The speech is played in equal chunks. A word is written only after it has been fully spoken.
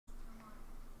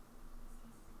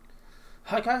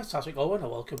Hi guys, how's it going and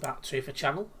welcome back to the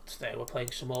channel. Today we're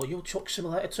playing some more Euro Truck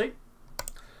Simulator 2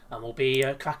 and we'll be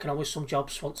cracking on with some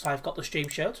jobs once I've got the stream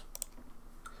shared.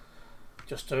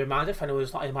 Just a reminder, if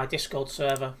anyone's not in my Discord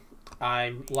server,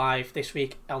 I'm live this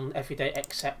week on every day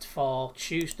except for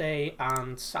Tuesday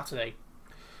and Saturday.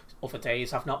 Other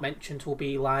days I've not mentioned will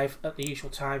be live at the usual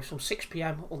times from 6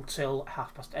 PM until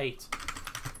 8:30.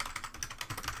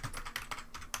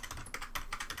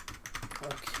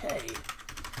 Okay.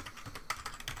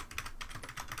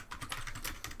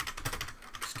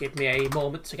 Give me a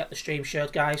moment to get the stream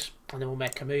shared, guys, and then we'll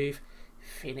make a move.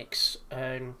 Phoenix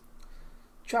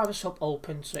driver sub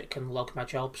open so it can log my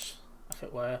jobs if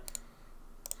it were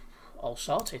all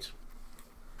sorted.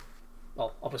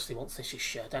 Well, obviously once this is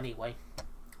shared anyway.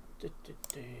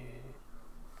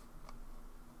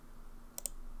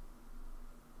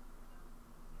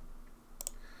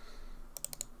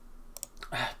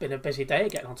 Been a busy day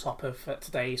getting on top of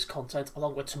today's content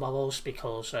along with tomorrow's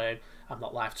because I'm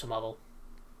not live tomorrow.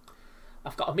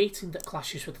 I've got a meeting that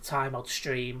clashes with the time I'd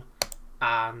stream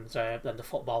and then the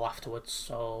football afterwards,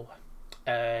 so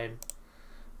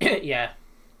yeah,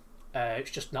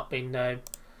 it's just not been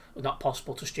not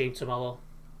possible to stream tomorrow.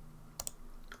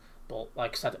 But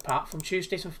like I said, apart from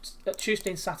Tuesday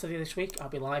and Saturday this week, I'll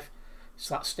be live,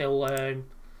 so that's still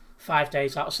 5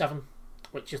 days out of 7,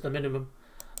 which is the minimum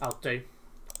I'll do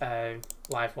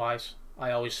live wise.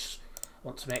 I always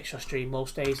want to make sure I stream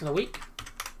most days in a week.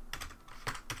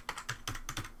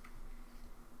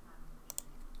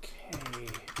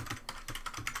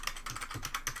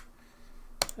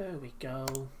 There we go.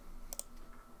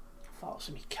 I thought it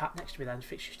was my cat next to me then.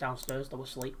 She's downstairs, they were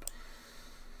asleep.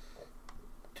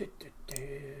 Keep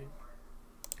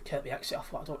the exit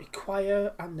off what I don't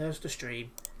require, and there's the stream.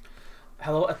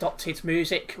 Hello Adopted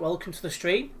Music, welcome to the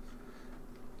stream.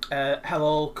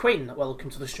 Hello Quinn, welcome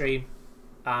to the stream.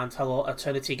 And hello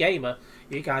Eternity Gamer.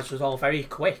 You guys was all very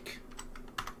quick.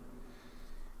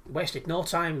 Wasted no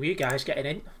time with you guys getting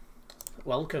in.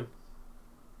 Welcome.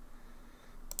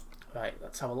 Right,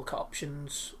 let's have a look at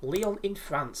options. Lyon in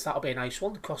France, that'll be a nice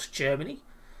one, across Germany.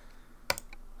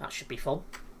 That should be fun.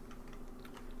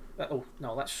 Oh,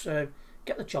 no, let's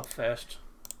get the job first.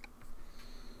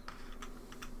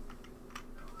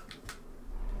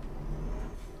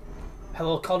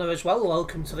 Hello Connor as well,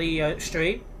 welcome to the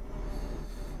stream.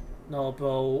 No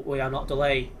bro, we are not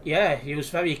delayed. Yeah, he was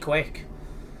very quick.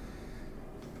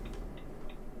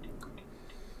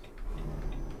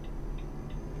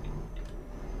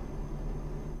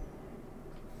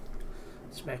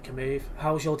 Make a move.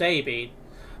 How's your day been?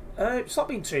 It's not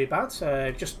been too bad.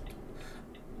 Just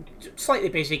slightly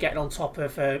busy getting on top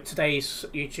of today's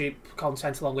YouTube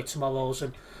content along with tomorrow's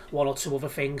and one or two other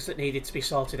things that needed to be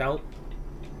sorted out.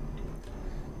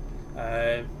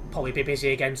 Probably be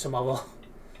busy again tomorrow.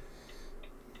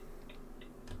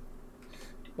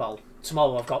 Well,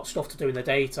 tomorrow I've got stuff to do in the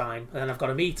daytime and then I've got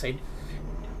a meeting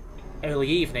early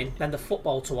evening, then the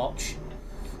football to watch.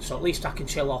 So at least I can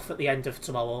chill off at the end of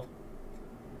tomorrow.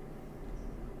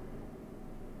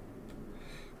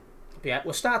 But yeah,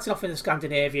 we're starting off in the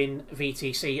Scandinavian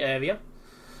VTC area,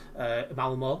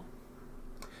 Malmo.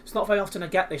 It's not very often I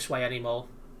get this way anymore,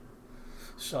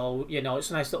 so you know it's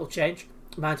a nice little change.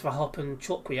 Mind if I hop and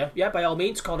chuck with you? Yeah, by all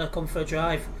means, Connor, come for a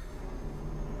drive.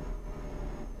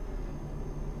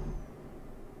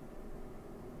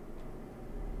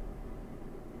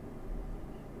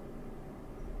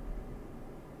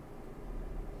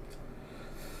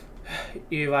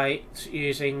 You're right,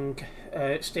 using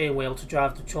steering wheel to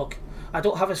drive the truck. I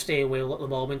don't have a steering wheel at the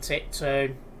moment. It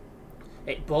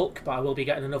broke, but I will be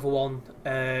getting another one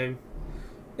in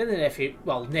the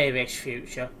nearish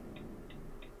future.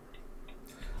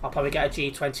 I'll probably get a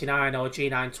G29 or a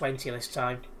G920 this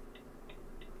time.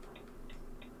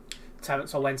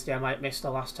 Terence, on Wednesday I might miss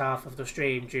the last half of the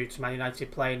stream due to Man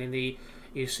United playing in the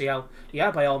UCL.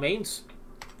 Yeah, by all means.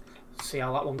 See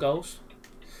how that one goes.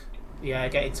 Yeah,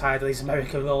 getting tired of these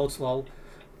American roads, lol.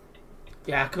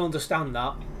 Yeah, I can understand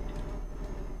that.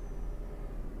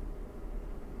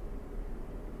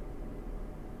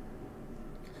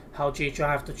 How do you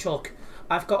drive the truck?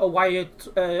 I've got a wired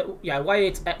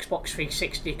Xbox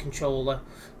 360 controller.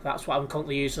 That's what I'm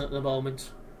currently using at the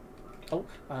moment. Oh,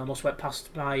 I almost went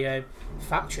past my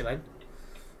factory then.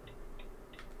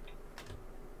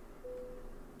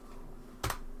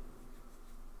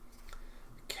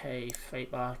 Okay,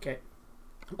 Freight Market.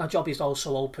 My job is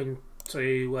also open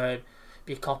to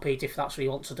be copied if that's what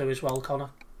you want to do as well,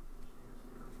 Connor.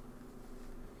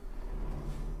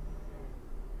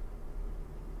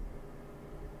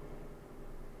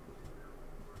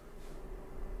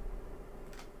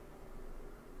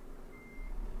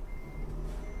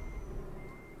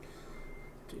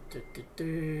 Let's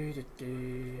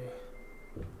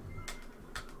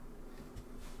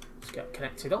get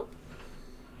connected up.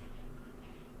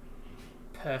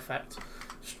 Perfect.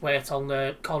 Just wait on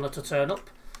the corner to turn up.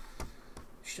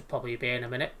 Should probably be in a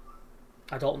minute.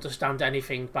 I don't understand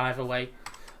anything, by the way.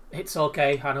 It's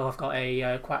okay. I know I've got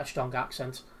a quite a strong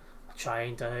accent. I try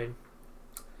and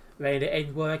rein it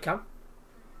in where I can.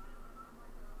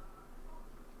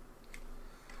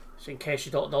 So in case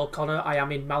you don't know, Connor, I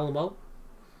am in Malmo,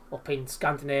 up in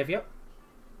Scandinavia.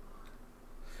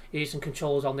 Using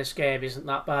controls on this game isn't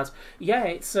that bad. Yeah,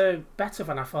 it's better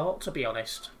than I thought, to be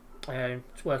honest.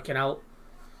 It's working out.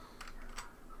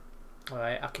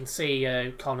 Alright, I can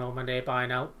see Connor on my nearby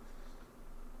now.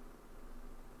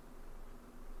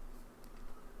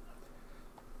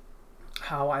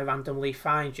 How I randomly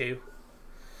find you.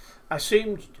 I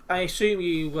assume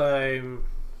you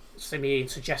see me in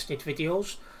suggested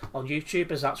videos on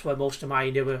YouTube, as that's where most of my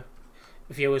newer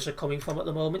viewers are coming from at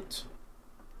the moment.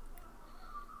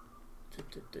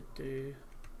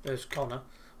 There's Connor.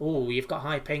 Oh, you've got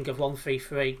high ping of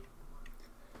 133.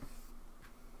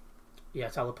 Yeah,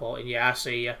 teleporting. Yeah, I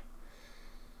see you.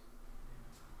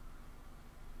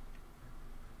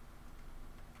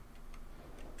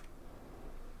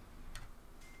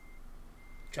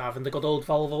 Driving the good old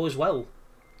Volvo as well.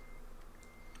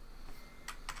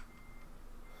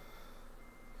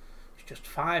 There's just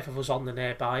 5 of us on the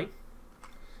nearby,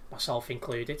 myself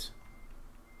included.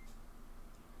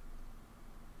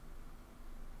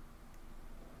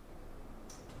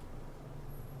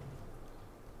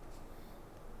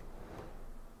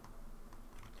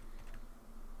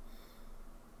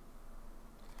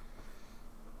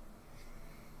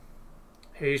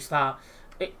 Who's that?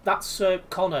 That's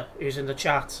Connor, who's in the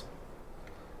chat.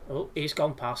 Oh, he's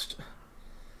gone past.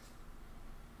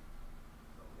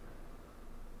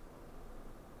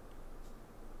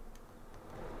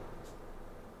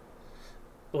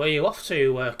 Where are you off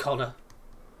to, Connor?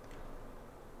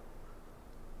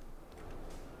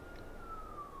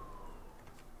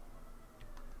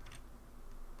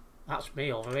 That's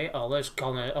me over here. Oh, there's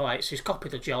Connor. Alright, so he's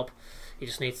copied the job. He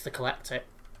just needs to collect it.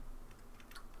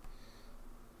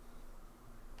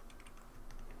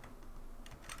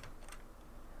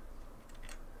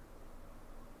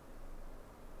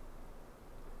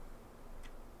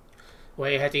 Where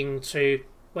are you heading to?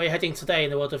 Where are you heading today in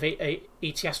the world of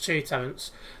ETS2, Terence?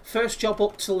 First job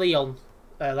up to Leon.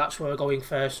 That's where we're going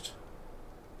first.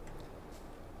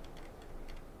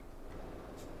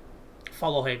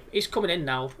 Follow him. He's coming in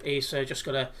now. He's just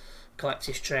going to collect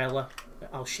his trailer.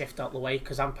 I'll shift out the way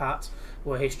because I'm part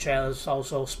where his trailer's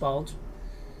also spawned.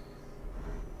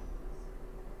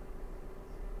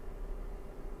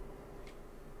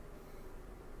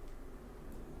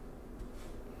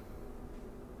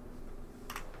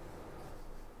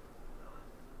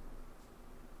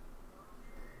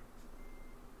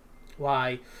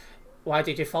 Why? Why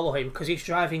did you follow him? Because he's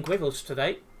driving with us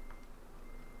today.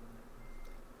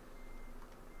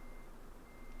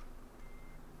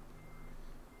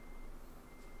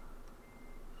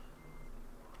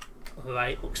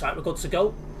 Right, looks like we're good to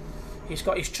go. He's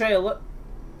got his trailer.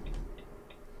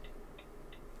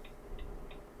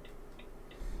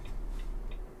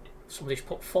 Somebody's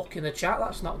put fuck in the chat,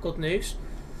 that's not good news.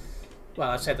 Well,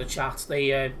 I said the chat,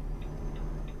 the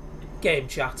game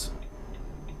chat.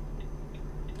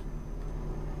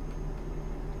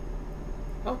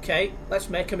 Okay, let's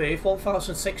make a move.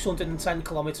 1,610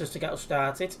 kilometres to get us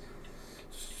started.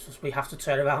 So we have to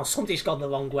turn around. Somebody's gone the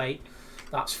wrong way.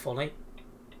 That's funny.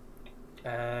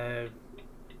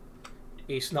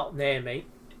 He's not near me.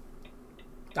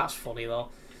 That's funny though.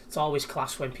 It's always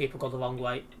class when people go the wrong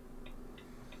way.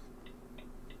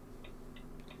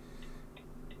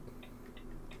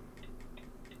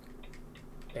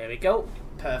 There we go.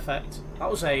 Perfect.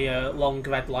 That was a long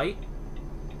red light.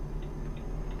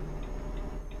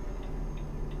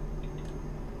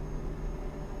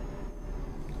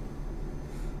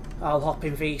 I'll hop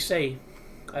in VC.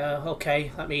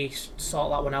 Okay, let me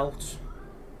sort that one out.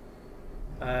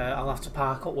 I'll have to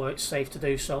park up where it's safe to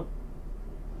do so.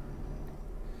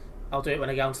 I'll do it when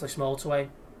I get onto this motorway.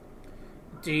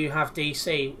 Do you have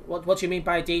DC? What do you mean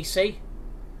by DC?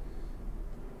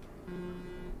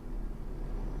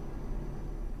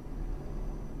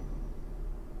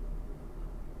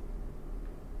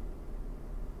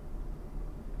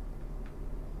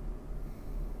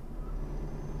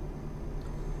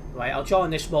 Right, I'll join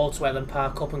this motorway and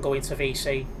park up and go into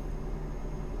VC.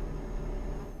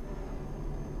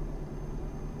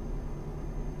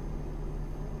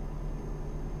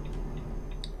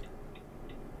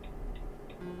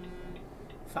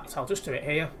 In fact, I'll just do it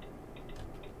here.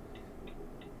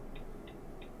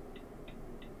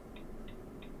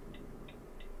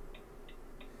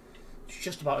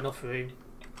 just about enough room.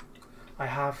 I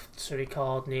have to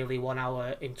record nearly 1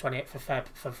 hour in 28th of Feb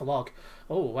for vlog.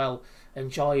 Oh, well,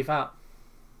 enjoy that.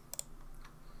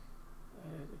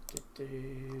 Let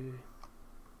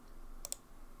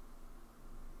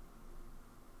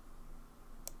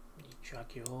me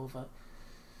drag you over.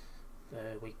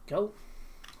 There we go.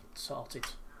 Sorted.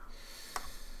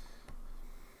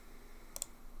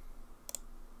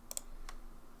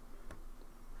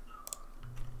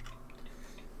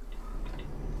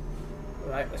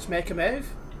 Right, let's make a move.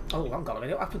 Oh, hang on a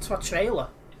minute. What happened to our trailer?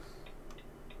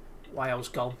 Why I was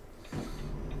gone.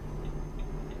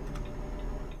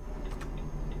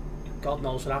 God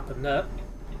knows what happened there.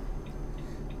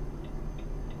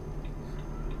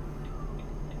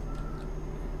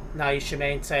 Now you should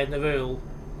maintain the rule.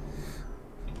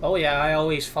 Oh yeah, I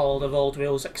always follow the road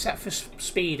rules except for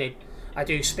speeding. I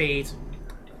do speed.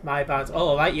 My bad.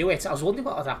 Oh right, you hit it. I was wondering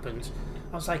what had happened.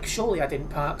 I was like, surely I didn't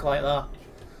park like that.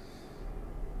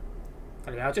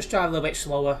 Anyway, I'll just drive a little bit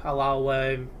slower.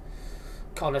 Allow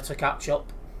Connor to catch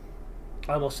up.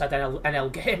 I almost said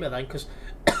NL Gamer then, because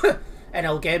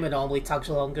NL Gamer normally tags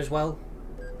along as well.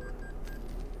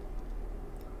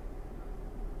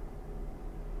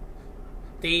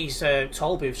 These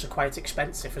toll booths are quite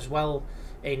expensive as well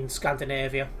in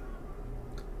Scandinavia.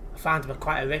 I find them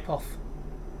quite a rip-off.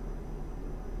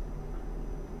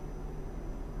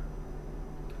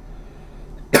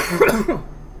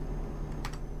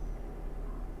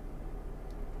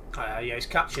 Yeah, he's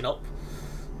catching up.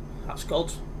 That's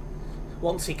good.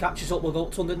 Once he catches up, we'll go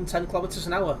up to 110 kilometres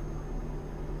an hour.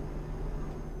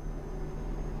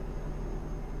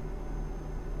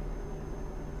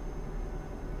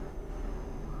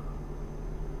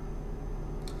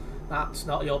 That's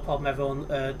not your problem,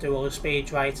 everyone. Do all the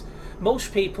speed right.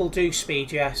 Most people do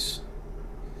speed, yes.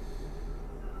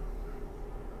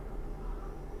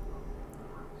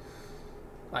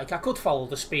 Like, I could follow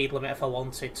the speed limit if I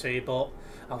wanted to, but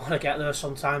I want to get there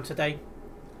sometime today.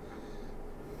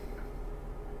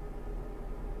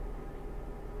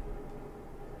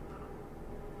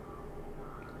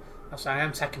 As I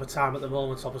am taking my time at the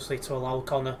moment, obviously, to allow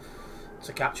Connor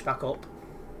to catch back up.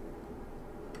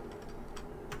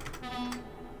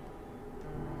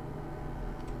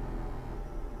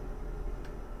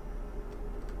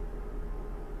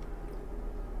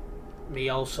 Me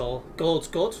also. Good,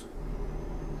 good.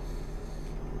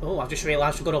 Oh, I've just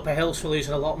realised we've gone up a hill, so we're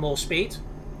losing a lot more speed.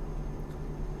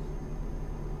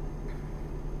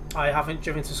 I haven't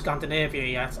driven to Scandinavia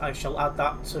yet. I shall add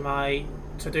that to my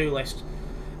to-do list.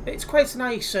 It's quite a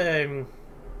nice. It's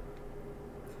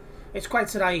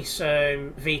quite a nice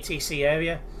VTC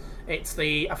area. It's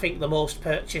I think the most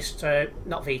purchased,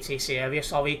 not VTC area.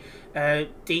 Sorry,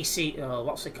 DC. Oh,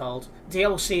 what's it called?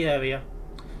 DLC area.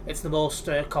 It's the most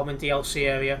common DLC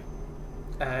area.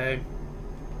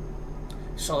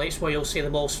 So it's where you'll see the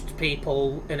most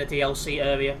people in a DLC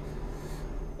area.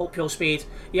 Up your speed.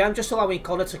 Yeah, I'm just allowing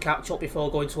Connor to catch up before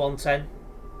going to 110.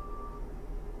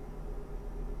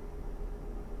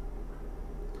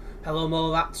 Hello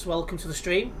Morats, welcome to the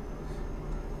stream.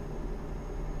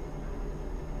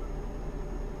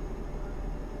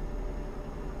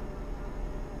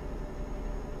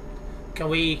 Can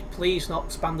we please not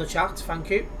spam the chat? Thank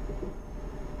you.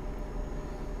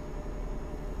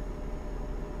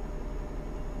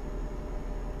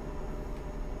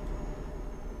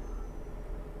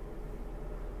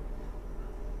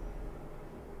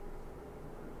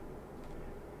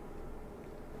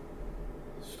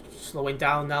 Slowing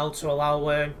down now to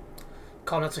allow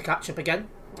Connor to catch up again.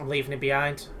 I'm leaving him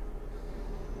behind.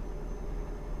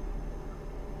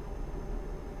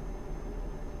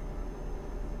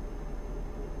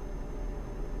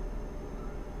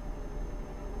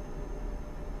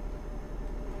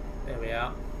 There we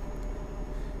are.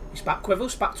 He's back with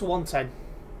us, back to 110.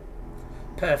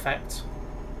 Perfect.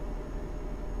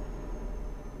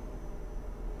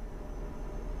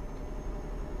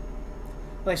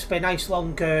 This will be a nice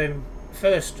long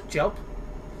first job,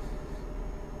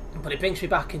 but it brings me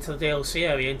back into the DLC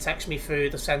area and takes me through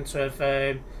the centre of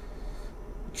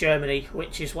Germany,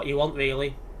 which is what you want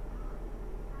really.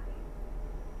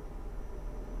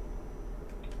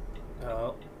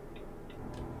 Oh.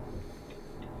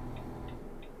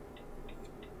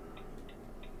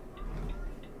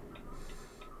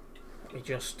 Let me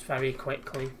just very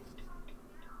quickly.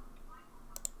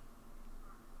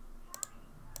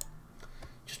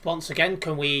 Once again,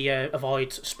 can we avoid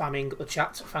spamming the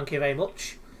chat? Thank you very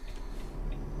much.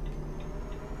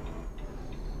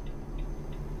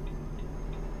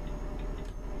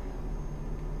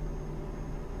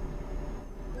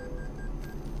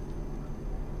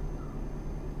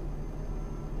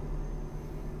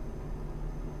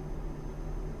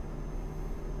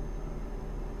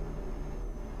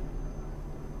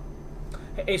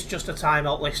 It's just a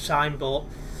timeout this time, but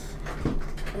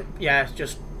yeah,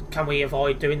 just can we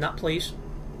avoid doing that, please?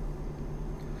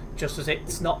 Just as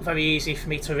it's not very easy for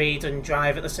me to read and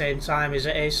drive at the same time as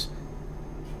it is.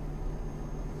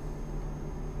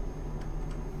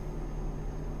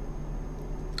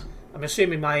 I'm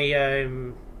assuming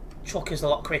my truck is a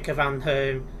lot quicker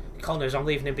than Connor's. I'm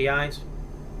leaving him behind.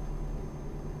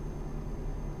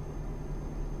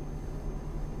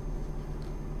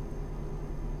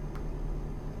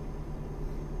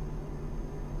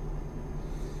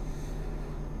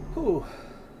 Ooh.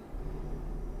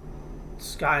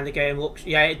 Sky in the game looks...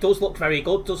 Yeah, it does look very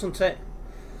good, doesn't it?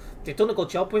 They've done a good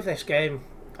job with this game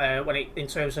in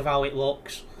terms of how it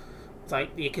looks. It's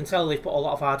like, you can tell they've put a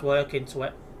lot of hard work into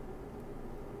it.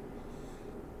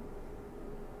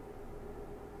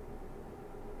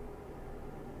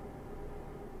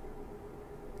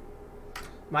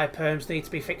 My perms need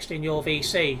to be fixed in your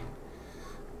VC.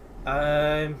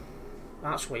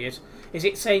 That's weird. Is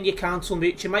it saying you can't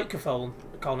unmute your microphone,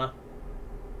 Connor?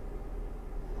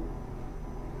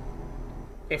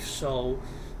 If so,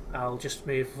 I'll just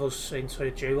move us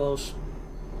into duos.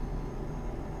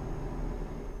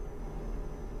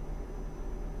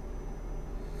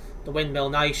 The windmill,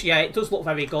 nice. Yeah, it does look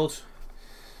very good.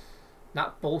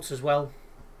 That bolt as well.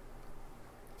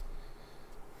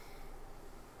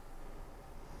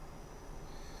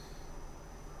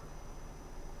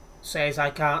 Says I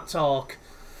can't talk.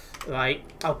 Right,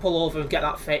 I'll pull over and get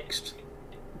that fixed.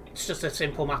 It's just a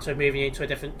simple matter of moving into a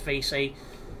different VC.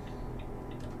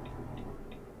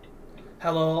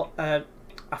 Hello, I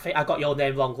think I got your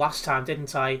name wrong last time,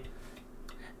 didn't I?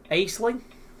 Aisling?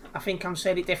 I think I'm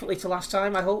saying it differently to last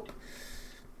time, I hope.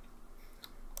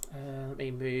 Let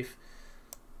me move.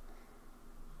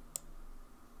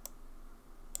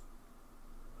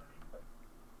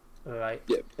 Alright.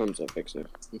 Yeah, thumbs up, fix it.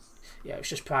 Yeah, it's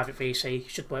just private VC.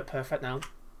 Should work perfect now.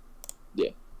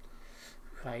 Yeah.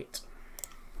 Right.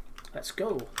 Let's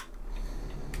go.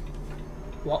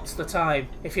 What's the time?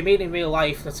 If you mean in real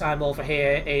life, the time over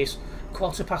here is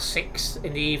 6:15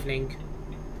 in the evening.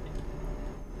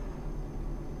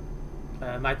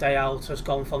 My day out has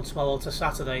gone from tomorrow to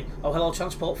Saturday. Oh, hello,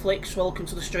 Transport Flicks. Welcome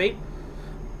to the stream.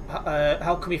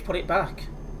 How can we put it back?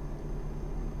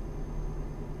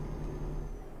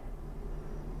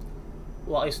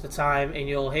 What is the time in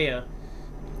your here?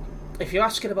 If you're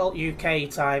asking about UK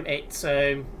time, it's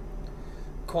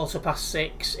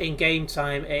 6:15. In game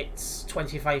time, it's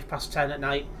 10:25 at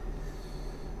night.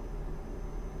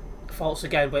 Faults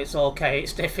again, but it's okay.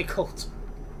 It's difficult.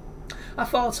 I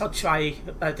thought I'd try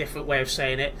a different way of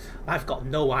saying it. I've got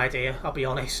no idea, I'll be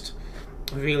honest.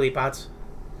 Really bad.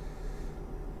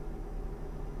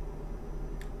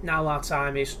 Now our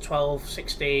time is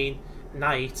 12:16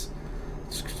 night.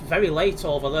 It's very late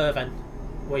over there then,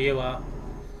 where you are.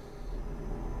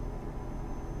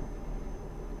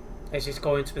 Is it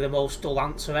going to be the most dull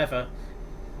answer ever?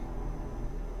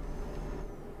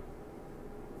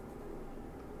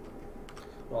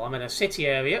 Well, I'm in a city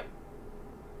area.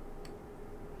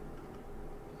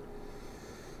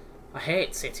 I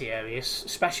hate city areas,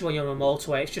 especially when you're on a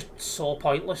motorway. It's just so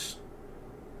pointless.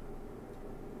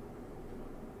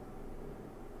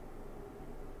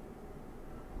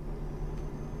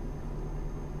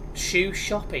 Shoe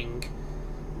shopping?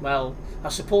 Well, I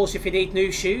suppose if you need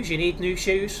new shoes, you need new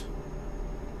shoes.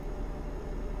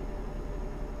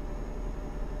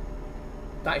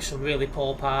 That is some really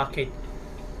poor parking.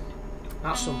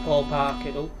 That's some poor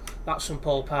parking. Oh, that's some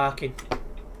poor parking.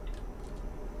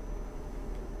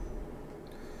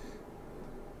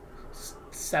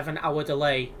 Seven-hour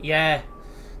delay. Yeah,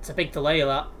 it's a big delay,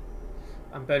 that.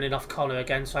 I'm burning off Connor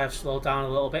again, so I have slowed down a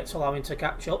little bit to allow him to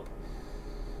catch up.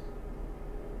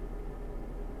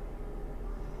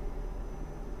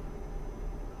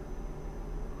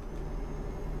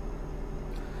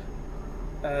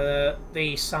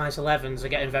 These size 11s are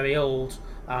getting very old.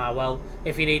 Well,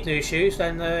 if you need new shoes,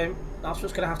 then that's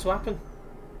what's going to have to happen.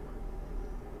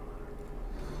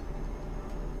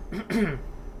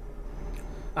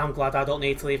 I'm glad I don't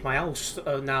need to leave my house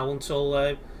now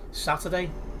until Saturday.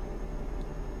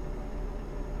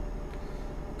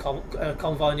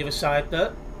 Convoy on the other side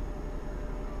there.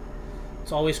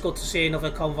 It's always good to see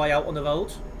another convoy out on the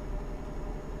road.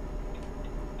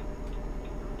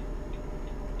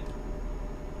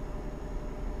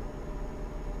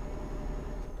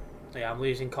 Yeah, I'm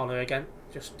losing Connor again.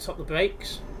 Just took the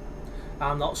brakes.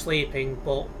 I'm not sleeping,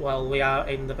 but, well, we are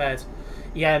in the bed.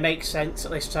 Yeah, makes sense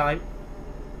at this time.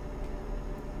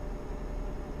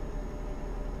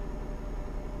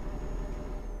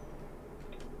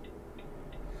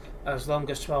 As long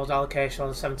as 12's allocation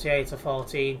on 78 or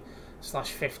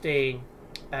 14/15.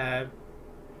 And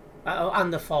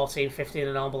the 14, 15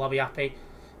 and normal, I'll be happy.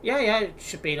 Yeah, it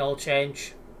should be no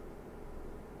change.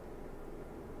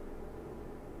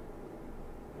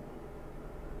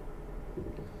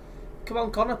 Come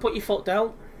on, Connor, put your foot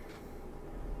down.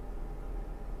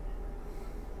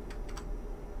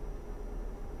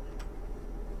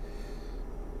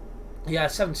 Yeah,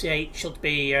 78 should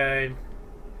be a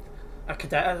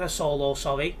cadet, a solo,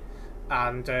 sorry.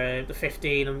 And the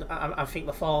 15 and I think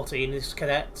the 14 is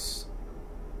cadets.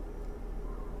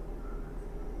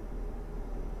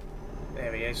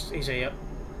 There he is, he's here.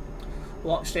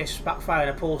 Watch this, backfiring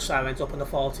a pulsar ends up on the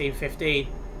 14, 15.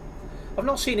 I've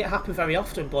not seen it happen very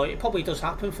often, but it probably does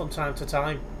happen from time to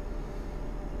time.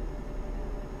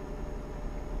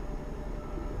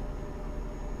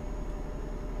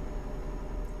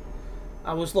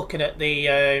 I was looking at the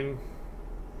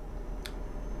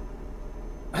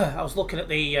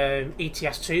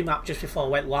ETS2 map just before I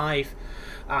went live,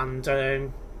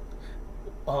 and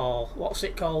what's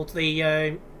it called?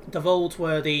 The road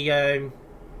where the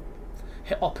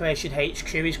Operation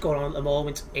HQ is going on at the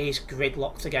moment is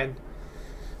gridlocked again.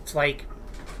 It's like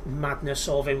madness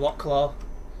over in Rocklaw.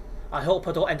 I hope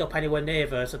I don't end up anywhere near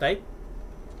there today.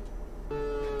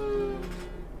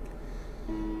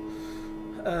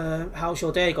 How's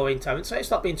your day going, Terence? It's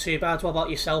not been too bad. What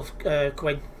about yourself,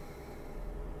 Quinn?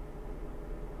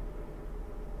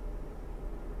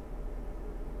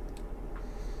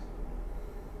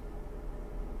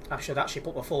 I should actually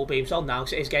put my full beams on now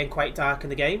because it is getting quite dark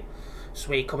in the game. So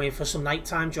we come in for some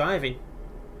nighttime driving.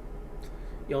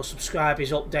 Your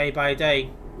subscribers up day by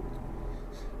day.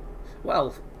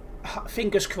 Well,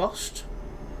 fingers crossed.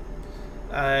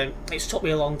 It's took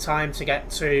me a long time to get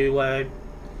to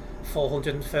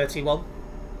 431.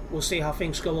 We'll see how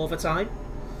things go over time.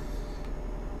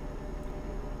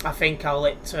 I think I'll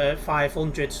hit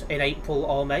 500 in April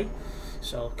or May,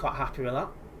 so quite happy with that.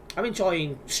 I'm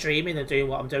enjoying streaming and doing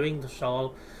what I'm doing,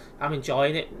 so I'm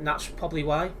enjoying it, and that's probably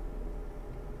why.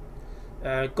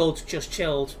 Good, just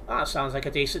chilled. That sounds like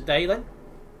a decent day then.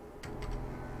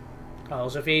 Oh,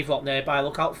 there's a Viva up nearby.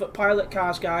 Look out for pilot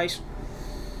cars, guys.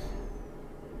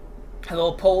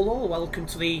 Hello, Polo. Welcome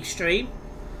to the stream.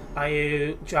 Are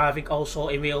you driving also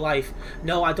in real life?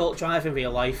 No, I don't drive in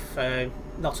real life.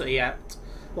 Not yet.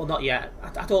 Well, not yet.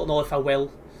 I don't know if I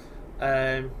will.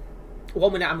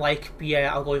 1 minute I'm like,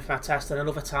 yeah, I'll go in for a test, and then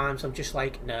other times I'm just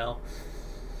like, no.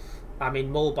 I'm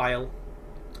in mobile.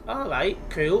 Alright,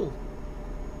 cool.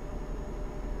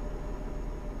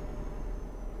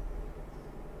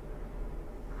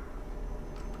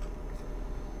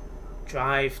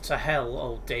 Drive to Hell,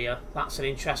 oh dear. That's an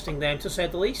interesting name to say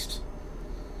the least.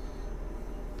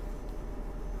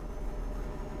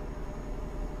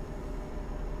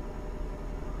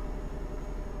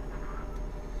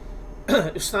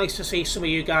 It's nice to see some of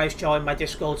you guys join my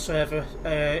Discord server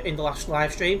in the last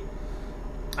live stream.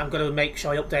 I'm going to make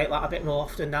sure I update that a bit more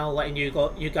often now, letting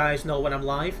you guys know when I'm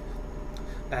live.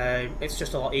 It's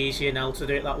just a lot easier now to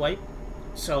do it that way.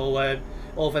 So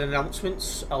over the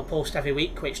announcements, I'll post every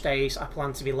week which days I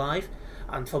plan to be live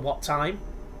and for what time.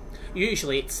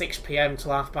 Usually it's 6 PM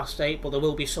till 8:30, but there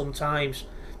will be some times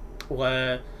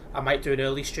where I might do an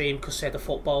early stream because say the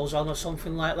football's on or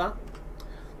something like that.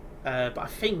 But I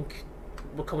think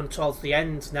we're coming towards the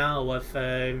end now of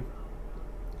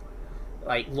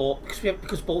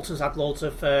because Bolton's had loads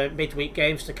of midweek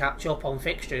games to catch up on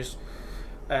fixtures.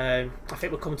 I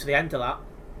think we're coming to the end of that.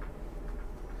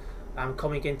 I'm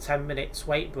coming in 10 minutes.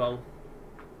 Wait, bro.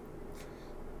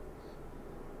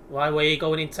 Why were you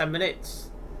going in 10 minutes?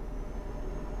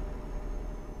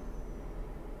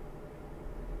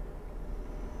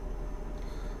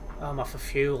 I'm off of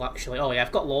fuel actually. Oh yeah,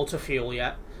 I've got loads of fuel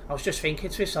yet. I was just thinking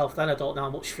to myself then, I don't know how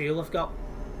much fuel I've got.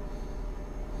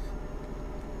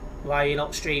 Why are you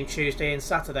not stream Tuesday and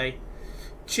Saturday?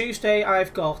 Tuesday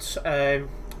I've got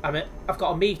I've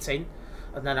got a meeting,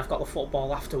 and then I've got the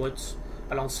football afterwards.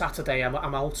 And on Saturday I'm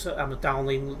down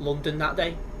in London that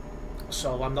day,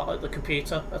 so I'm not at the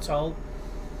computer at all.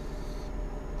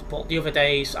 But the other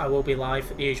days I will be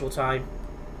live at the usual time.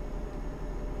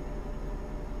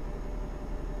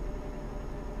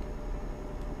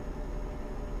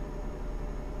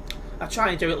 I try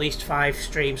and do at least 5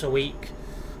 streams a week,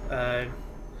 but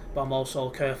I'm also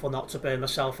careful not to burn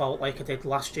myself out like I did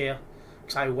last year,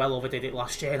 because I well overdid it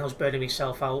last year and I was burning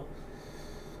myself out.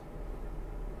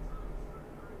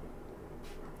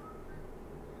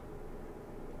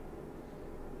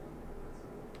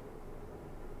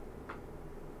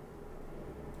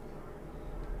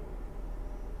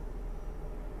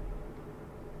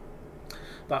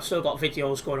 But I've still got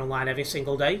videos going online every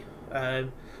single day.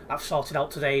 I've sorted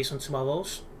out today's and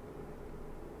tomorrow's.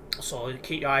 So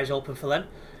keep your eyes open for them.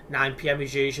 9 PM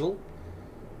as usual.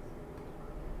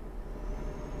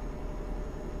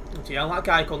 Do you know, that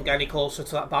guy couldn't get any closer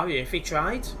to that barrier if he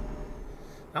tried.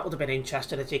 That would have been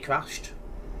interesting if he crashed.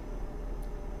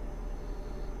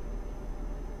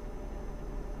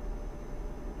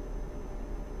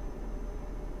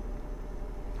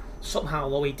 Somehow,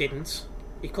 though, he didn't.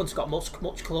 He couldn't have got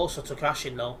much closer to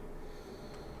crashing, though.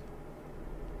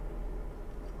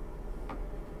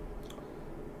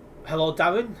 Hello,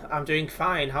 Darren. I'm doing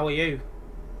fine. How are you?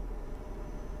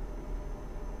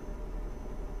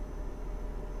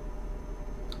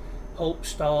 Hope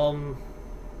storm.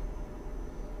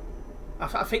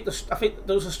 I think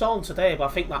there was a storm today, but I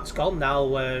think that's gone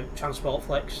now. Transport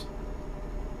Flex.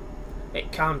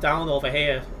 It calmed down over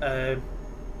here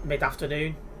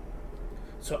mid-afternoon,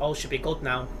 so it all should be good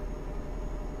now.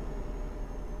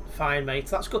 Fine, mate.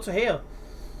 That's good to hear.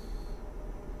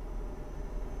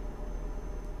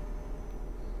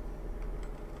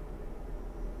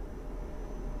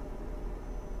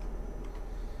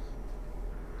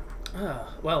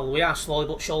 Well, we are slowly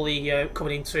but surely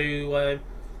coming into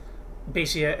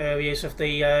busier areas of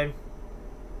the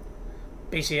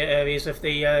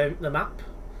the map,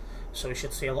 so we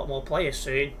should see a lot more players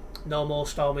soon. No more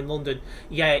storm in London.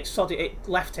 Yeah, it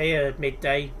left here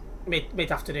midday,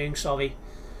 mid afternoon. Sorry.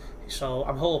 So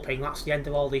I'm hoping that's the end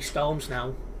of all these storms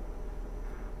now.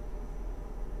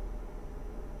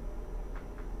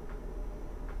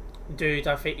 Dude,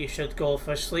 I think you should go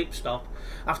for a sleep stop.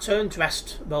 I've turned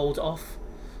rest mode off,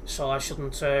 so I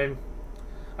shouldn't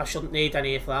need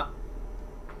any of that.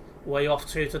 Where are you off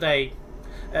to today?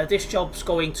 This job's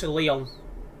going to Leon.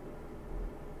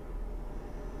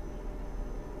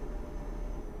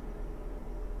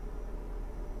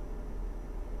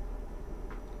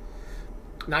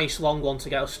 Nice long one to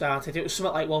get us started. It was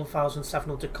something like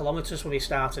 1,700 kilometres when we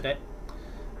started it.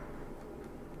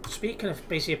 Speaking of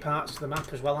busier parts of the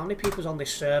map as well, how many people's on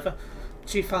this server?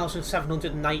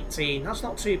 2,719. That's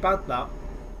not too bad, that.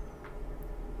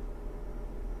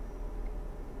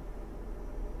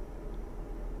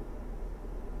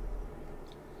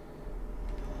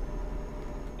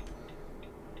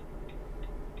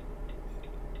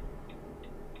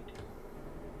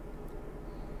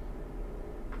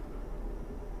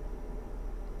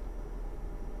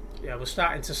 Yeah, we're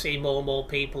starting to see more and more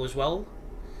people as well,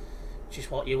 which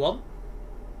is what you want.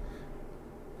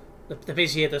 The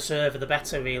busier the server, the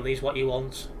better, really, is what you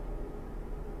want.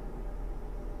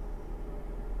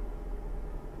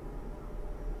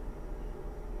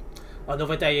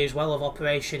 Another day as well of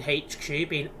Operation HQ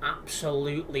being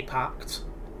absolutely packed.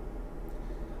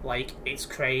 Like, it's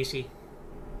crazy.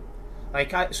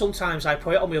 Like, sometimes I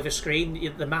put it on the other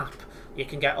screen, the map you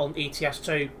can get on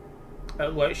ETS2,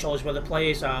 where it shows where the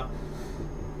players are.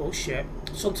 Oh shit.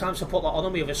 Sometimes I put that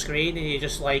on the other screen and you're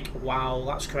just like, wow,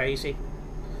 that's crazy.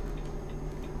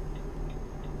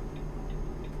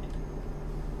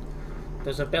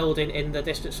 There's a building in the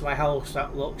distance of my house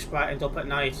that looks brightened up at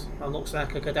night and looks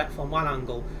like a cadet from one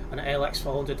angle and an ALX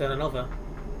 400 in another.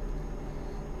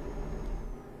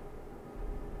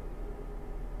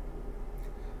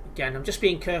 Again, I'm just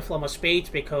being careful on my speed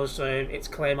because it's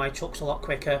clear my truck's a lot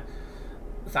quicker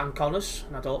than Connor's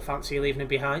and I don't fancy leaving him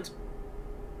behind.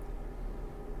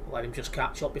 Let him just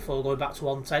catch up before going back to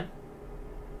 110.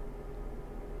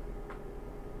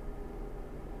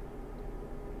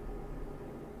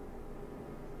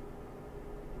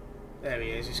 There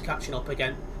he is, he's catching up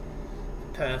again.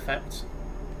 Perfect.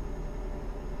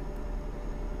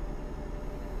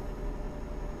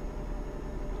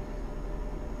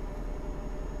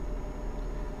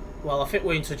 Well, I think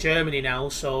we're into Germany now,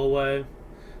 so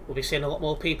we'll be seeing a lot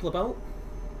more people about.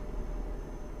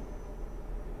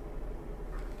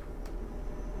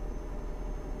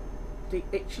 The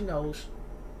itchy nose.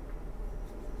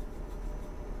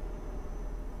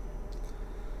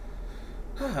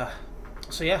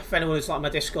 So yeah, if anyone who's like my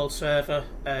Discord server,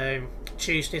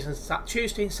 Tuesday and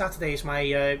Saturday is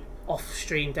my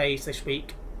off-stream days this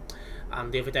week,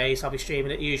 and the other days I'll be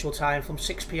streaming at the usual time from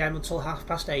 6 PM until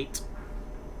 8:30.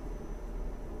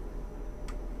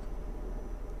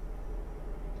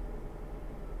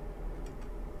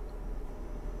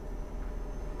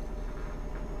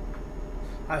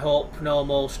 I hope no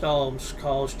more storms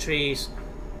cause trees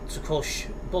to crush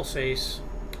buses.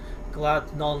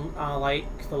 Glad none are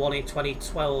like the one in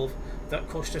 2012 that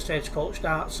crushed a stagecoach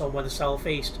dart somewhere in the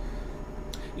southeast.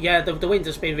 Yeah, the wind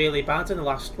has been really bad in the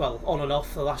last, well, on and off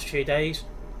for the last few days,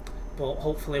 but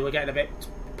hopefully we're getting a bit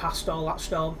past all that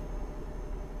storm.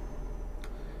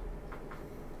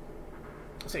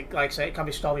 I think, like I say, it can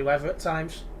be stormy weather at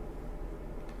times,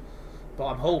 but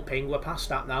I'm hoping we're past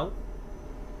that now.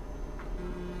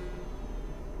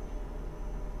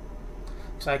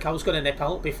 It's like I was going to nip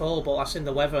out before, but I seen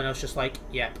the weather and I was just like,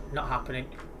 yep, not happening.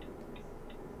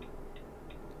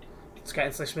 Let's get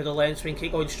into this middle lane so we can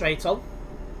keep going straight on.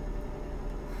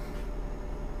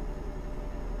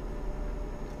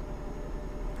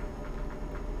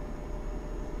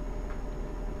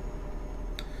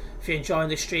 If you're enjoying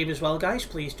this stream as well, guys,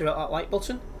 please do hit that like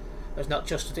button. It's not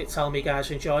just that it tells me guys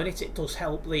are enjoying it, it does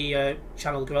help the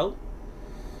channel grow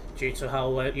due to how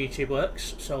YouTube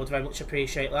works, so I'd very much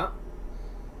appreciate that.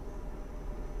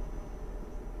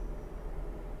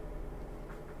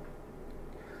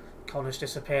 Connor's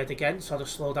disappeared again, so I'll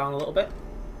just slow down a little bit.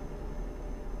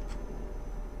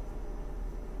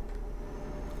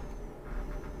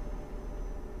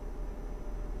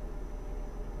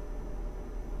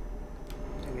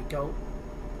 There we go.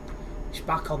 He's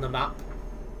back on the map.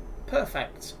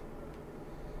 Perfect.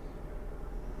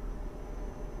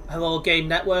 Hello, Game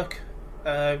Network.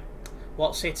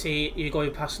 What city are you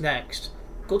going past next?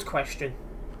 Good question.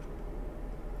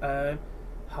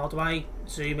 How do I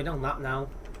zoom in on that now?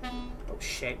 Oh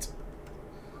shit.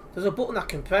 There's a button I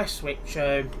can press which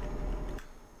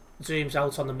zooms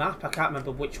out on the map. I can't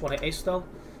remember which one it is though.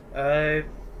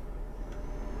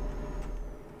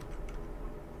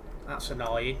 That's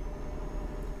annoying.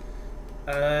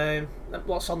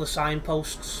 What's on the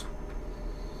signposts?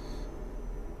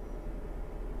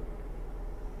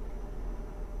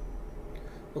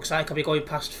 Looks like I'll be going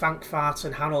past Frankfurt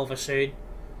and Hanover soon.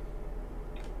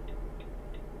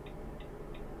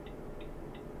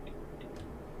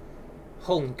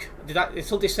 Hunk. Did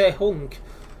somebody say hunk?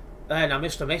 Then I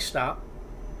must have missed that.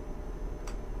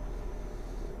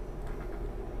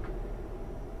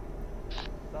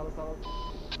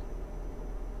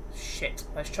 Shit.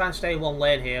 Let's try and stay in one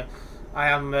lane here. I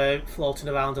am floating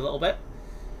around a little bit.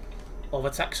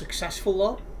 Overtake successful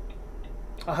though.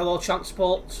 Oh, hello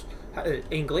transport.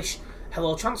 English.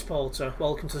 Hello transporter.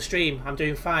 Welcome to the stream. I'm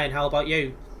doing fine. How about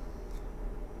you?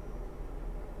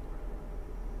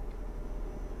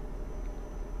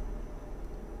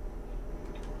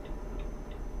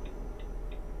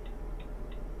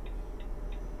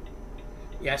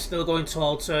 Yeah, still going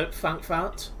towards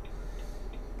Frankfurt.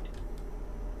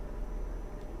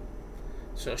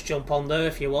 So let's jump on there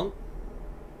if you want.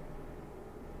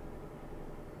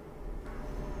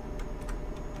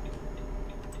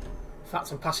 In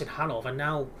fact, I'm passing Hanover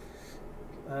now.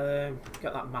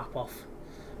 Get that map off.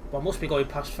 But I must be going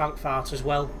past Frankfurt as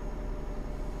well.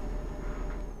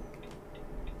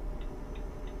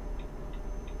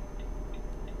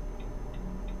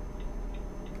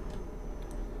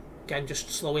 Again, just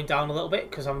slowing down a little bit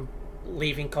because I'm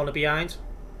leaving Connor behind.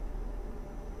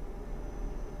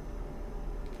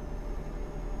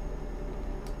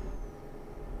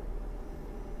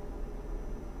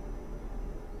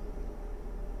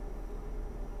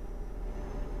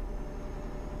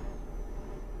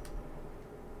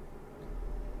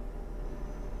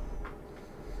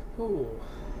 Ooh.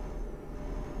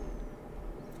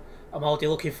 I'm already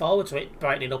looking forward to it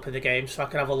brightening up in the game so I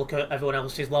can have a look at everyone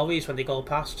else's lorries when they go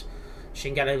past. So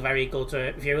you can get a very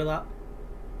good view of that.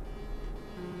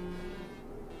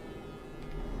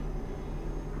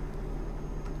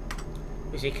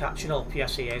 Is he catching up?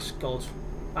 Yes he is. Good.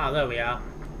 Ah, there we are.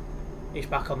 He's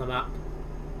back on the map.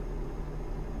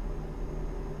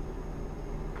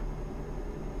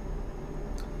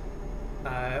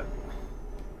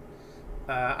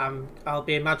 I'll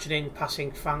be imagining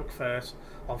passing Frankfurt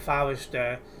on Father's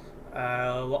Day.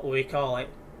 What will we call it?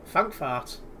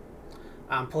 Frankfurt.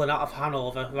 I'm pulling out of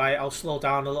Hanover. Right, I'll slow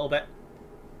down a little bit.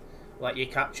 Let you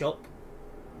catch up.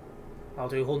 I'll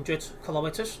do 100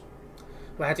 kilometres.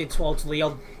 We're heading towards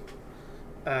Lyon.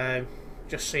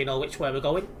 Just so you know which way we're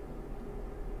going.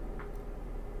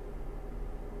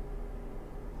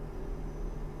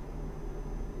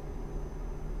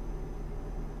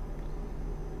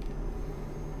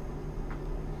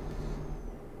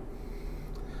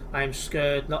 I'm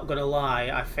scared, not gonna lie.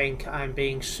 I think I'm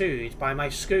being sued by my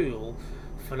school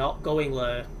for not going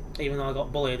there, even though I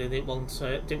got bullied and didn't want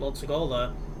to go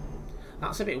there.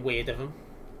 That's a bit weird of them.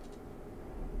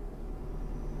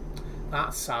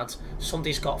 That's sad.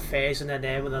 Somebody's got FaZe in their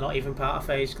name and they're not even part of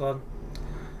FaZe Clan.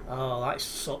 Oh, that's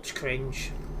such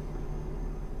cringe.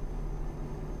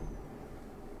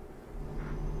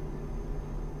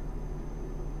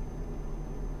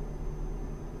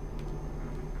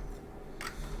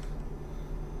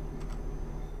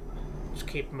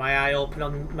 Keep my eye open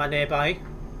on my nearby.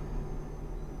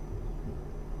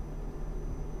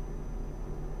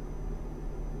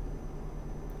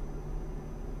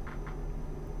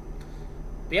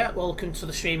 But yeah, welcome to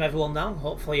the stream everyone now.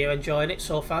 Hopefully you're enjoying it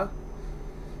so far.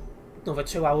 Another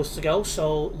 2 hours to go,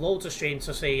 so loads of stream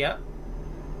to see yet.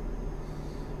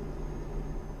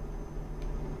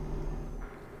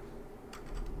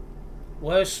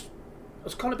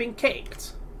 Has Connor been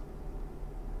kicked?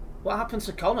 What happened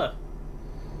to Connor?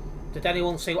 Did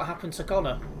anyone see what happened to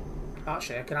Connor?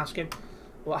 Actually, I can ask him.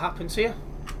 What happened to you?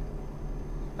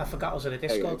 I forgot I was in a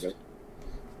Discord.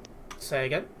 Say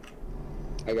again.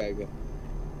 I gotta go.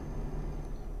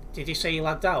 Did you say you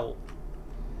lagged out?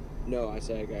 No, I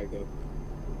said I gotta go.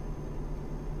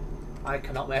 I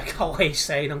cannot make out what he's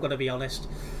saying, I'm going to be honest.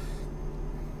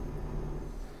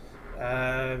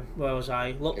 Where was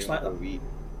I? Looks like that. Eat.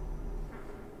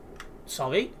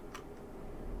 Sorry?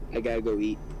 I gotta go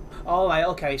eat. Alright,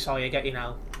 okay, sorry, I get you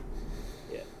now.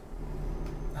 Yeah.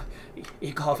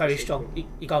 You got a very strong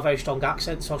you got a very strong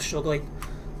accent, so I'm struggling.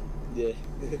 Yeah.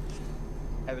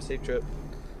 Have a safe trip.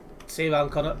 See you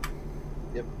around, Connor.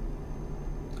 Yep.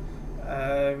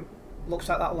 Looks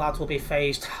like that lad will be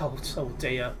phased out. Oh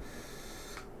dear.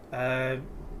 Let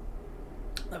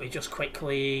me just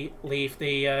quickly leave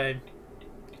the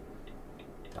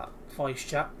that voice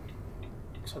chat,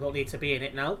 so I don't need to be in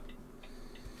it now.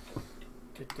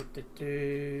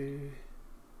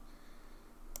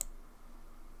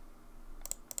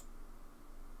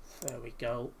 There we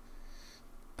go.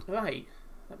 Right,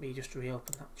 let me just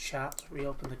reopen that chat,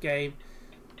 reopen the game.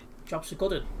 Job's a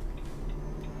good one.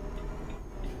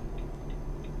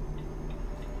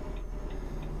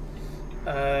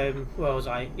 Where was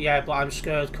I? Yeah, but I'm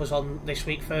scared because on this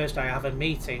week Thursday I have a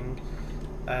meeting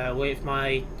with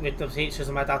the teachers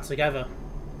and my dad together.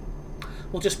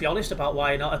 We'll just be honest about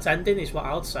why you're not attending is what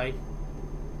I would say.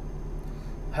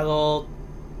 Hello.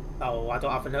 Oh, I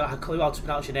don't have a clue how to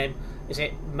pronounce your name. Is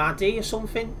it Maddie or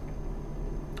something?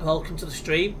 Welcome to the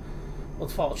stream.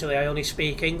 Unfortunately, I only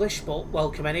speak English, but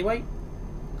welcome anyway.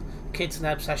 Kids and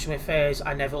their obsession with fairs,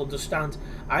 I never understand.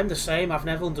 I'm the same. I've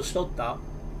never understood that.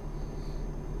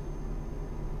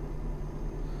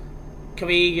 Can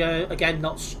we again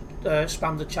not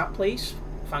spam the chat, please?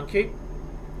 Thank you.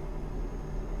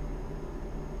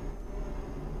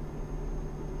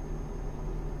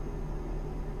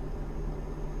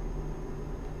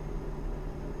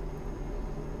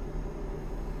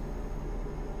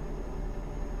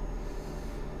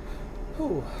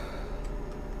 Ooh.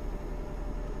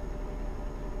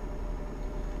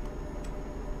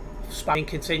 Spamming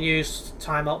continues.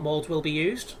 Timeout mode will be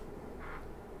used.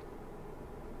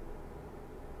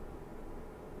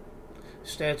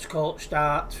 Stagecoach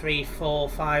start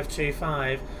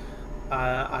 34525.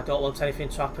 I don't want anything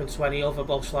to happen to any other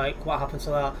bus. Like, what happened to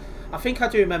that? I think I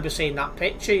do remember seeing that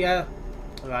picture. Yeah,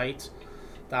 right.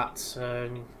 That's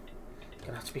gonna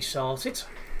have to be sorted.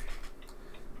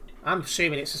 I'm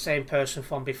assuming it's the same person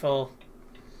from before.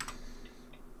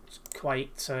 It's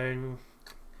quite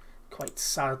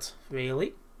sad,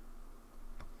 really.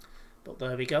 But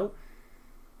there we go.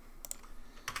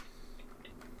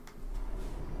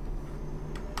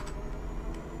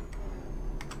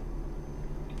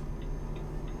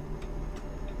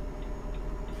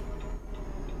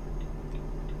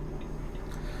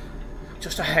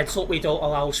 Just a heads up, we don't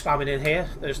allow spamming in here.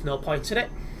 There's no point in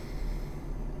it.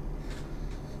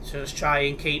 So just try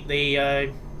and keep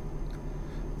the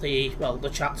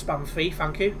chat spam free.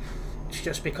 Thank you. It's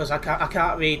just because I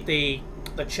can't read the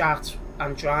chat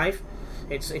and drive.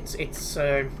 It's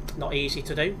not easy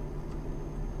to do.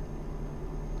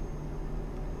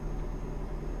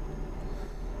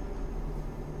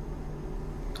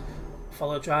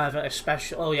 Follow driver,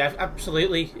 especially. Oh yeah,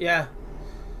 absolutely. Yeah.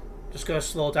 Just going to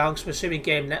slow down because I'm assuming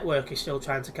Game Network is still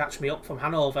trying to catch me up from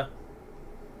Hanover.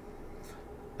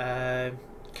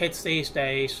 Kids these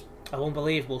days are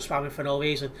unbelievable, spamming for no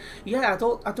reason. Yeah,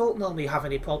 I don't normally have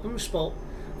any problems, but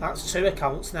that's 2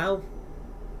 accounts now.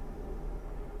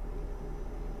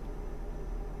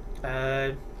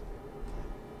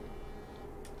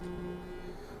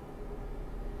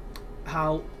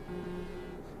 How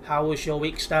was your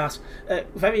week start?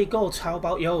 Very good. How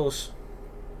about yours?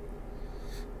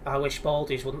 I wish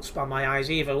Baldies wouldn't spam my eyes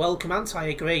either. Welcome, Ant, I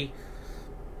agree.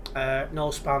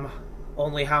 No spam,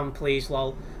 only ham, please,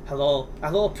 lol. Hello.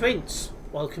 Hello, Prince.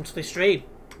 Welcome to the stream.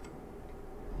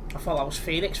 I thought that was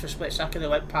Phoenix for a split second, it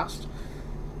went past.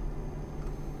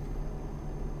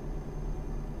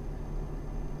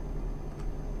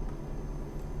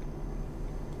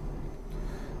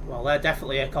 Well, they're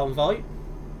definitely a convoy.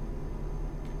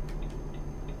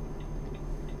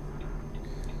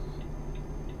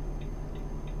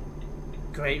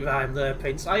 Great rhyme there,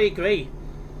 Prince. I agree.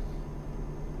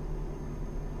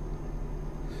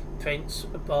 Prince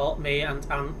bought me and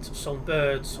Ant some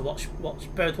birds to watch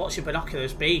bird watching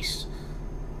binoculars. Beast.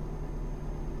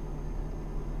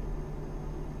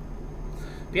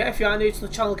 But yeah, if you are new to the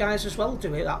channel, guys, as well,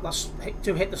 do hit that.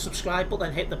 Do hit the subscribe button,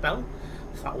 then hit the bell.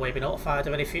 So that way, be notified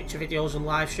of any future videos and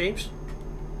live streams.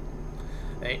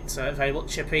 It's very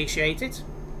much appreciated.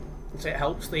 It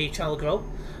helps the channel grow,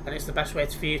 and it's the best way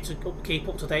for you to keep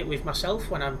up to date with myself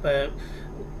when I'm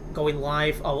going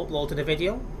live or uploading a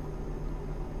video.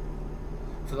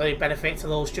 For the benefit of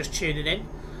those just tuning in,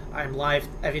 I'm live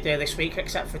every day this week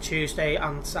except for Tuesday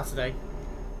and Saturday.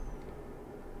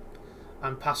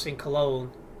 I'm passing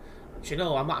Cologne. Do you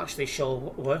know, I'm not actually sure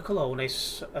where Cologne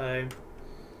is. I'll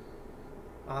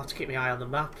have to keep my eye on the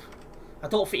map. I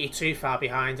don't think you're too far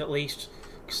behind, at least,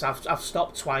 because I've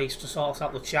stopped twice to sort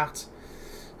out the chat.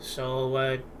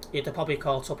 So you'd have probably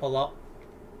caught up a lot.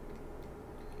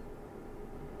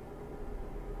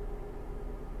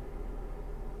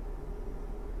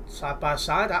 Side by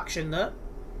side action there.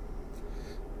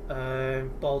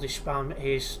 Baldy spam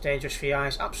is dangerous for your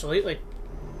eyes. Absolutely.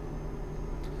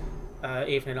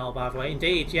 Evening all, by the way.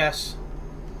 Indeed, yes.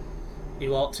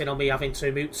 You walked in on me having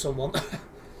to mute someone.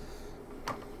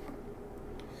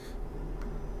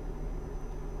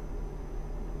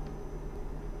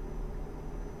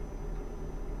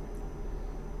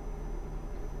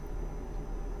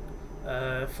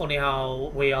 Funny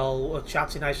how we all were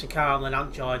chatting nice and calm and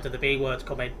Ant joined and the B word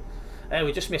come in.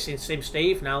 We're just missing Sim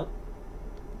Steve now.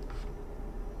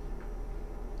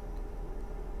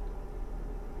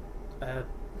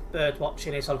 Bird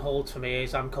watching is on hold for me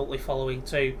as I'm currently following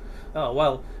too. Oh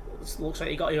well, it looks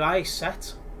like you got your eyes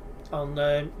set on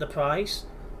the prize.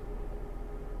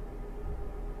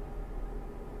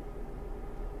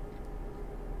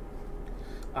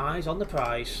 Eyes on the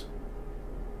prize.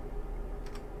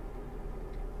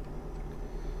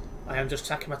 I am just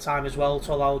taking my time as well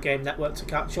to allow Game Network to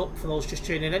catch up for those just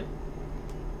tuning in.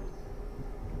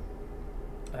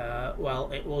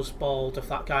 Well, it was bold of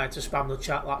that guy to spam the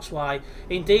chat, that's why.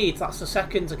 Indeed, that's the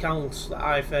second account that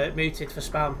I've muted for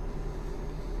spam.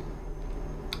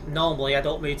 Normally, I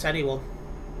don't mute anyone.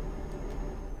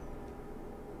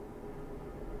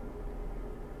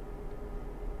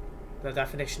 The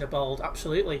definition of bold,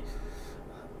 absolutely.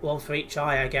 One for each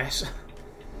eye, I guess.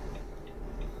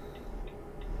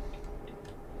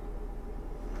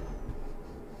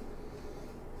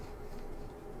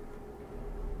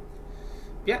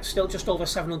 Yeah, still just over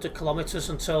 700 kilometres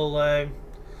until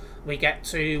we get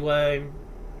to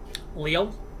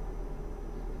Lyon.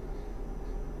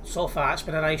 So far it's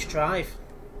been a nice drive.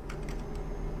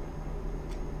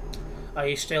 Are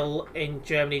you still in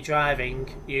Germany driving?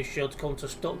 You should come to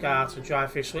Stuttgart and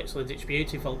drive through Switzerland, it's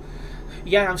beautiful.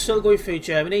 Yeah, I'm still going through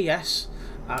Germany, yes.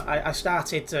 I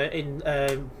started in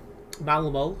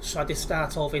Malmo, so I did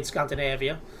start over in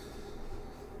Scandinavia.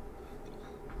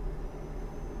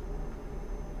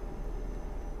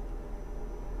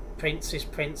 Prince is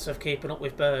Prince of keeping up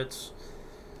with birds.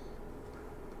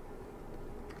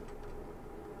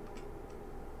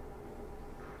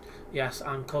 Yes,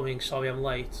 I'm coming, sorry I'm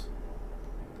late.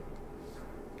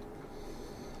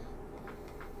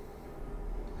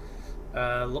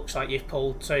 Looks like you've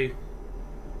pulled two.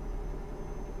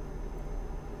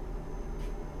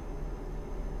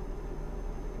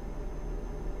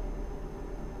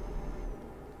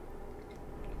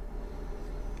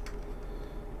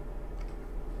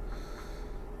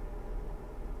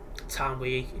 Time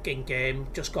we in game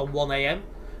just gone 1 AM.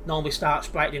 Normally starts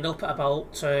brightening up at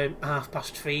about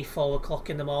 3:30, 4 o'clock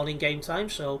in the morning game time,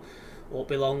 so won't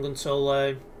be long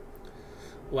until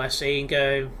we're seeing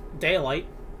daylight,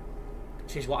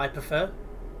 which is what I prefer.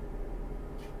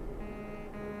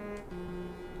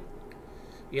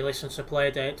 You listen to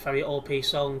Playdate, very OP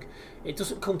song. It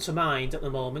doesn't come to mind at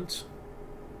the moment.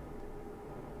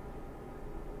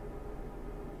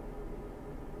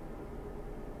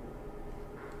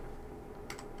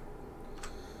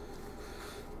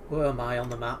 Where am I on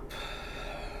the map?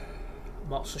 I'm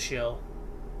not so sure.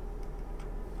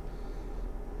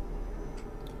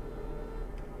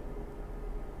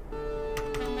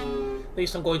 At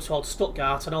least I'm going towards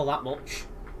Stuttgart, I know that much.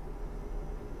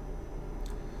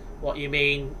 What you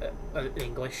mean,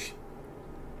 English?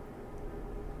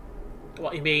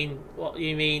 What you mean,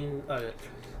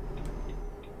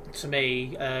 to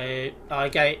me, I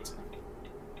get it.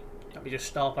 Let me just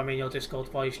stop, I'm in your Discord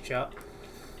voice chat.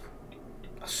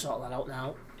 I'll sort that out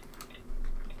now.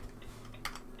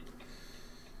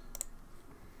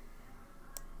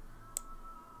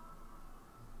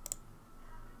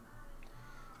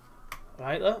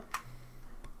 Right there.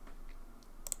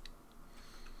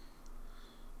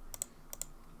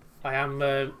 I am.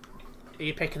 Are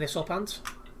you picking this up, Ant?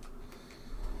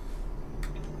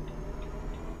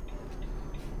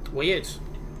 Weird.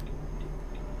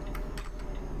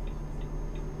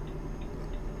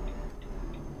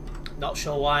 Not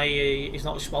sure why he's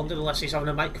not responding unless he's having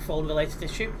a microphone related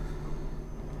issue.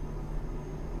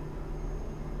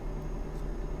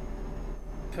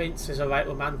 Prince is a right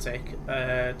romantic.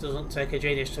 Doesn't take a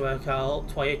genius to work out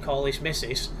why you call his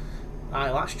missus.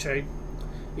 Aye, that's true.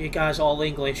 You guys are all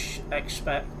English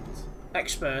expert.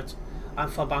 I'm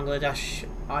from Bangladesh.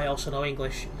 I also know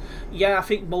English. Yeah, I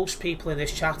think most people in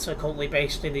this chat are currently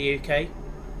based in the UK.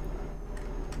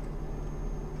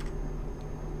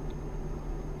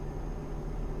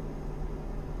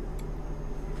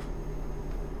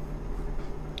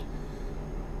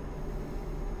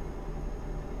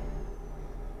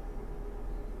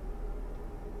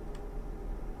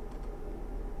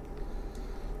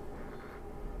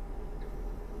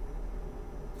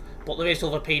 But there is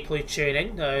other people who tune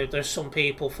in. There's some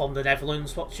people from the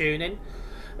Netherlands that tune in.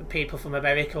 And people from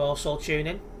America also tune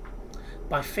in.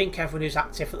 But I think everyone who's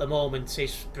active at the moment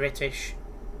is British.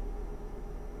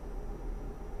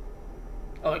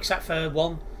 Oh, except for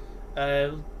one.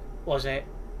 Was it?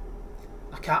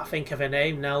 I can't think of her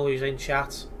name now who's in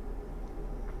chat.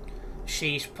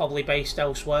 She's probably based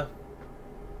elsewhere.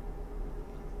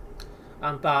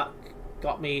 I'm back.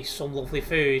 Got me some lovely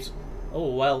food.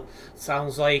 Oh well,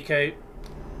 sounds like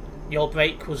your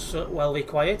break was well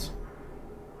required.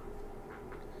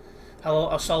 Hello,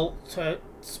 Assault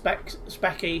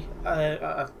Specky.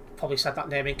 I probably said that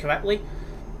name incorrectly.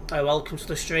 Welcome to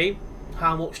the stream.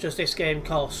 How much does this game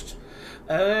cost?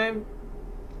 It's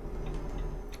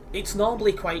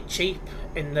normally quite cheap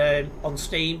on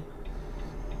Steam.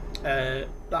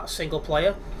 That's single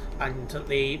player, and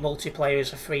the multiplayer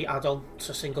is a free add-on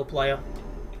to single player.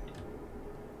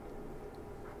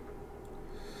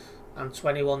 And to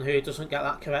anyone who doesn't get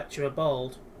that correct, you're a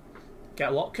bald.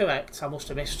 Get what correct? I must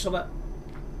have missed something.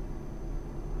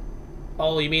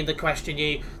 Oh, you mean the question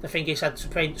the thing you said to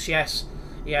Prince? Yes,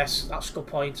 that's a good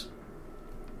point.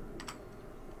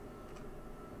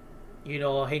 You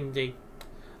know Hindi.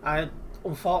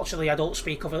 Unfortunately, I don't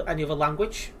speak any other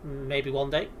language. Maybe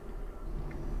one day.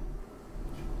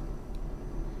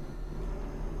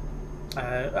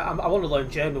 I want to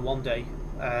learn German one day.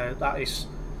 That is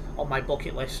on my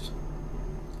bucket list.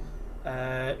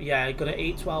 Yeah, I'm gonna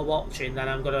eat while watching, then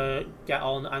I'm gonna get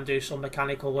on and do some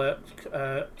mechanical work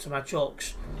to my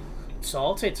trucks.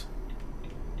 Sorted.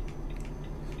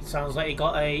 Sounds like you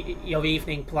got your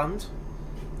evening planned.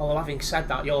 Although having said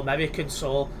that, you're American,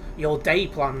 so your day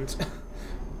planned.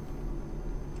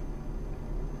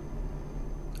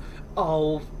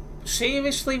 Oh,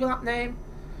 seriously with that name?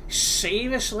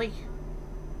 Seriously?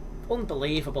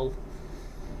 Unbelievable.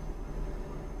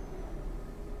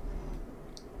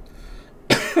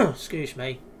 Excuse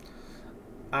me.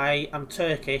 I am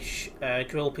Turkish,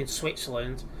 grew up in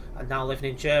Switzerland and now living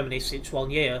in Germany since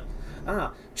 1 year.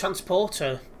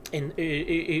 Transporter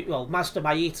well, Master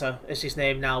Maita, as his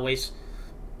name now is,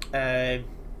 in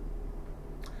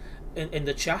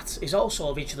the chat, is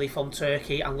also originally from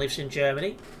Turkey and lives in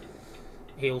Germany.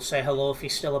 He'll say hello if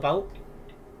he's still about.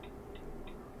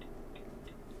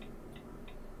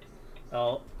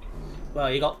 Oh, well,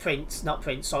 you got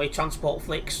Transport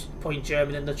Flicks putting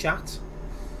German in the chat.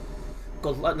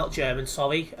 Good luck, not German,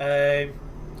 sorry.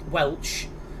 Welsh.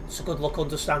 So good luck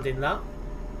understanding that.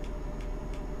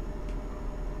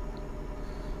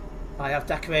 I have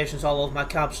decorations all over my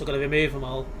cab, so I'm going to remove them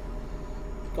all.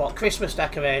 Got Christmas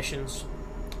decorations.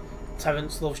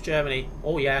 Terence loves Germany.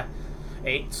 Oh yeah.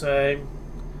 It's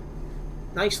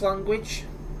nice language,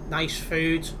 nice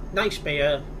food, nice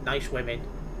beer, nice women.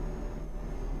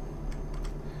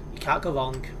 You can't go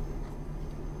wrong.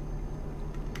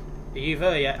 Are you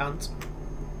there yet, Ant?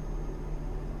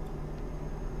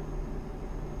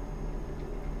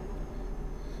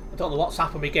 I don't know what's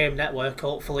happened with Game Network.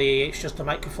 Hopefully it's just a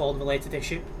microphone related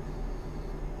issue.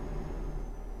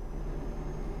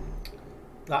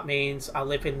 That means I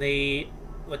live in the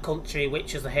country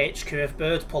which is the HQ of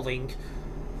bird pulling.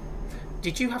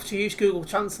 Did you have to use Google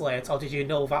Translate, or did you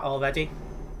know that already?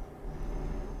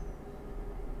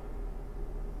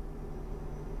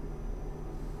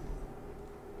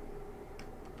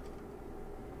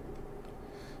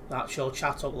 That's your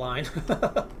chat up line.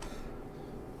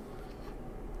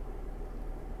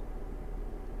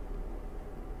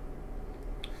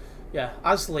 Yeah,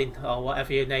 Aslin, or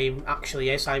whatever your name actually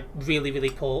is. I really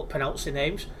poor pronouncing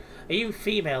names. Are you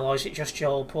female, or is it just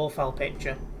your profile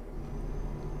picture?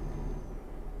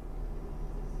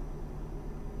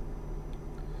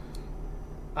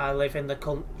 I live in the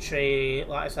country,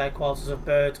 like I said, quarters of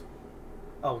bird.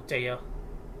 Oh dear.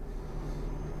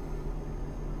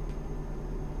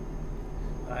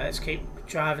 Right, let's keep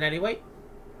driving anyway.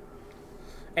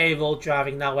 A-road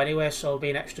driving now anyway, so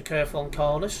being extra careful on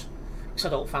corners. Because I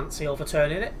don't fancy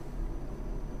overturning it.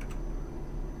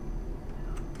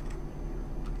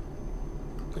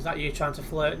 Is that you trying to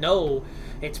flirt? No,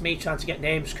 it's me trying to get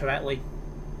names correctly.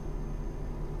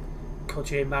 Could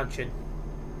you imagine?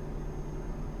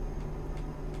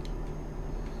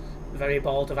 Very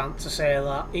bold of Ant to say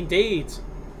that. Indeed.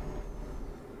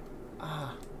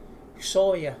 Ah,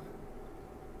 saw you.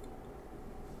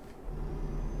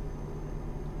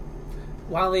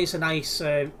 While it's a nice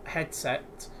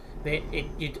headset,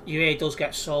 your ear does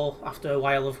get sore after a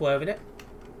while of wearing it.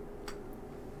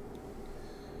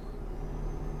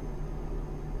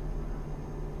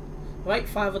 Right,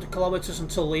 500 kilometres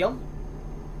until Lyon.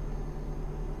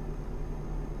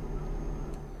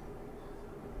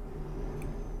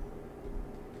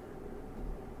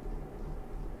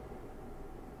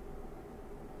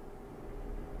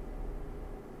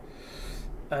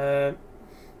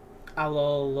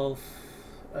 Hello, love.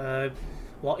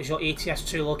 What is your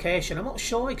ETS2 location? I'm not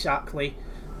sure exactly.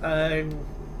 I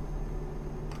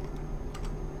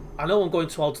know I'm going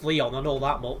towards Lyon, I know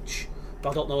that much. But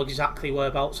I don't know exactly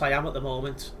whereabouts I am at the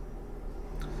moment.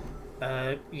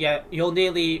 Yeah, you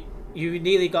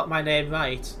nearly got my name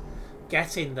right.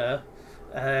 Get in there.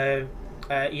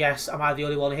 Yes, am I the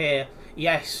only one here?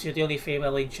 Yes, you're the only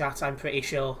female in chat, I'm pretty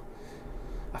sure.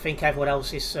 I think everyone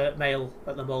else is male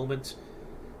at the moment.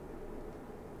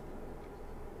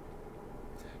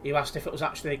 You asked if it was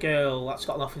actually a girl. That's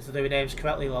got nothing to do with names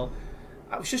correctly, lol.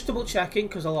 I was just double checking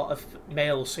because a lot of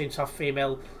males seem to have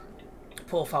female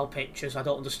profile pictures. I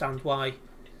don't understand why.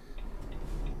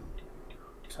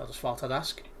 So I just thought I'd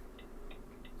ask.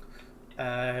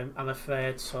 I'm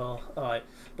afraid so. Alright,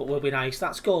 but we'll be nice.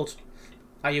 That's good.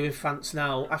 Are you in France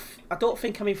now? I don't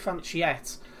think I'm in France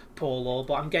yet, Polo,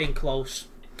 but I'm getting close.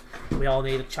 We all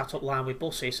need a chat up line with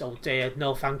buses. Oh dear,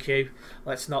 no thank you.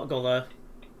 Let's not go there.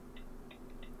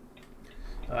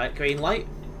 Alright, green light.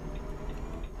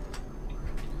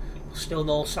 Still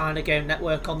no sign of game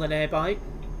network on the nearby.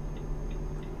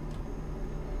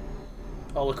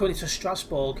 Oh, we're coming into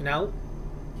Strasbourg now.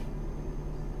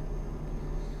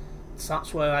 So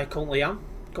that's where I currently am.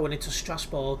 Going into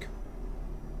Strasbourg.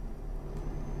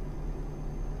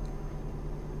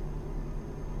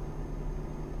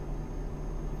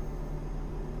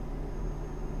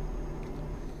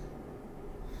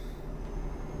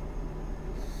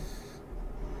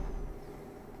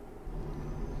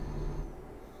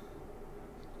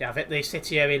 Yeah, I've hit the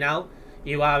city area now.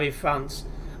 You are in France.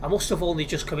 I must have only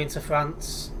just come into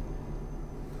France.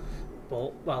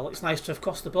 But, well, it's nice to have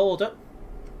crossed the border.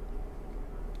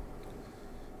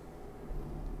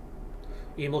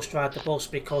 You must ride the bus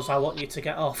because I want you to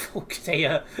get off. Oh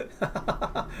dear.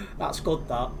 That's good,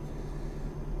 that.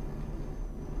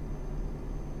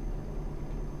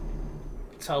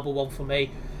 Terrible one for me.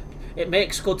 It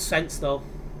makes good sense, though.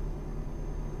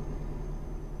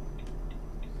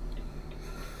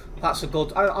 That's a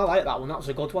good... I like that one. That was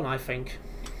a good one, I think.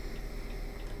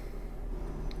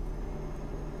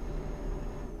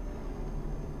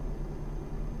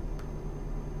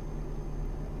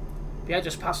 Yeah,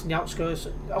 just passing the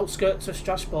outskirts of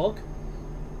Strasbourg.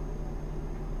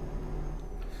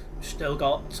 Still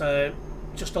got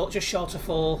just short of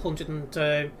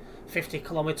 450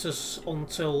 kilometres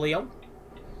until Lyon.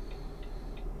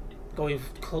 Going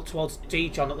towards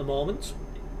Dijon at the moment.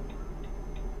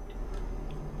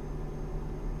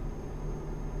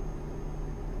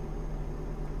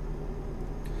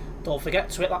 Don't forget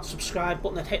to hit that subscribe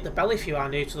button and hit the bell if you are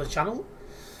new to the channel.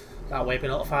 That way you'll be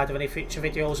notified of any future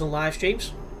videos and live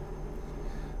streams.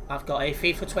 I've got a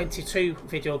FIFA 22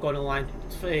 video going online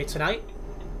tonight.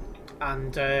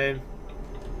 And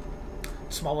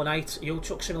tomorrow night, Euro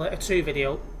Truck Simulator 2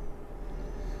 video.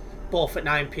 Both at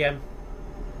 9 PM.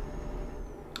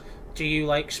 Do you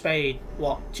like Spain?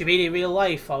 What? Do you mean in real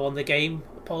life or on the game,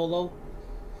 Polo?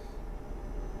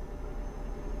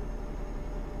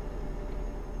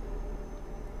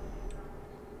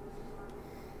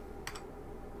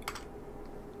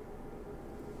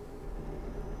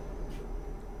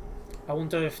 I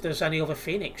wonder if there's any other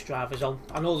Phoenix drivers on.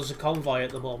 I know there's a convoy at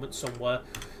the moment somewhere,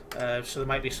 so there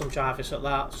might be some drivers at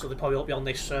that, so they probably won't be on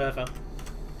this server.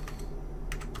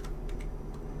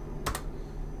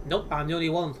 Nope, I'm the only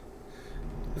one.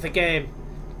 The game,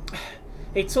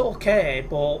 it's okay,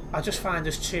 but I just find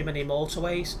there's too many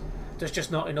motorways. There's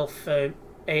just not enough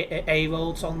A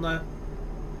roads on there.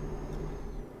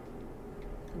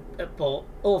 But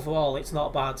overall, it's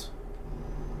not bad.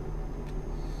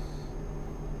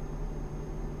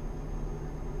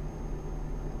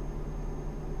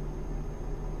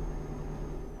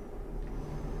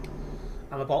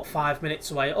 I'm about 5 minutes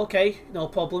away. Okay, no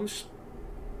problems.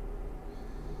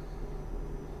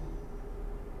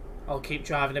 I'll keep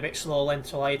driving a bit slowly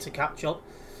until I hit to catch up.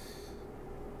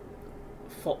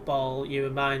 football, you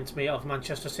remind me of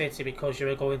Manchester City because you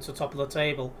were going to the top of the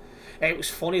table. It was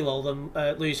funny though, them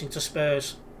losing to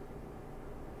Spurs.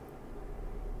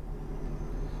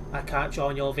 I can't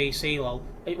join your VC, lol.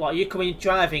 What, are you coming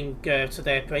driving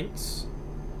today, Prince?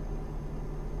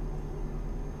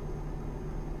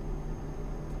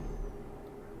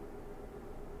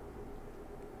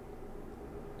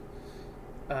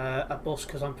 A bus,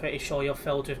 because I'm pretty sure you're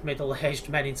filled with middle-aged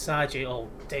men inside you. Oh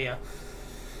dear.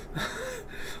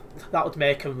 That would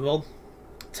make them run.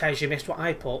 Tez, you missed what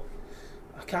I put.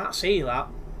 I can't see that.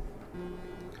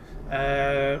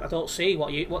 I don't see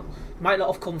what you... What might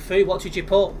not have come through. What did you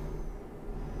put?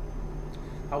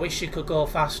 I wish you could go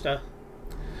faster.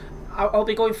 I'll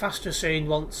be going faster soon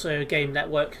once Game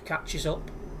Network catches up.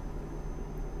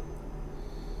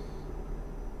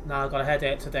 Now I've got a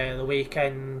headache today. The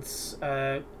weekend's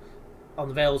on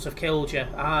the Vales have killed you.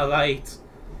 Ah, right.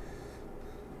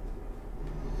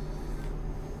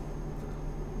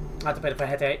 I had a bit of a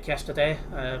headache yesterday,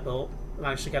 but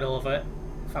managed to get over it.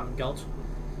 Thank God.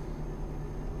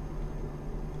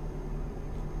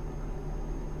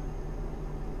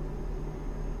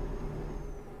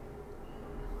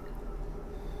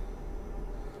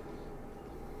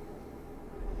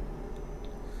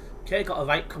 Okay, got a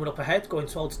right coming up ahead, going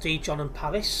towards D. John and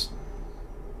Paris.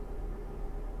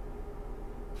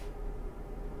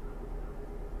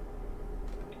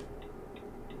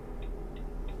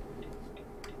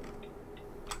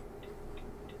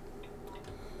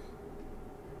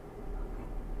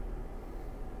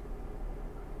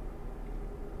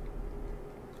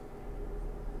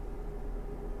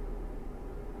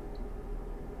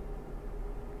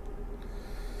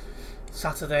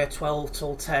 Saturday 12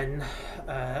 till 10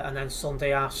 and then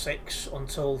Sunday R6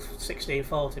 until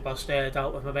 16:40, but I stayed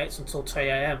out with my mates until 2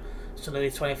 AM, so nearly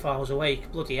 24 hours a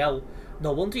week. Bloody hell,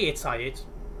 no wonder you're tired.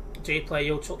 Do you play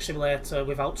Euro Truck Simulator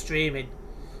without streaming?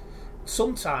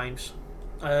 Sometimes,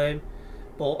 but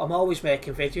I'm always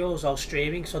making videos or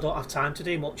streaming, so I don't have time to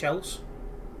do much else.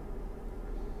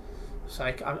 It's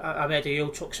like I made a Euro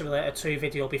Truck Simulator 2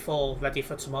 video before, ready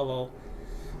for tomorrow,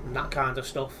 and that kind of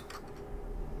stuff.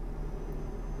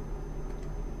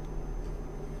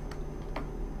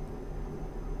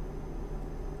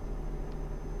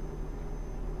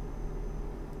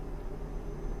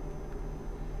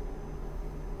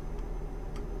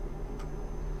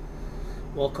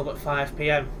 Woke up at 5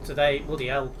 PM today. Bloody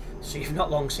hell. So you've not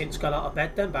long since got out of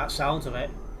bed then, by the sounds of it.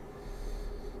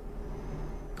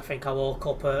 I think I woke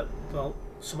up at, well,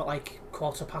 something like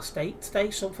 8:15 today,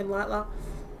 something like that.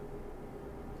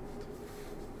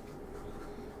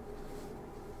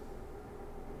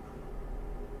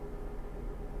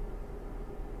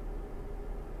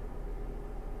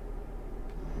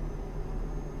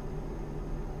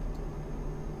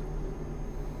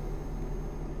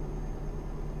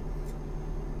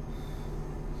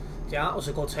 Yeah, that was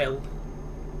a good hill.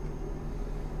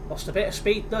 Lost a bit of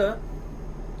speed there.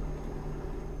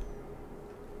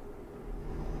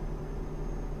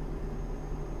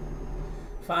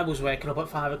 If I was waking up at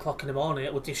 5 o'clock in the morning,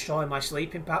 it would destroy my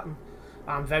sleeping pattern.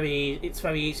 It's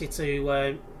very easy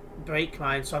to break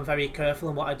mine, so I'm very careful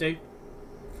in what I do.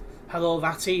 Hello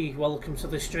Ratty, welcome to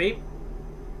the stream.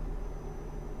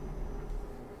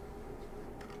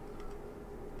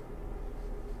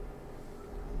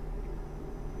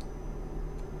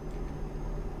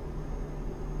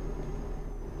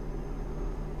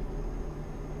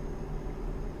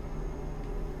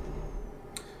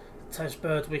 Tez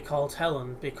Bird we called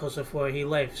Helen because of where he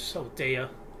lives. Oh dear.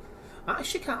 I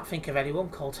actually can't think of anyone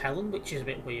called Helen, which is a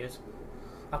bit weird.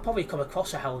 I'll probably come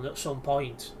across a Helen at some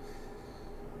point.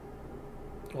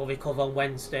 We'll be covered on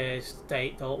Wednesday's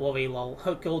date, don't worry, lol.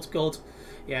 Good.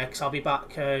 Yeah, because I'll be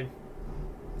back.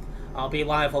 I'll be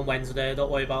live on Wednesday, don't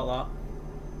worry about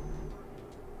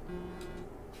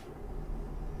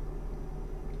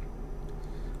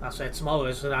that. I said tomorrow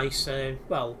is a nice,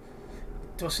 well,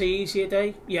 do I say easier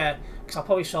day? Yeah, because I'll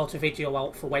probably sort a video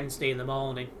out for Wednesday in the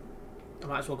morning. I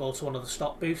might as well go to one of the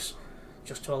stock booths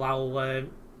just to allow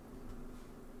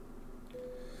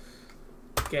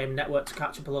Game Network to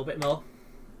catch up a little bit more.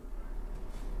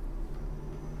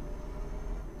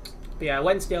 But yeah,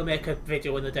 Wednesday I'll make a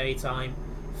video in the daytime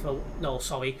for... No,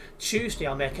 sorry. Tuesday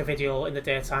I'll make a video in the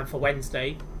daytime for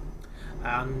Wednesday.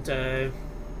 And then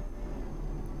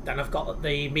I've got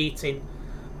the meeting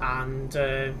and...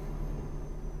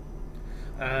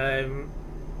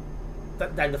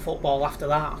 then the football after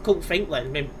that. I couldn't think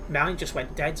then, my mind just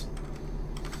went dead.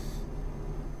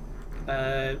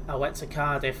 I went to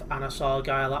Cardiff and I saw a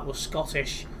guy that was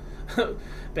Scottish.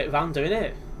 Bit random,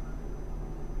 innit?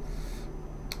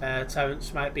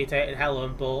 Terence might be dating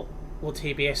Helen, but Would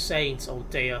he be a saint? Oh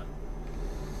dear.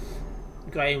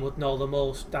 Graham would know the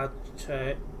most. Dad,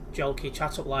 jokey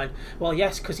chat-up line. Well,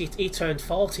 yes, because he turned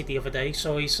 40 the other day,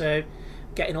 so he's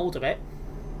getting old a bit.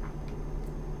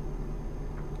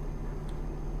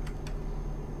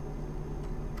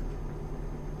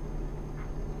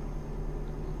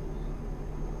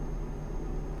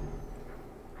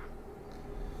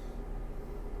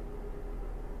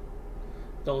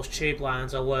 Those tube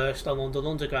lines are worse than London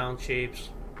Underground tubes.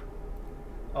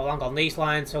 Oh, hang on, these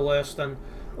lines are worse than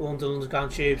London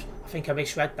Underground tubes. I think I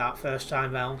misread that first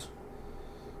time round.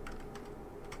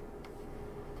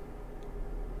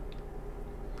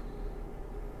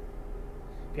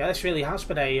 Yeah, this really has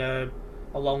been a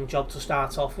long job to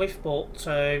start off with, but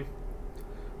we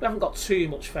haven't got too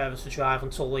much further to drive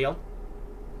until Leon.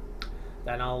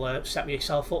 Then I'll set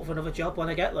myself up for another job when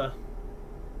I get there.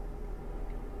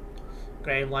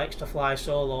 Graham likes to fly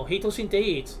solo. He does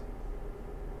indeed.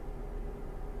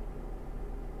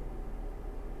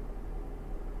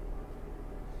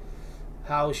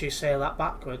 How should you say that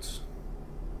backwards?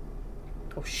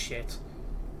 Oh shit.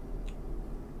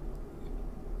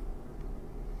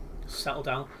 Settle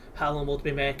down. Helen would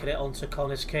be making it onto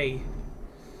Connor's Key.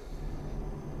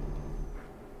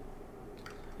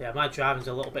 Yeah, my driving's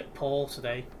a little bit poor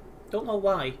today. Don't know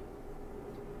why.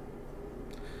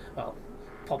 Well,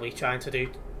 probably trying to do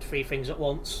 3 things at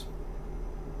once.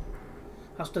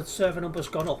 Has the server numbers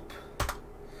gone up?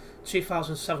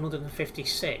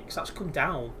 2,756. That's come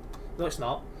down. No, it's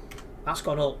not. That's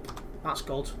gone up. That's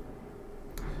good.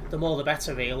 The more the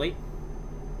better, really.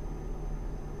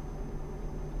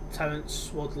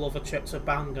 Terence would love a trip to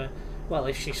Bangor. Well,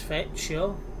 if she's fit,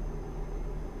 sure.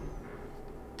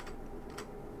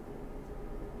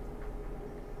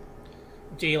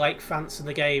 Do you like France in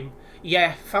the game?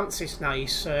 Yeah, France is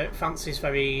nice. France is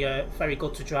very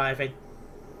good to drive in.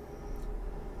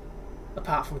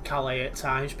 Apart from Calais at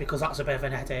times, because that's a bit of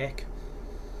an headache.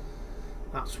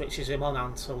 That switches him on,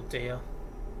 and oh dear.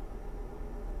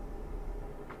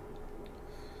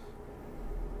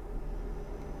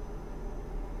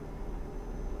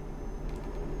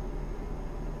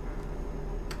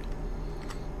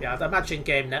 Yeah, I'd imagine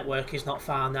Game Network is not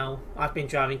far now. I've been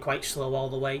driving quite slow all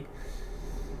the way.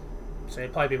 So he'll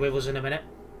probably be with us in a minute.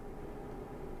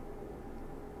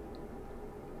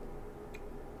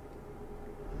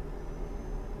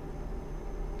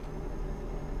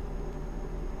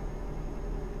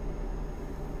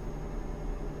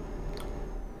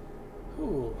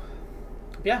 Ooh.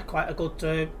 Yeah, quite a good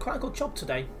job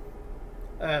today.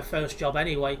 First job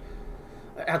anyway.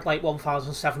 I had like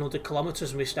 1,700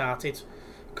 kilometres when we started,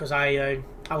 because I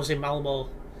was in Malmo,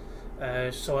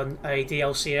 so in a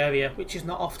DLC area, which is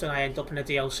not often I end up in a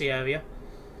DLC area,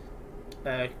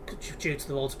 due to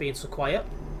the roads being so quiet.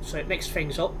 So it mixed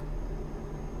things up.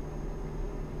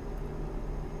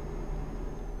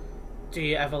 Do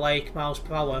you ever like miles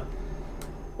per hour?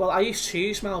 Well, I used to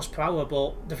use miles per hour,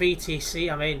 but the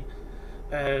VTC I'm in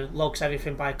logs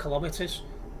everything by kilometres,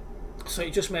 so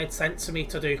it just made sense to me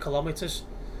to do kilometres,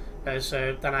 as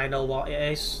then I know what it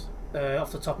is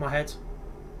off the top of my head.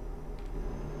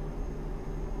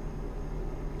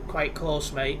 Quite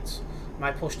close, mate.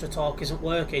 My push to talk isn't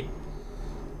working.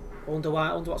 Wonder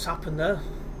what's happened there.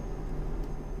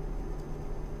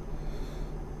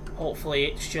 Hopefully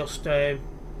it's just a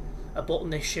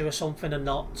button issue or something, and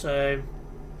not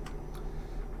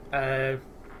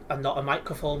a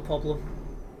microphone problem.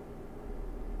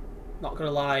 Not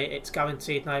gonna lie, it's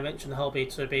guaranteed, and I mentioned the hobby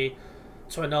to be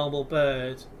to a normal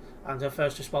bird, and her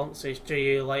first response is, do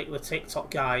you like the TikTok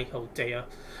guy? Oh dear.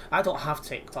 I don't have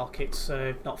TikTok, it's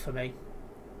not for me.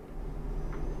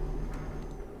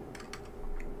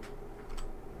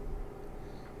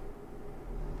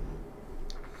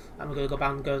 I'm gonna go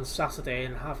Bangor on Saturday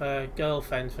and have a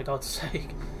girlfriend, for God's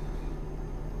sake.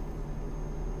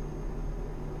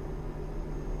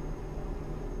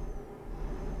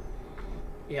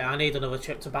 Yeah, I need another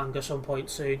trip to Bangor some point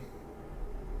soon.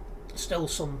 Still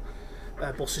some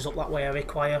buses up that way I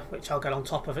require, which I'll get on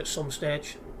top of at some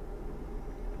stage.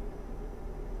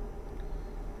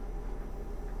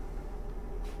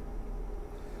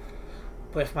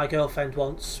 But if my girlfriend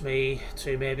wants me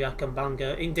to, maybe I can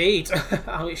Bangor. Indeed,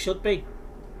 how it should be.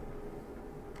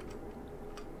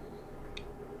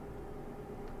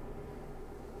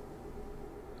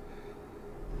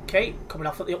 Okay, coming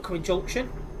off at the upcoming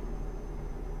junction.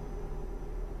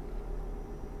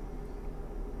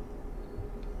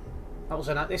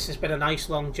 This has been a nice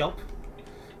long job.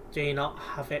 Do you not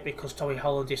have it because Tommy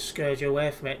Holland is scared you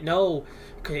away from it? No,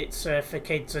 because it's for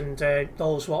kids and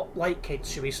those what like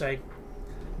kids, should we say,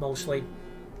 mostly.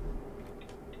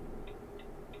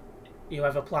 you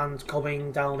ever planned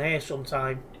coming down here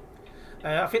sometime?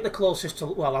 I think the closest to,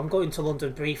 well, I'm going to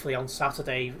London briefly on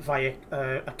Saturday via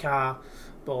a car,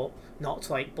 but not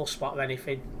to like bus spot or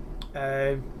anything.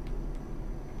 The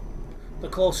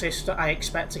closest I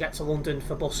expect to get to London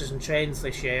for buses and trains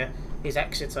this year is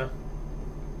Exeter,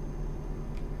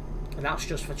 and that's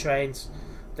just for trains,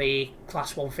 the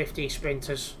Class 150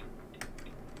 Sprinters.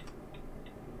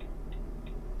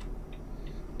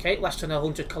 Okay, less than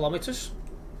 100 kilometres.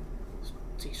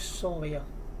 So here.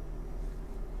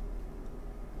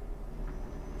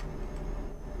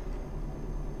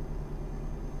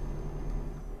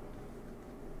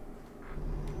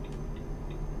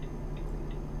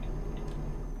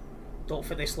 Don't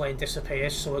think this lane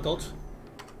disappears, so we're good.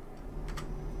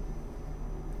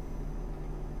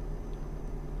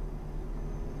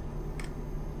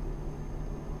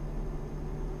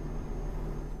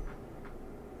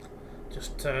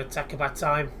 Just taking my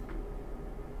time.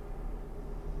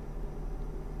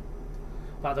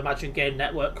 But I'd imagine Game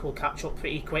Network will catch up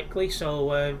pretty quickly,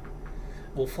 so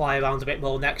we'll fly around a bit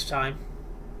more next time.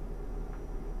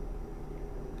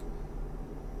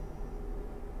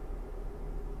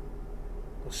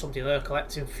 There's somebody there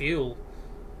collecting fuel.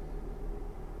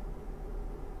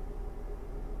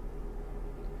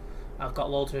 I've got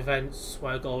loads of events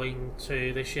we're going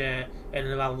to this year in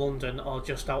and around London or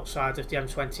just outside of the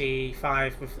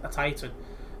M25 with a Titan.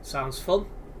 Sounds fun.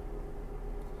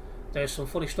 There's some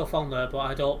funny stuff on there, but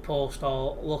I don't post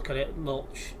or look at it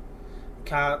much.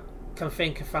 Can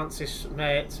think of Francis,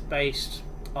 mate, based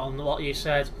on what you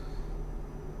said.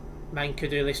 Men could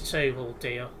do this too. Oh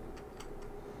dear.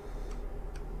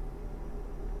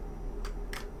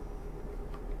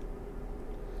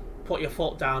 Put your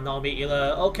foot down, I'll meet you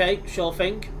there. Okay, sure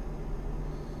thing.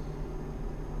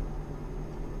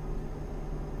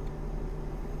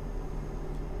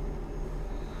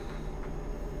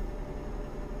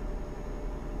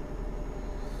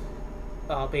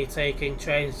 I'll be taking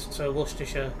trains to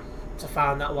Worcestershire to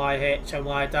find that YH and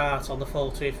Y Dart on the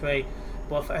 423,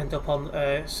 but if I end up on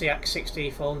CX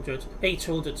 6400,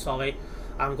 E200 sorry,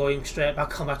 I'm going straight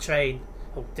back on my train.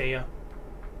 Oh dear.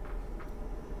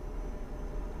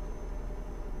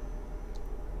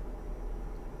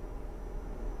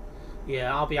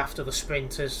 Yeah, I'll be after the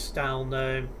Sprinters down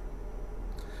in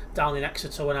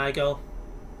Exeter when I go.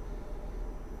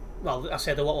 Well, I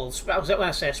said when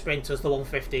I say Sprinters, the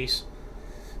 150s.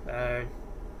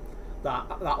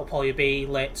 That'll probably be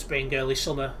late spring, early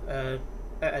summer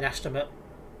at an estimate.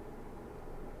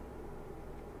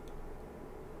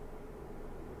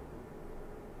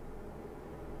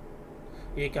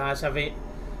 You guys have any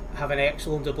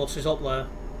ex-London buses up there?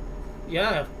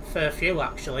 Yeah, fair few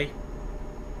actually.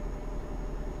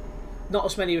 Not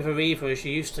as many of Arriva as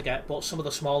you used to get, but some of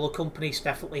the smaller companies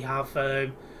definitely have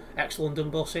ex-London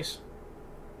buses.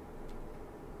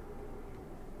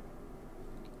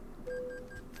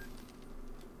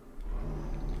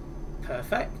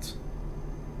 Perfect.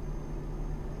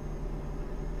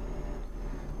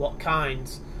 What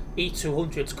kinds?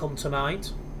 E200s come to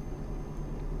mind.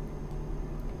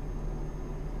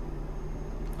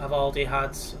 I've already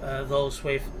had those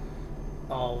with,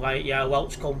 oh right, yeah,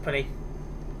 Welch company.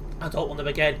 I don't want them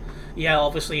again. Yeah,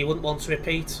 obviously you wouldn't want to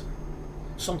repeat.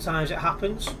 Sometimes it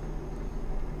happens.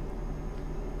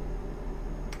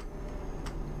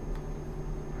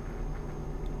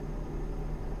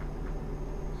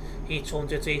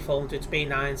 E200s, E400s,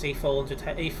 B9s,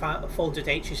 E400,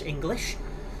 E400H is English,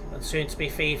 and soon to be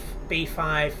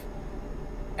B5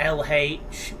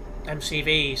 LH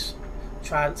MCVs,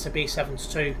 Triumph to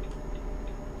B7s too.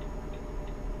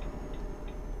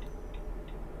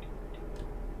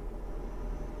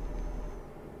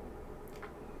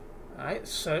 Alright,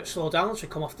 so slow down as we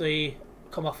come off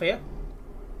here.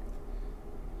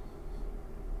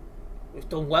 We've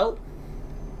done well.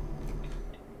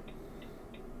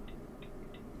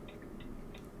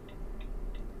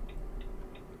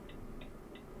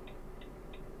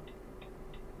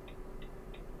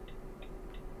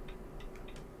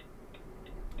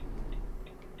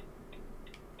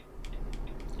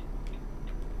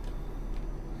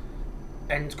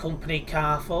 End company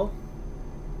car for.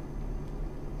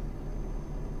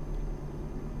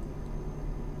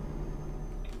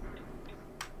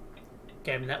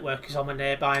 Game Network is on my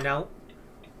nearby now.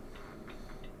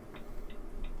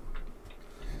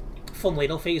 Funnily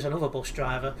enough, he's another bus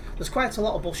driver. There's quite a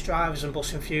lot of bus drivers and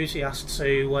bus enthusiasts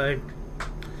who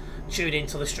tune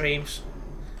into the streams,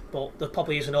 but there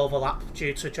probably is an overlap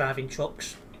due to driving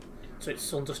trucks, so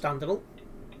it's understandable.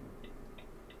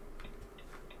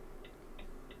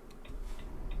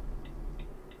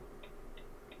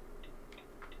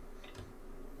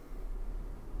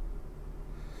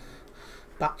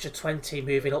 batch of 20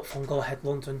 moving up from Go Ahead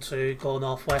London to Go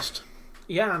North West.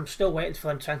 Yeah, I'm still waiting for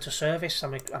them to enter service.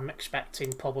 I'm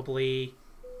expecting probably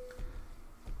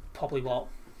what,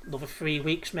 another 3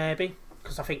 weeks maybe,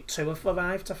 because I think 2 have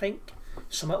arrived, I think,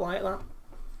 something like that.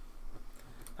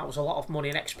 That was a lot of money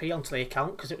and XP onto the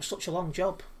account because it was such a long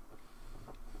job.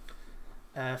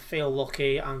 Feel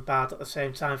lucky and bad at the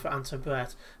same time for Ant and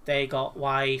Brett. They got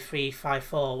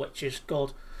Y354, which is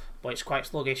good, but it's quite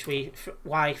sluggish.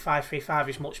 Y535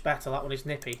 is much better. That one is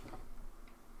nippy.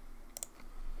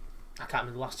 I can't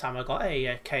remember the last time I got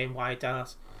a K&Y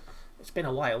dart. It's been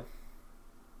a while.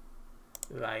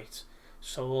 Right,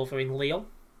 so over in Lyon,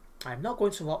 I'm not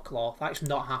going to Rocklaw. That's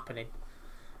not happening.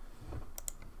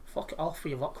 Fuck it off for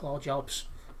your Rocklaw jobs.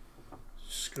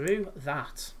 Screw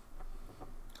that.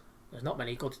 There's not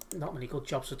many good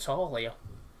jobs at all here.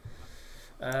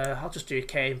 I'll just do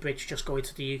Cambridge, just go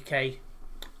into the UK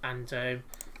and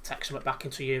take something back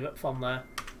into Europe from there.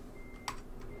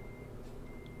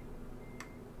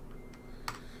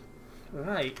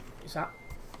 Right, is that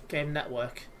Game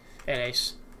Network? It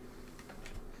is.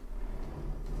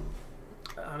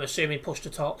 I'm assuming push to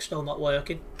talk still not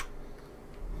working.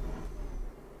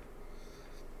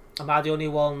 Am I the only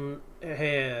one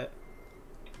here?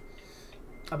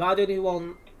 Am I the only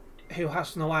one who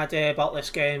has no idea about this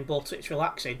game but it's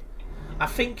relaxing? I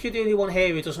think you're the only one here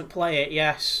who doesn't play it,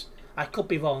 yes. I could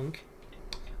be wrong.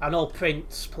 I know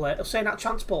Prince play it. Saying that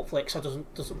Transport Flicks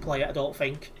doesn't play it, I don't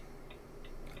think.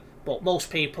 But most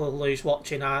people who's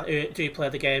watching who do play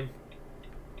the game.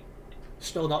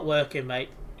 Still not working, mate.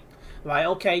 Right,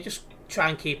 okay, just try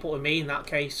and keep up with me in that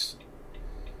case.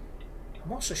 I'm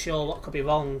not so sure what could be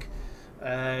wrong.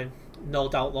 No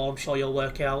doubt though, I'm sure you'll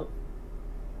work it out.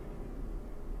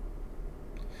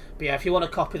 But yeah, if you want to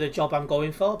copy the job I'm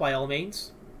going for, by all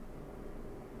means.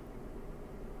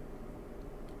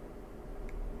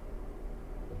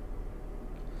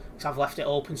 So I've left it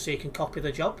open so you can copy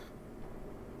the job.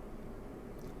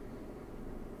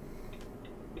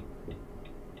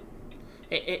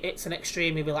 It's an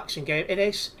extremely relaxing game. It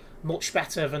is much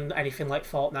better than anything like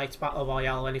Fortnite Battle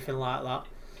Royale or anything like that.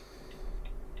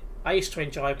 I used to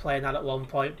enjoy playing that at one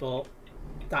point, but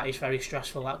that is very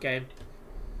stressful, that game.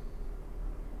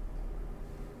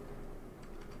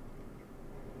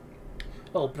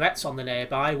 Oh, Brett's on the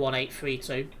nearby,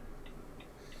 1832.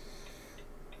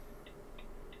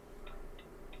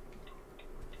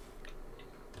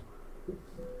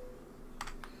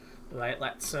 Right,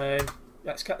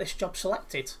 let's get this job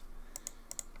selected.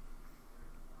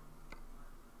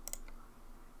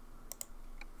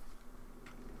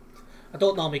 I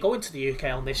don't normally go into the UK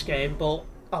on this game, but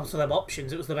out of them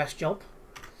options, it was the best job.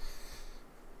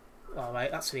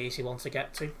 Alright, that's an easy one to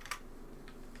get to.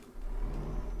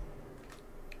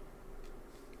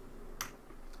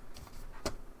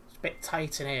 It's a bit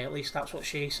tight in here, at least that's what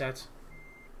she said.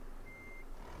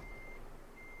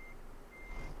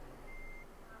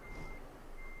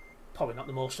 Probably not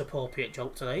the most appropriate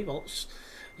joke today, but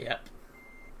yep.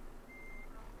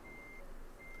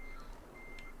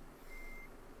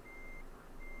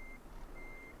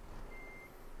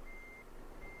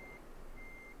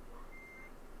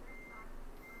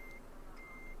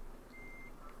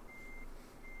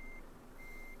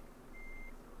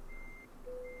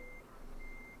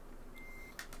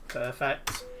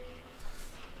 Perfect.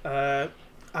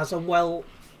 As I'm well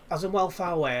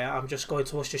far away, I'm just going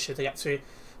to Worcestershire to get to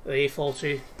the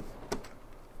 40.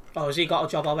 Oh, has he got a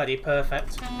job already?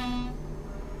 Perfect.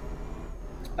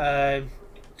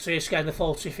 So you're scaring the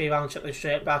 43 round trip then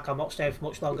straight back. I'm not staying for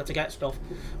much longer to get stuff.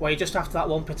 Well, you just after that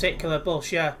one particular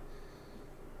bus, yeah.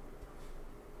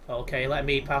 Okay, let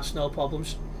me pass, no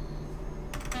problems.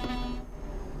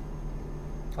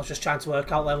 I was just trying to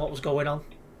work out then what was going on.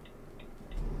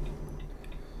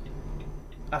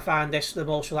 I find this the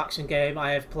most relaxing game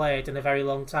I have played in a very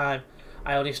long time.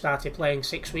 I only started playing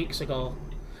 6 weeks ago.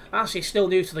 Actually, still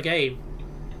new to the game.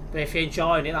 But if you're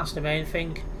enjoying it, that's the main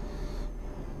thing.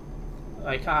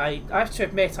 Like, I have to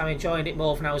admit, I'm enjoying it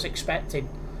more than I was expecting.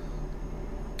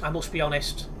 I must be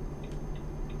honest.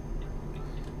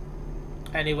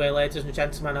 Anyway, ladies and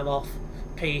gentlemen, I'm off.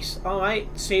 Peace.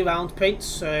 Alright, see you around,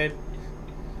 Prince.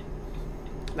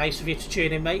 Nice of you to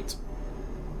tune in, mate.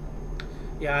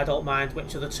 Yeah, I don't mind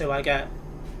which of the two I get.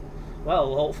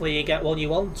 Well, hopefully you get one you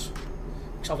want.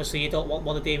 Because obviously you don't want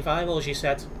one of the envirals, you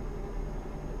said.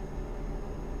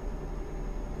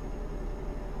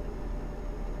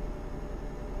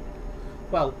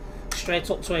 Well, straight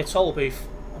up to a toll booth.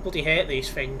 I bloody hate these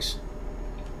things.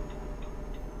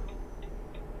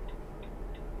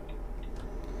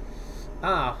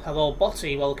 Ah, hello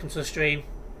Botty, welcome to the stream.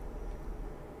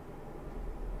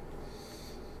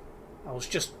 I was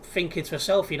just thinking to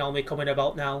myself, you know, me coming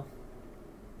about now.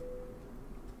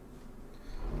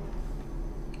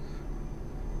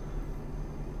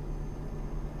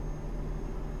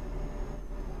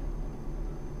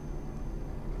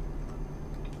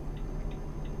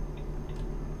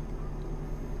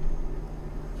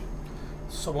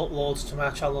 Some uploads to my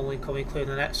channel incoming, including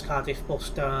the next Cardiff bus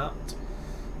start,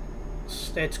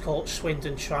 Stagecoach,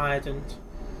 Swindon, Trident,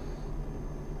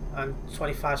 and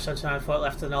 25.79 foot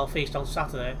left to the North East on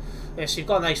Saturday. So you've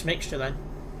got a nice mixture then.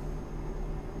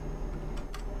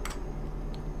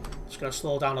 Just going to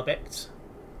slow down a bit.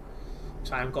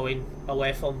 So I'm going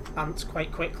away from Ant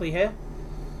quite quickly here.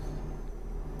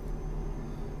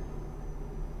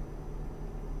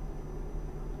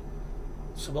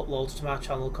 Some uploads to my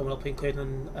channel coming up,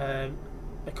 including a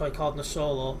recording a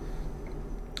solo.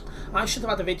 I should have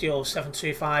had a video of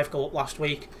 725 go up last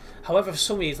week. However, for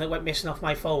some reason it went missing off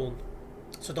my phone,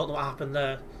 so I don't know what happened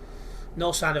there.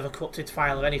 No sign of a corrupted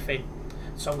file or anything.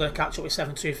 So I'm going to catch up with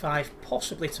 725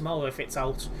 possibly tomorrow if it's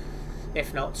out.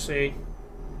 If not, soon.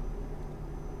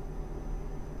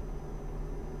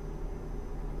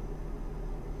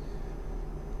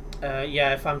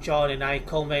 Yeah, if I'm joining, I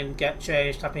come in, get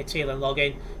changed, have my teal and log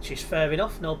in. She's fair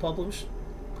enough, no problems.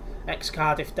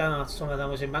 Ex-Cardiff Dart, some of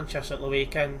them was in Manchester at the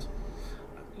weekend.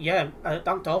 Yeah,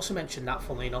 Dan Dawson mentioned that,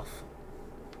 funnily enough.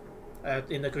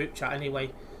 In the group chat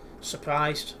anyway.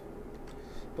 Surprised.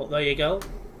 But there you go.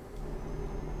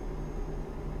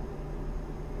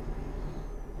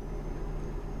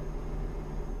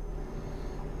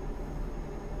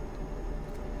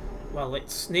 Well,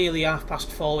 it's nearly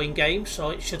 4:30 in game, so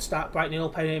it should start brightening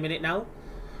up any minute now.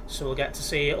 So we'll get to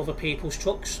see other people's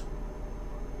trucks.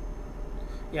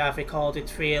 Yeah, I've recorded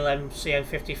 3 LM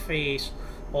CM53s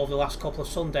over the last couple of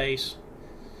Sundays.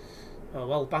 Oh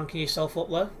well, banking yourself up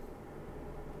there.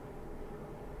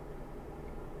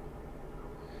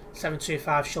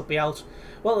 725 should be out.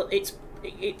 Well, it's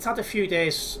had a few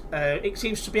days. It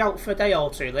seems to be out for a day or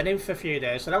two, then in for a few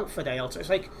days, then out for a day or two. It's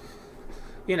like,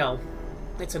 you know,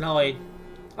 it's annoying.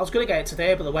 I was going to get it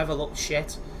today, but the weather looked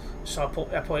shit, so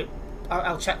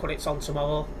I'll check when it's on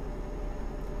tomorrow.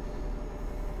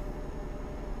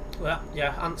 Well,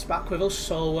 yeah, Ant's back with us,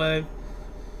 so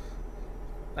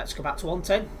let's go back to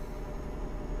 110.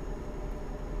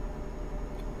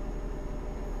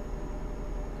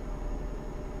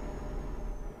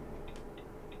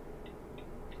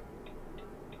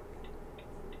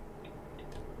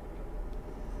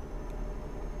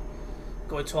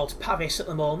 Going towards Paris at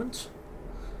the moment.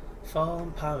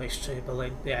 From Paris to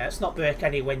Berlin. Yeah, let's not break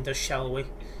any windows, shall we?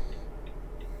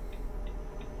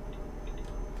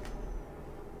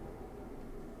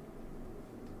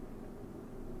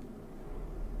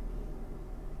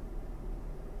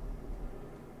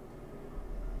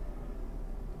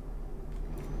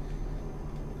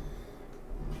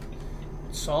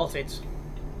 Sorted.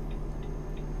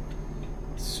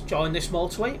 Let's join this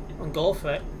motorway and go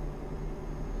for it.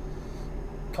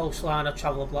 Coastliner,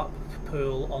 Traveller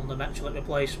Blackpool on the Metrolit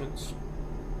replacements.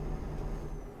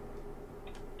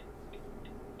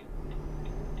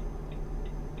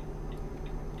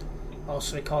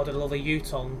 Also recorded a lovely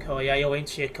U-tongue. Oh yeah, you're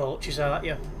into your coaches, aren't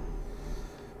you?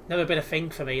 Never been a thing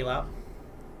for me, that.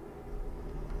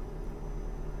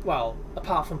 Well,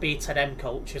 apart from B10M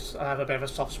coaches, I have a bit of a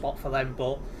soft spot for them,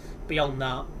 but beyond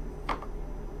that,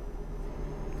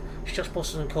 it's just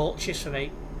buses and coaches for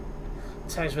me.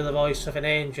 Terence with the voice of an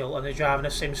angel and the driving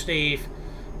of Sim Steve.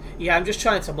 Yeah, I'm just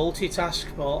trying to multitask,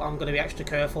 but I'm going to be extra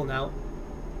careful now.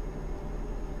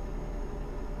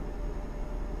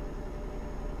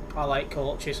 I like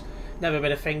coaches. Never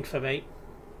been a thing for me.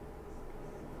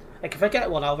 Like, if I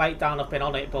get one, I'll write down I've been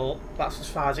on it, but that's as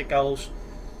far as it goes.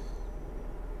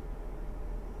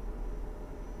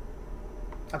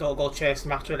 I don't go chasing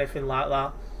them after anything like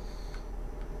that.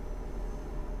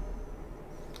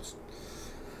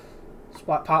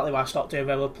 Partly why I stopped doing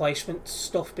railway placement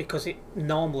stuff, because it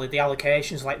normally the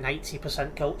allocation is like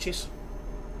 90% coaches.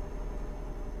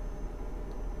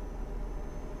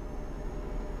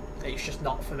 It's just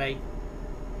not for me.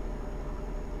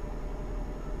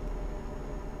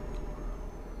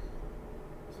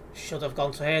 Should have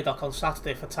gone to Haydock on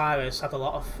Saturday for Tyrus. Had a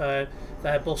lot of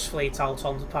their bus fleet out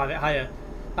on private hire.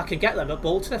 I could get them at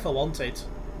Bolton if I wanted,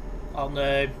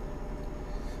 on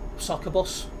soccer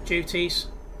bus duties.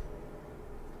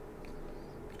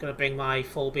 Gonna bring my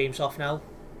full beams off now.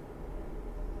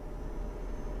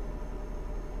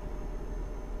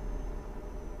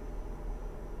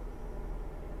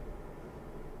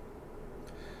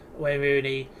 Wayne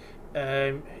Rooney,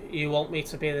 you want me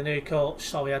to be the new coach?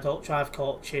 Sorry, I don't drive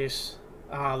coaches.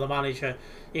 The manager.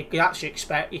 You can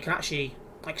actually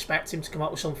expect him to come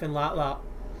up with something like that.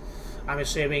 I'm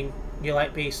assuming you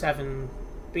like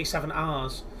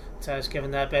B7Rs has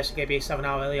given their basically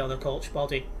B7R early on the coach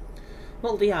body.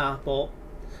 Well, they are, but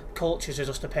coaches are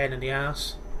just a pain in the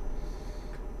arse.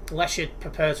 Unless you're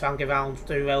prepared to hang around,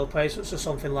 do rail placements or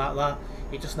something like that,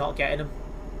 you're just not getting them.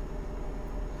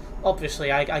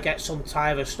 Obviously, I get some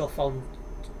Tyra stuff on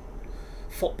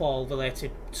football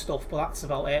related stuff, but that's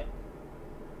about it.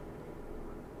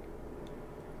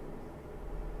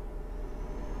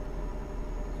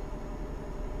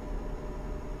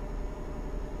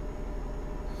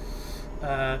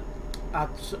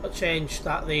 I'd change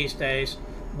that these days.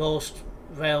 Most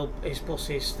rail is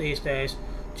buses these days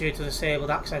due to the disabled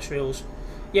access rules.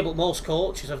 Yeah, but most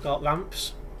coaches have got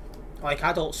ramps. Like,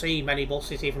 I don't see many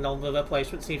buses even on the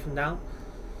replacements even now.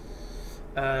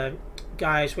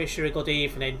 Guys, wish you a good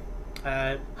evening.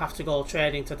 Have to go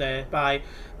training today. Bye.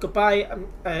 Goodbye,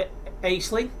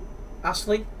 Ashley.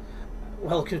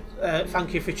 Welcome.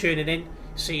 Thank you for tuning in.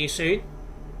 See you soon.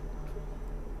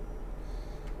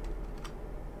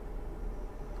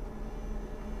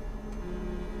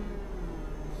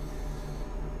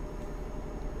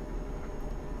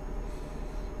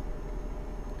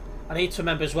 I need to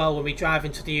remember as well, when we drive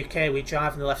into the UK, we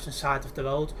drive on the left hand side of the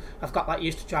road. I've got that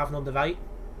used to driving on the right.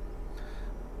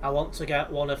 I want to get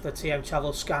one of the TM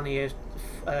Travel Scania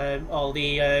or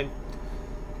the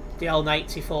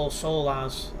L94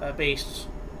 Solars beasts.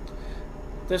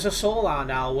 There's a Solar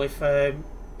now with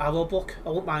Arrowbook. I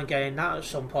wouldn't mind getting that at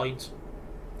some point.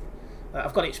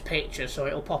 I've got its picture, so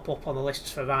it'll pop up on the lists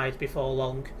for ride before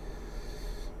long.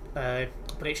 But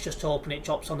it's just hoping it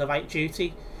drops on the right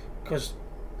duty, because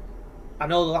I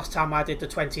know the last time I did the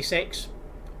 26,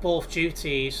 both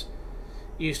duties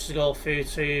used to go through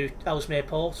to Ellesmere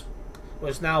Port,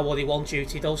 whereas now only one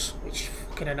duty does, which is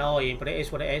fucking annoying, but it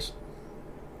is what it is.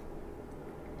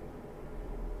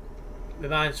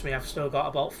 Reminds me, I've still got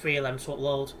about 3 of them to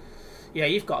upload. Yeah,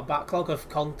 you've got a backlog of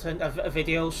content, of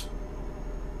videos.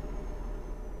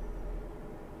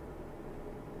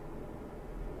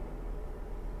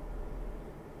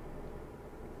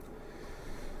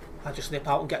 I just nip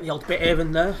out and get the odd bit here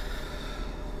and there.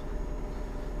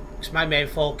 Because my main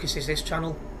focus is this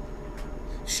channel.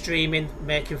 Streaming,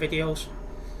 making videos.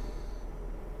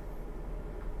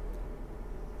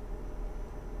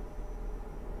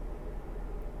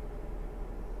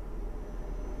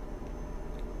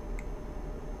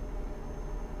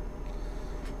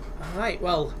 Alright,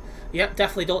 well, yep,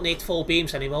 definitely don't need full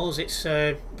beams anymore, as it's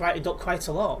brightened up quite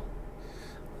a lot.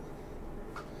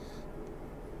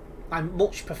 I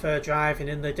much prefer driving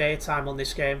in the daytime on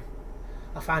this game.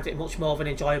 I find it much more of an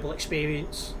enjoyable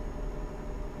experience.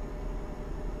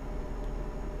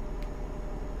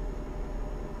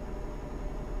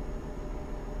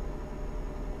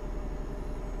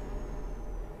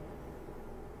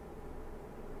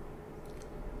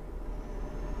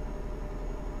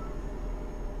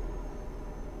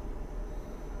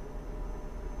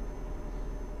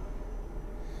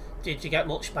 Did you get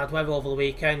much bad weather over the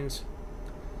weekend?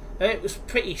 It was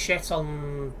pretty shit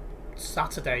on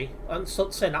Saturday, and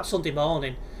saying that Sunday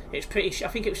morning. It's pretty. I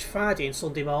think it was Friday and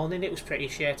Sunday morning. It was pretty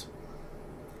shit.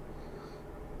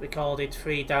 Recorded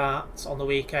 3 darts on the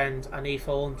weekend, an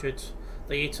E400,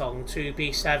 the Yutong, 2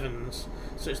 B7s.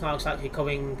 So it's not exactly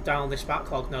coming down this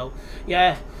backlog now.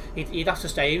 Yeah, you'd have to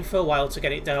stay in for a while to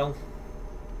get it down.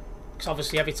 Because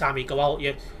obviously every time you go out,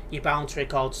 you're bound to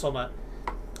record something.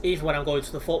 Even when I'm going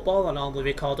to the football, I normally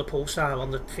record a pulsar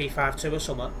on the 352 or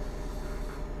something.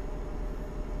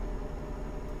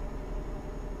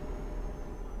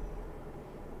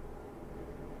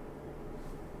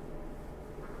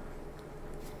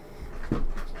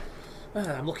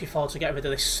 I'm looking forward to getting rid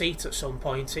of this seat at some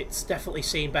point. It's definitely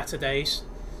seen better days.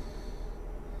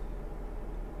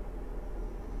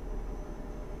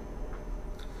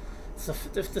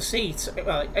 The seat,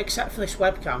 well, except for this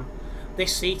webcam,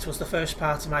 this seat was the first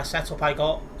part of my setup I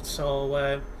got,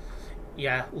 so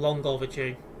yeah, long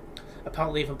overdue.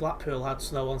 Apparently even Blackpool had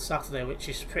snow on Saturday, which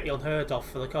is pretty unheard of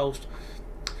for the coast.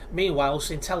 Meanwhile,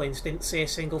 St Helens didn't see a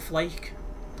single flake,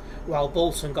 while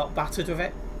Bolton got battered with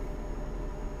it.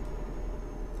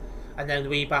 And then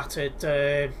we battered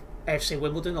FC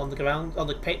Wimbledon on the ground, on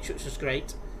the pitch, which was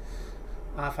great.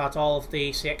 I've had all of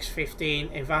the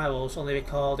CX-15 Enviros, only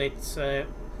recorded.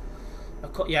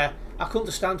 Yeah, I couldn't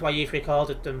understand why you've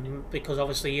recorded them, because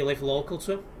obviously you live local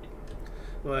to them,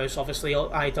 whereas obviously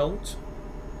I don't.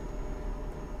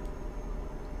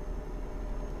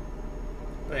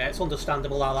 But yeah, it's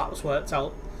understandable how that was worked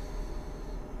out.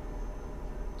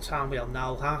 Time we on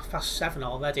now, 7:30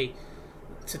 already.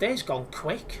 Today's gone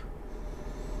quick.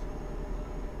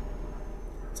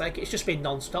 It's like it's just been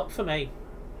non-stop for me.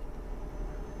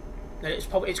 And it's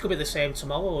going to be the same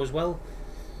tomorrow as well.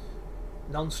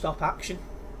 Non-stop action.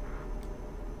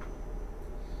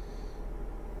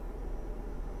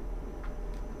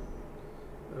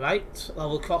 Right,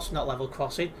 level crossing, not level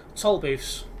crossing. Toll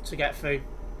booths to get through.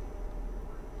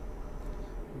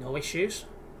 No issues.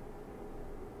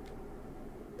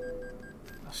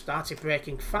 I started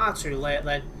braking far too late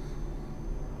then.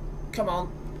 Come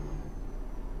on.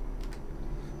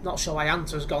 Not sure why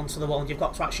Anta's gone to the one you've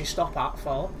got to actually stop at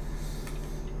for.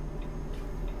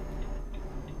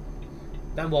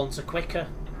 Them ones are quicker.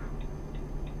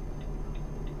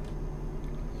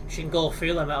 She can go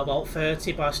through them at about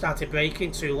 30, but I started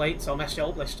braking too late, so I messed it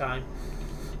up this time.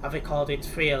 I've recorded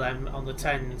 3 of them on the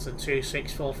 10s and 2,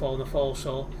 6, 4, 4 and the 4,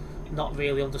 so not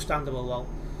really understandable.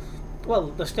 Well,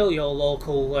 they're still your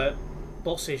local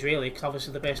buses really, because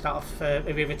obviously they're based out of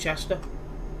River Chester.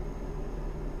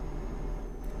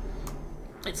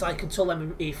 It's like until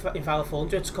them in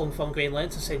 500 to come from Green Lane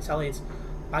to St Helens,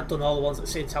 I'd done all the ones at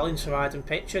St Helens to ride and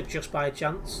picture just by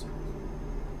chance.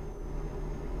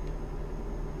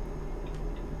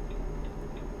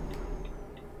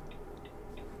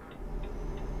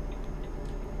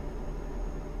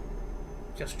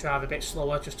 Just drive a bit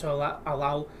slower just to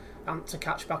allow Ant to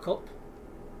catch back up.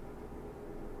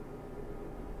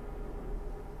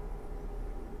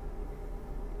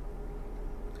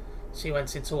 So he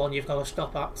went into one you've got to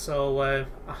stop at, so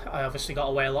I obviously got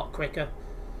away a lot quicker.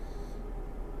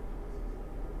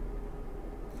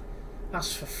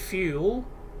 As for fuel,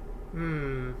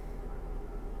 I'll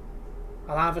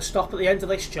either stop at the end of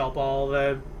this job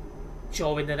or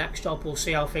during the next job. We'll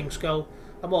see how things go.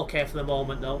 I'm okay for the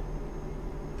moment though.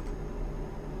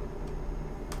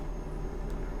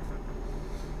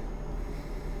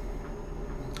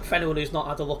 For anyone who's not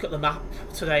had a look at the map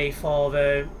today for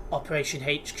the Operation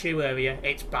HQ area,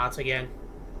 it's bad again.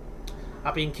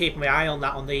 I've been keeping my eye on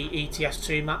that on the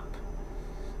ETS2 map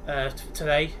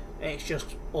today. It's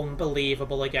just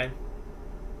unbelievable again.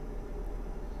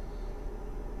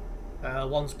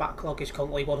 One's backlog is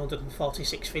currently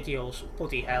 146 videos.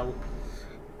 Bloody hell.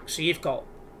 So you've got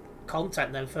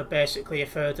content then for basically a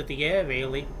third of the year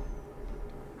really.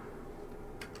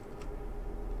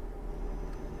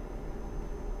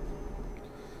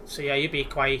 So yeah, you'd be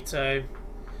quite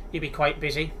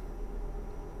busy.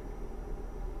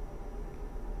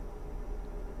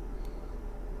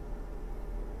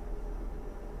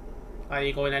 Are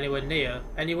you going anywhere near?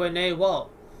 Anywhere near what?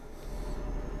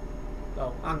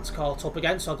 Oh, Ant's caught up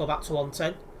again, so I'll go back to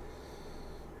 110.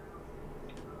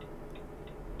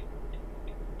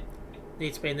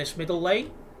 Need to be in this middle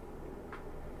lane.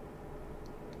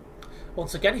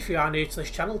 Once again, if you are new to this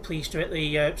channel, please do hit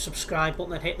the subscribe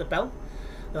button and hit the bell.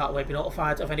 That way be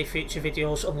notified of any future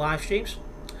videos and live streams.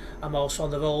 I'm also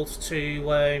on the road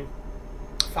to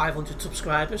 500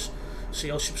 subscribers, so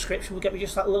your subscription will get me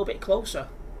just that little bit closer.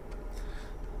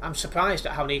 I'm surprised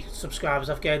at how many subscribers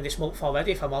I've gained this month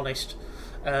already, if I'm honest.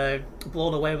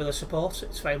 Blown away with the support,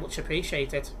 it's very much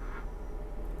appreciated.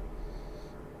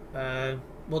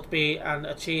 Would be an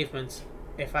achievement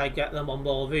if I get them on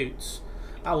more routes.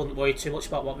 I wouldn't worry too much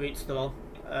about what routes they're on.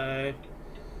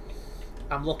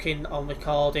 I'm looking on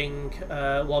recording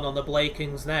one on the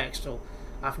Blakings next. So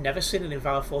I've never seen an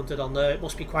Invalid 400 on there. It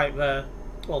must be quite rare.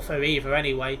 Well, for either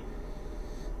anyway.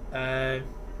 On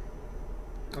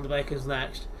the Blakings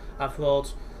next. I've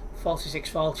rode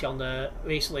 4640 on there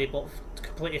recently, but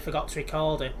completely forgot to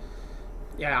record it.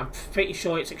 Yeah, I'm pretty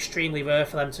sure it's extremely rare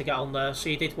for them to get on there. So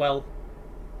you did well.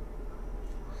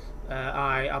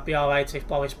 I'd be alright if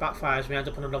Boris backfires. We end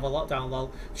up on another lockdown.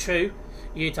 Well, true.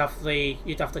 You'd have the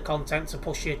content to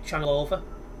push your channel over.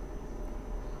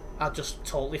 I'd just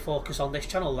totally focus on this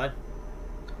channel then.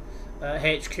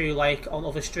 HQ like on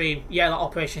other stream. Yeah, that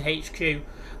Operation HQ,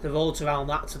 the roads around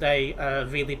that today are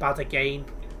really bad again.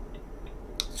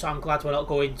 So I'm glad we're not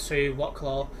going to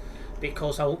Watclaw,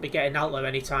 because I won't be getting out there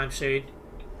anytime soon.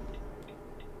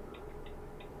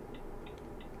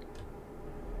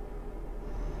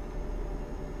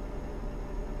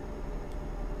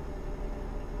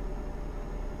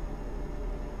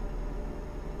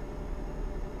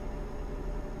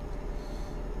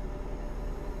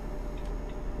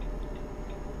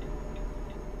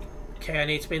 Okay, I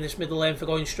need to be in this middle lane for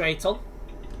going straight on.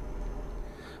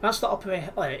 As for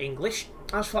English,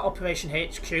 as for Operation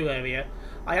HQ area,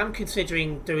 I am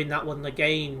considering doing that one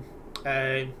again,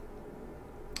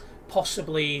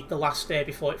 possibly the last day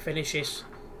before it finishes.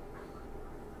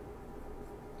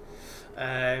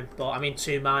 But I'm in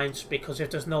two minds, because if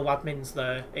there's no admins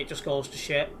there, it just goes to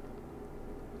shit.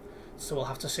 So we'll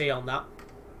have to see on that.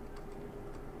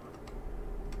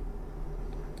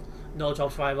 No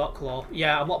jobs by Rocklaw.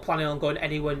 Yeah, I'm not planning on going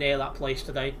anywhere near that place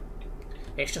today.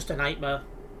 It's just a nightmare.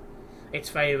 It's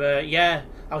very, yeah,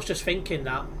 I was just thinking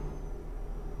that.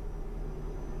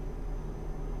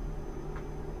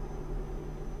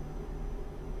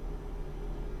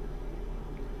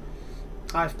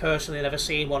 I've personally never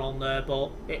seen one on there, but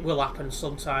it will happen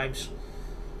sometimes.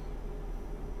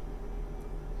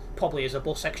 Probably as a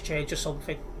bus exchange or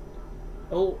something.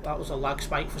 Oh, that was a lag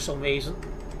spike for some reason.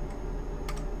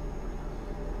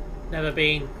 Never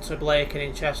been to Blake and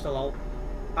in Chester, lol.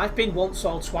 I've been once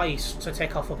or twice to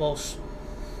take off a bus.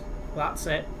 That's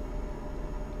it.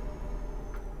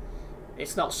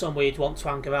 It's not somewhere you'd want to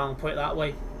hang around, put it that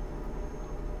way.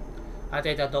 I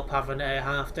did end up having a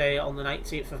half day on the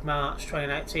 19th of March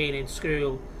 2019 in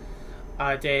school.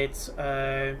 I did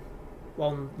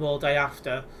one more day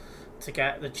after to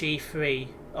get the G3,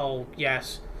 oh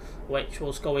yes, which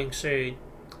was going soon.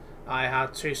 I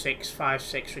had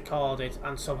 2656 recorded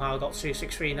and somehow got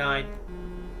 2639.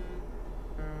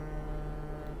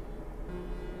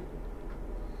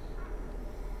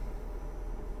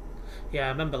 Yeah, I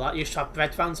remember that. You used to have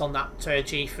bread vans on that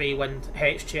G3 when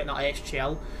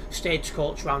HGL,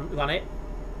 Stagecoach ran it.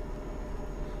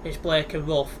 It's Blake and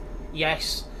rough.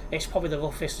 Yes, it's probably the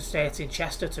roughest estate in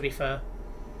Chester, to be fair.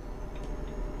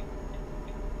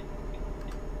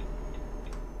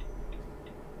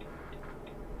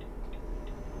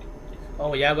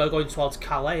 Oh yeah, we're going towards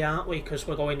Calais, aren't we? Because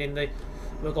we're going into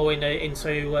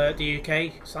the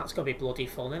UK, so that's gonna be bloody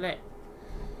fun, isn't it?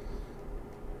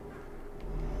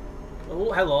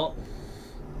 Oh, hello.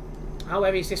 How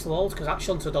heavy is this load? Because that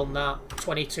shouldn't have done that.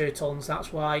 22 tons,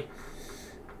 that's why.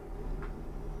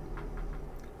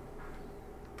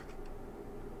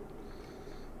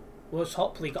 Was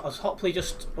Hopley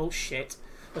just... Oh shit.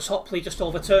 Was Hopley just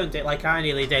overturned it like I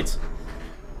nearly did?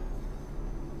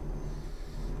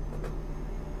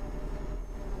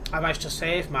 I managed to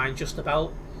save mine just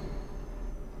about.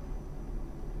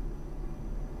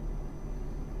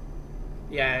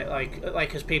 Yeah,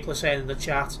 like as people are saying in the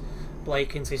chat,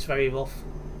 Blaken's is very rough.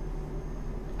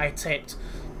 I tipped.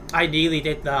 I nearly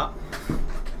did that.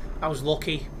 I was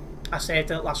lucky. I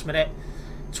saved it at last minute.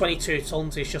 22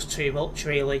 tons is just too much,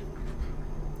 really.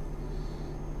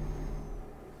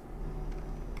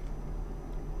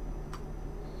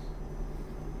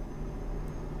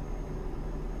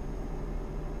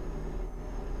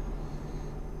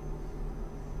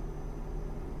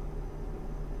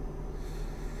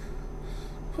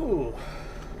 Ooh.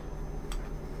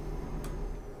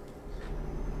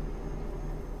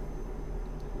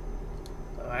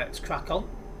 Alright, let's crack on.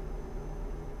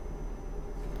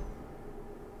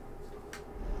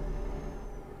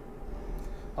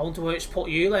 I wonder where it's put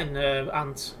you then,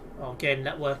 Ant, or Game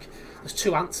Network. There's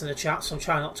two ants in the chat, so I'm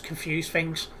trying not to confuse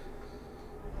things.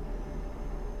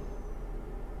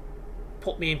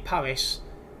 Put me in Paris.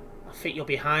 I think you're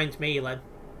behind me then.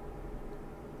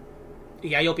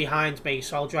 Yeah, you're behind me,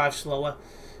 so I'll drive slower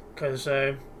because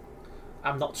I'm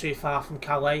not too far from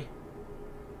Calais.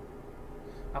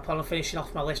 I plan on finishing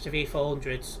off my list of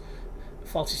E400s.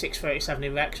 4637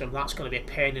 in Wrexham, that's going to be a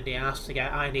pain in the ass to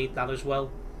get. I need that as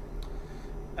well.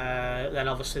 Then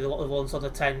obviously the lot of ones on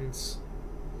the 10s.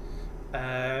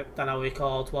 Then I'll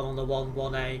record one on the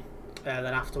 1A. Then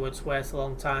afterwards wait a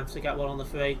long time to get one on the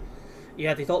 3.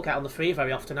 Yeah, they don't get on the 3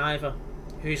 very often either.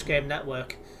 Who's Game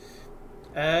Network?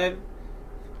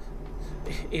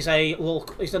 Is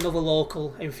another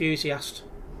local enthusiast.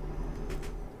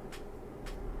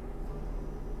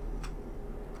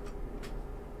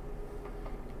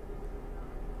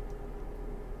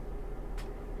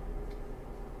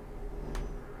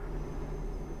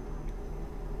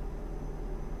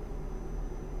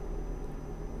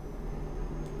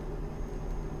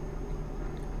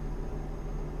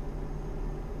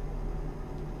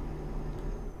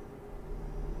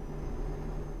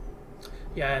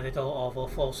 Yeah, they don't, although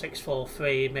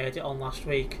 4643 made it on last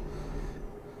week.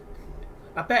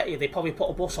 I bet you they probably put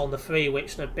a bus on the 3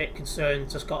 which they're a bit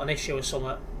concerned has got an issue or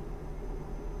something.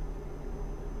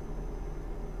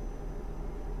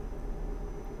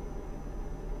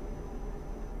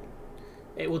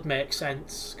 It would make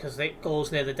sense because it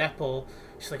goes near the depot,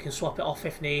 so they can swap it off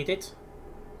if needed.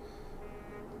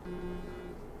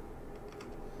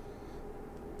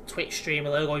 Twitch streamer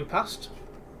there going past.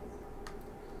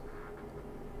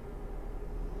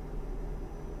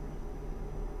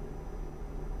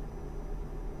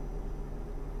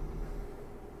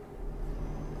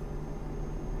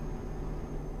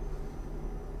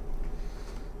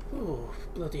 Oh,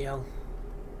 bloody hell.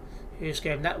 Here's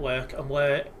Game Network, and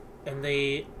where in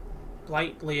the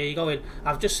likely are you going?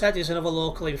 I've just said there's another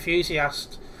local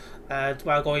enthusiast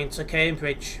while going to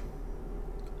Cambridge.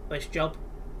 this job.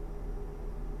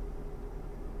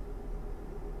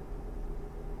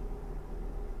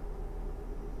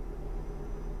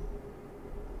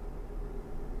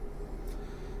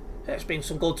 It's been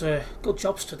some good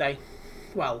jobs today.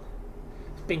 Well,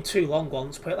 it's been 2 long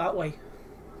ones, put it that way.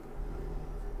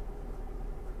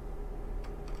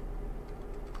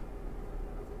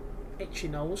 Itchy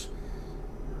nose.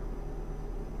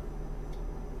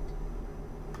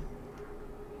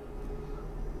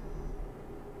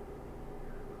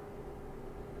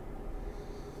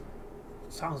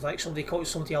 Sounds like somebody caught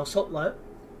somebody else up there.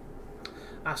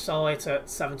 I saw it at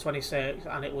 7:26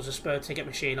 and it was a spare ticket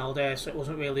machine all day, so it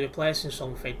wasn't really replacing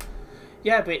something.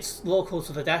 Yeah, but it's local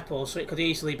to the depot, so it could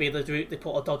easily be the route they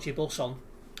put a dodgy bus on.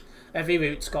 Every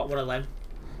route's got one of them.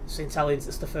 St Helens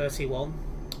it's the 31.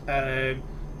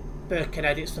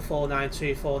 Birkenhead it's the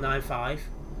 492, 495.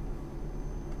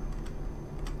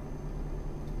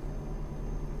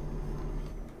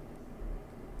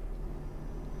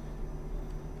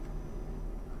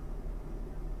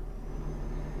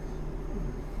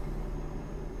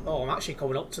 Oh, I'm actually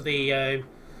coming up to the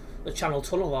Channel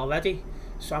Tunnel already,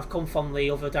 so I've come from the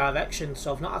other direction,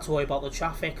 so I've not had to worry about the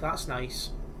traffic. That's nice.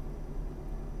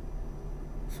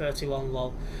 31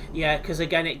 low. Yeah, because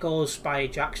again it goes by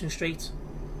Jackson Street,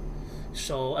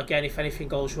 so again if anything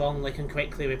goes wrong they can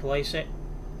quickly replace it,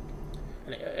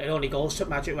 and it only goes to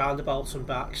Magic Roundabouts and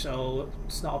back, so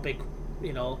it's not a big,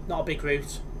 you know, not a big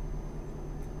route.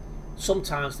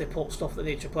 Sometimes they put stuff that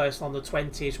needs replaced on the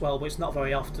 20 as well, but it's not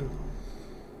very often.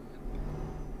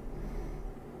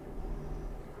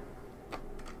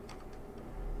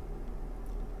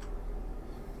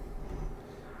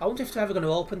 I wonder if they're ever going to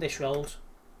open this road.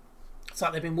 It's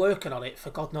like they've been working on it for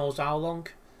God knows how long.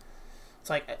 It's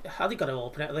like, are they going to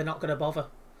open it? Are they not going to bother?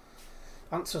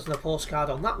 Answers on a postcard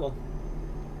on that one.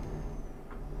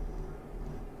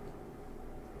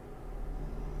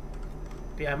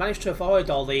 But yeah, I managed to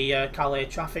avoid all the Calais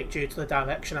traffic due to the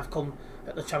direction I've come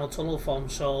at the Channel Tunnel from,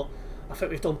 so I think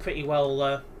we've done pretty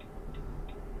well.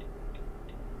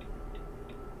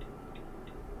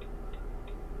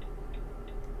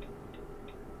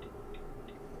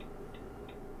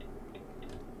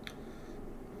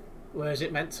 Where is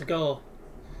it meant to go?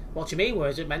 What do you mean, where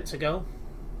is it meant to go?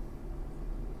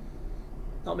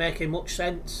 Not making much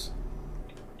sense.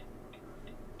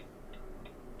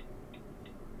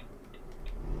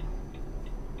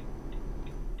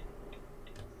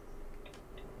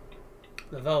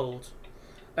 The road.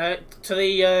 To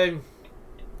the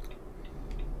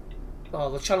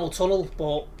well, the Channel Tunnel,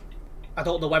 but I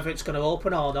don't know whether it's going to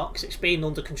open or not, because it's been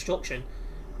under construction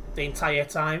the entire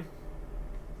time.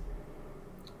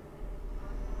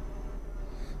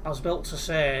 I was built to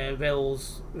say Rill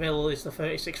is the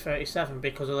 3637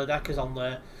 because of the deckers on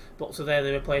there, but today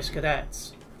they replaced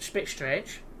cadets. It's a bit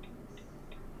strange.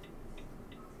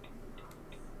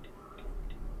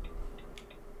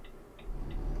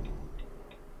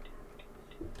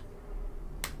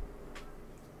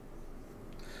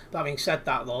 But having said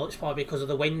that though, it's probably because of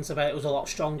the winds. I bet it was a lot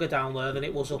stronger down there than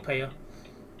it was up here.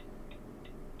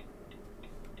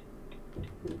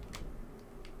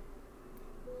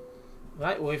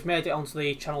 Right, well, we've made it onto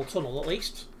the Channel Tunnel at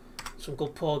least. Some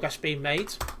good progress being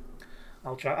made.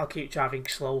 I'll keep driving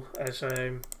slow as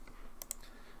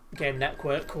Game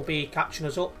Network will be catching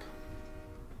us up.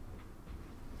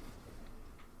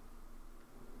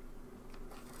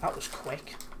 That was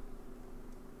quick.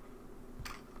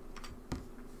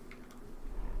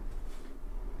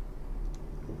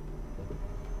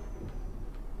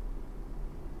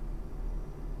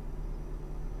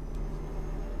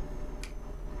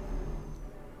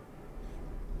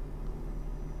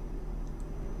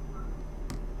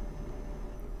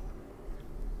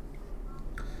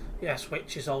 Yes,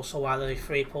 which is also why the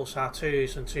 3 Pulsar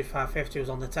 2s and 2 550s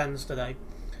on the 10s today.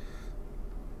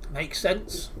 Makes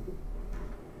sense.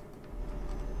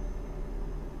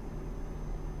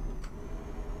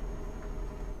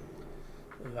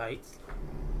 Right.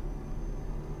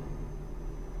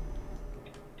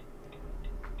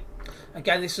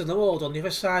 Again, this is the road on the other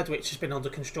side which has been under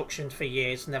construction for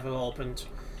years, never opened.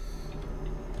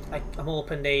 I'm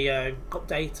hoping they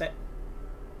update it.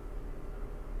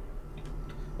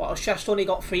 What, has Chest only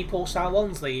got 3 Pulsar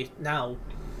 1s now?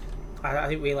 I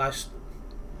didn't realise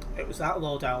it was that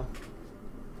low down.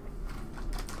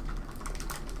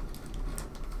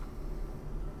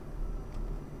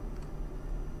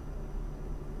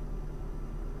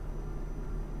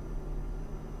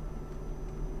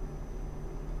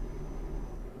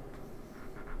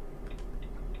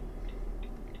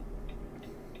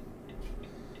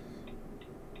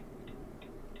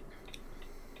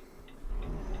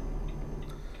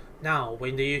 Now,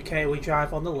 in the UK, we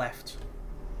drive on the left.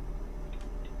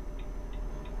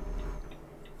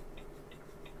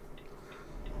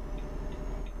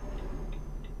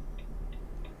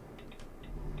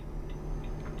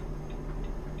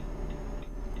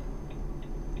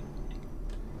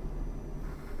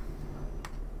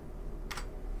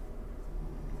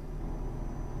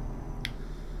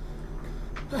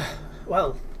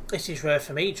 Well, this is rare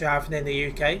for me, driving in the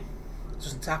UK. It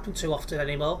doesn't happen too often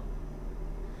anymore.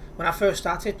 When I first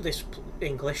started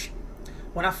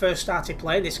when I first started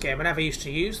playing this game, I never used to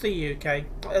use the UK.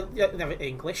 Never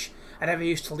English. I never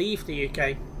used to leave the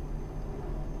UK.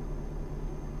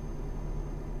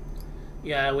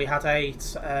 Yeah, we had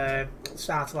 8 at the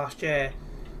start of last year.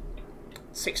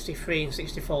 63 and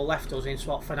 64 left us in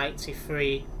swap for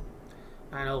 93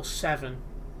 and 07.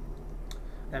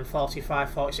 Then 45,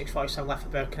 46, 47 left for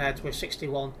Birkenhead with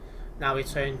 61 now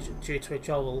returned due to a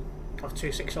withdrawal of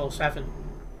 2607.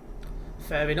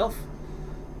 Fair enough.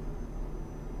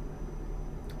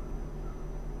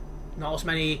 Not as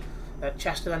many at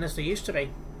Chester then as there used to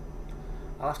be.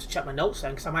 I'll have to check my notes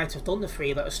then, because I might have done the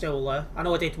 3 that are still there. I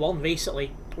know I did one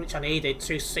recently, which I needed,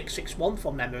 2661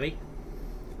 from memory.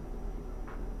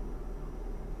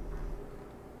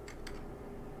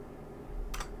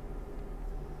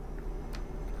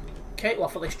 Okay, we're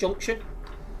off at this junction.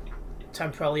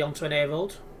 Temporarily onto an A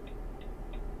road.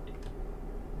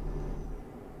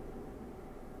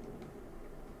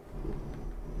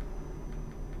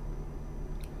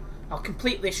 I'll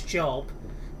complete this job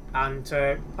and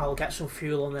I'll get some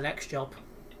fuel on the next job.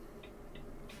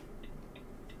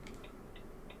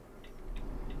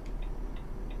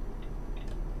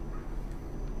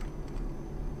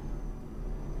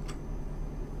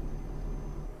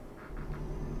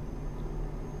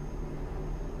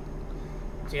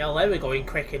 Yeah, there we're going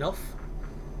quick enough.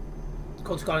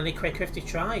 Couldn't have gone any quicker if they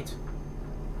tried.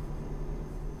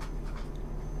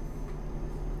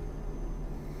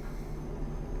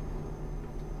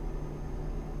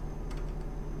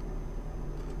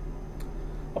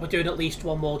 I'll be doing at least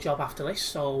one more job after this,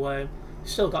 so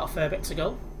still got a fair bit to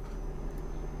go.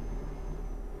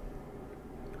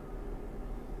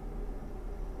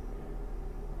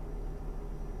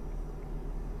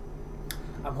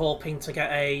 I'm hoping to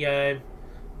get a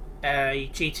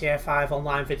GTA 5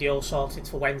 online video sorted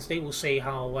for Wednesday. We'll see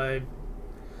how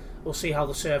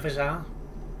the servers are,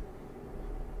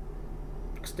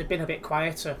 because they've been a bit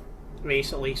quieter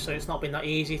recently, so it's not been that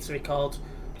easy to record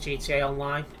GTA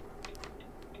Online.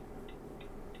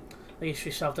 At least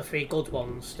we still have the 3 good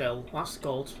ones still. That's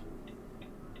good.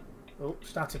 Oh,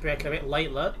 started breaking a bit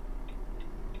late there,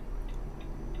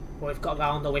 but we've got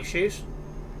around no issues.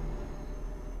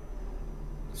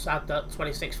 Sad that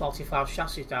 2645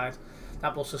 chassis died.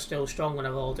 That bus was still strong when I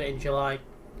rolled it in July.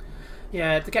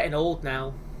 Yeah, they're getting old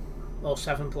now. Those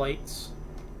 7 plates.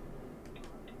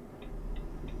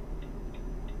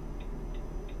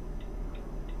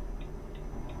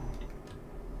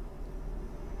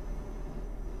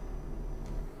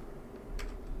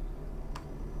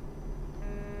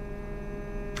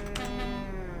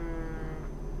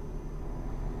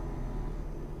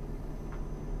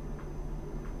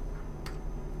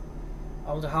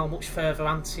 I wonder how much further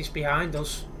Ant is behind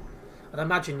us. I'd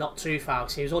imagine not too far,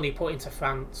 because he was only put into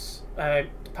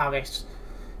Paris,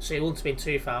 so he wouldn't have been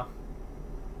too far.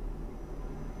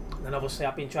 And then obviously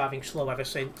I've been driving slow ever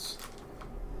since.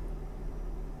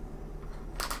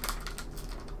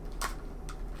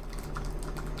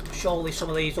 Surely some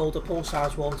of these older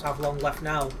Pulsars won't have long left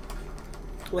now.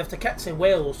 Well, if they're kept in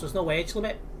Wales, there's no age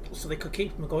limit, so they could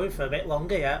keep them going for a bit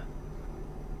longer yet.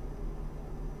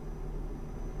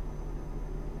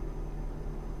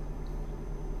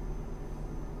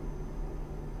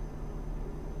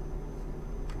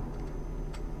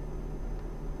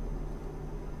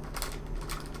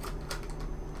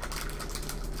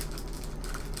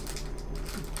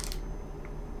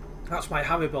 That's my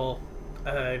Haribo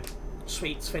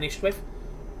sweets finished with.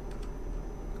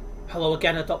 Hello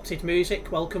again, Adopted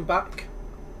Music, welcome back.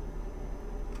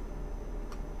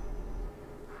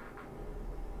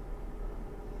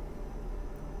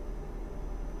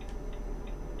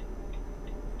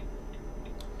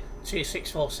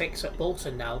 T646 at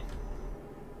Bolton now.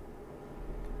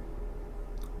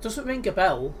 Doesn't ring a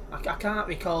bell. I can't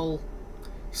recall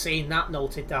seeing that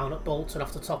noted down at Bolton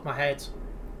off the top of my head.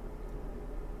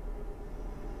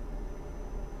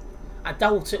 I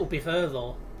doubt it'll be there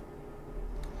though.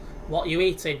 What are you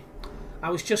eating?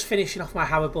 I was just finishing off my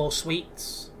Haribo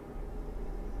sweets.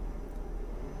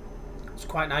 It's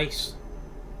quite nice.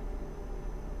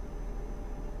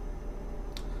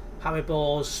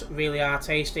 Haribos really are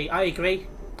tasty. I agree.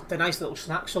 They're nice little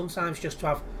snacks sometimes just to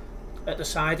have at the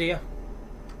side here.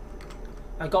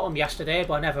 I got them yesterday,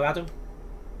 but I never had them.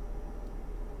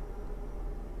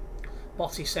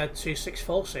 Botty said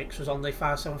 2646 was on the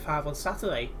 575 on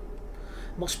Saturday.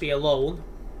 Must be a loan.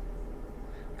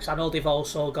 Because I know they've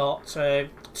also got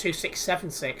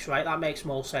 2676, right? That makes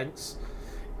more sense.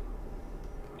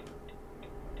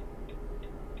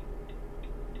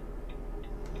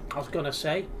 I was going to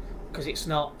say, because it's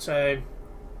not...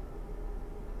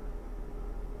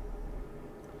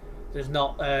 there's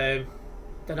not... they're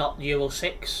not Euro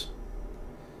 6.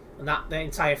 And that the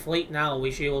entire fleet now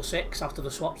is Euro 6 after the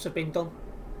swaps have been done.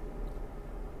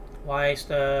 Why is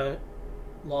the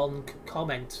long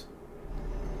comment?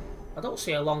 I don't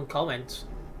see a long comment.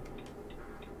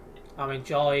 I'm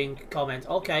enjoying comment.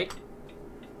 Okay.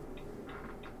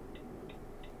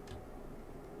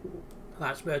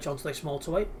 Let's merge onto this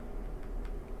motorway.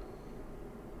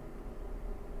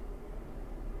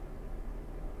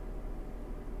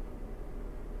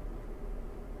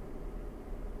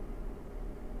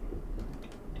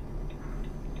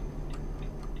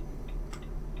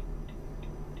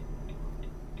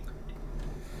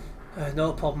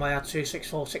 No problem, I had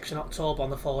 2646 in October on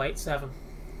the 487.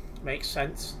 Makes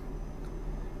sense.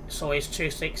 So it's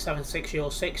 2676 Euro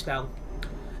 6 now.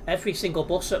 Every single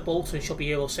bus at Bolton should be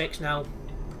Euro 6 now.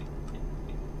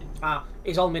 Ah,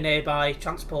 he's on my nearby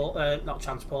transport, not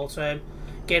transport,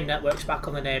 game network's back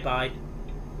on the nearby.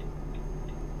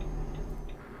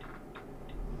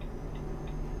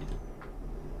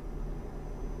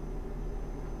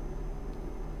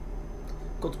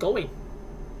 Good going.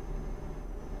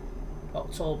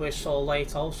 October is so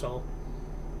late also.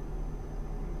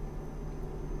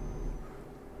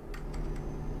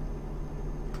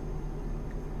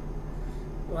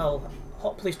 Well,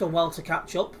 Hopley's done well to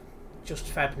catch up. Just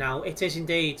Feb now. It is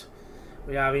indeed.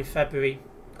 We are in February.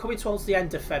 Coming towards the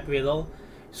end of February though.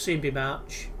 Soon be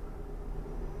March.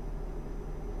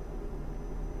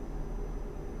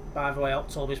 By the way,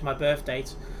 October is my birth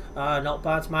date. Not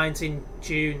bad. Mine's in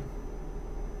June.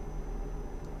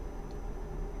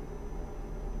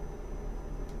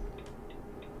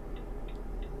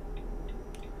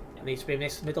 I need to be in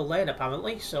this middle lane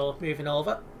apparently, so moving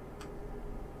over.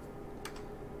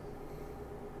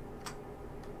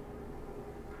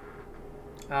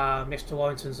 Mr.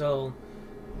 Warrington's own.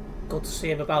 Good to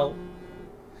see him about.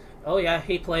 Oh yeah,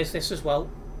 he plays this as well.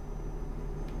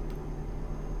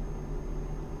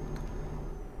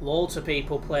 Loads of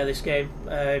people play this game.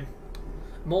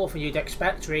 More than you'd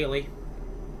expect really.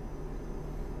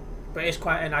 But it's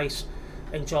quite a nice,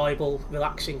 enjoyable,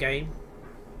 relaxing game.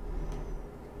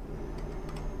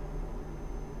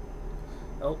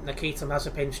 Oh, Nikita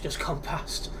Mazepin's just gone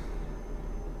past.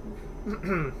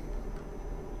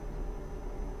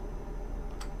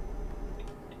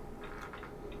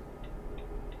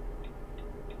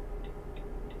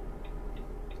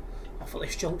 Off at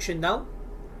this junction now.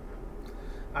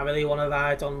 I really want to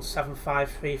ride on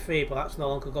 7533, but that's no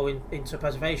longer going into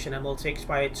preservation. MOT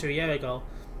expired 2 years ago.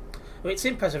 Well, it's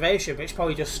in preservation, but it's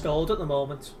probably just stalled at the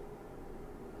moment.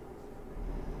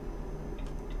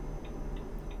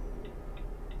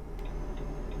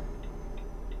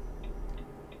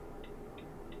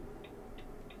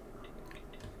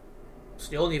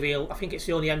 The only real, I think it's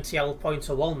the only MTL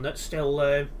pointer one that's still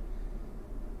around.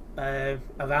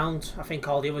 I think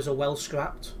all the others are well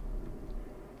scrapped.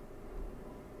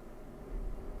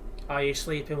 Are you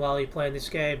sleeping while you're playing this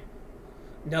game?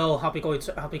 No, I'll be going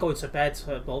to bed,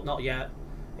 but not yet.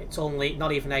 It's only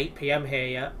not even 8 PM here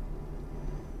yet.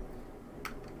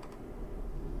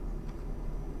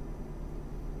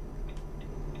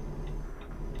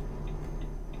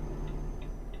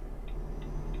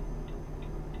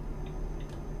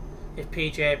 If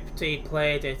PJT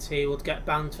played it, he would get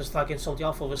banned for slagging somebody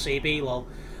off over CB lol.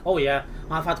 Oh yeah,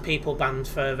 I've had people banned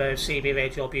for CB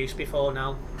radio abuse before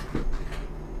now.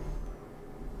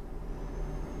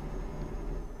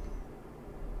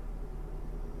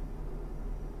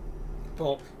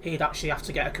 But he'd actually have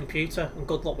to get a computer, and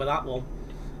good luck with that one.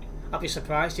 I'd be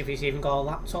surprised if he's even got a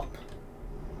laptop.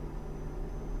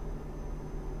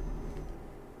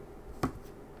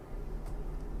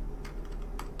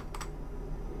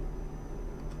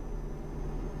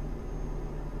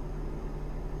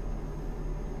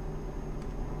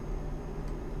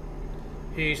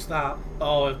 Who's that?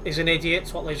 Oh, he's an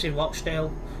idiot what lives in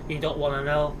Rochdale. You don't want to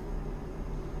know.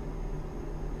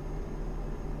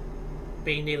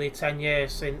 Been nearly 10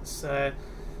 years since the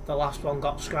last one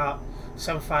got scrapped.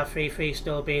 7533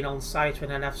 still being on site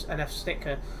with an NF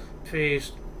sticker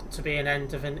proves to be an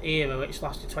end of an era which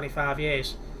lasted 25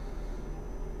 years.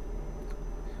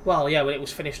 Well, yeah, when it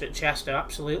was finished at Chester,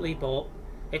 absolutely, but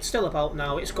It's still about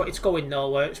now. It's going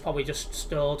nowhere. It's probably just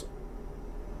stored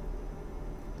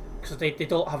because they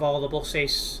don't have all the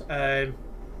buses.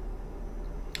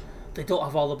 They don't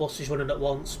have all the buses running at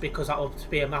once because that would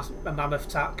be a mammoth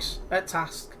task.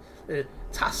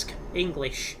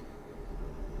 English.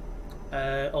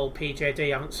 Old PJD. I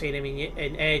haven't seen him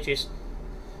in ages.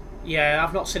 Yeah,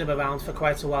 I've not seen him around for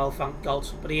quite a while, thank God.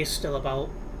 But he is still about.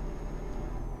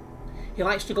 He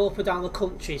likes to go up and down the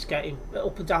country,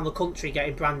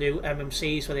 getting brand new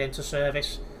MMCs when they enter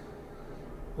service.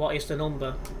 What is the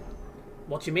number?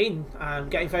 What do you mean? I'm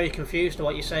getting very confused to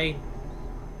what you're saying.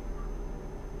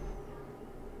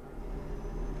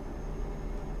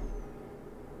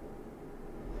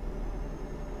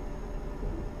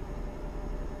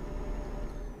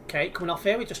 Okay, coming off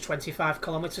here with just 25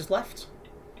 kilometres left.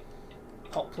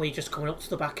 Hopefully just coming up to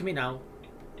the back of me now.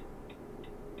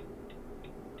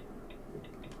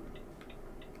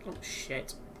 Oh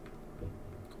shit.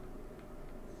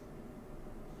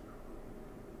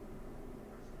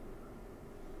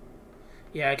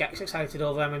 Yeah, I get excited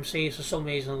over MMCs for some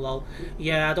reason, lol.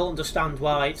 Yeah, I don't understand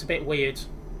why, it's a bit weird.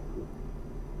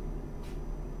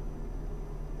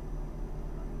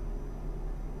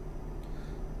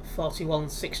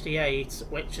 .4168,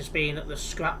 which has been at the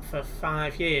scrap for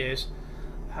 5 years,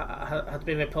 had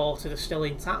been reported as still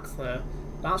intact there.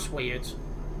 That's weird.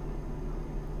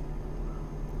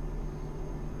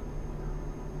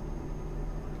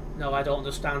 No, I don't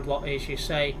understand what it is you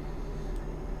say.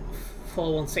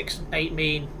 4168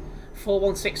 mean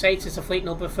 4168 is the fleet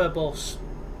number for a bus.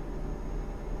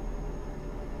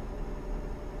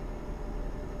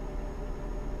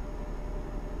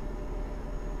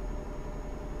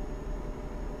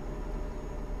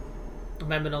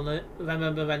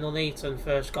 Remember when Nuneaton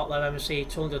first got their MSC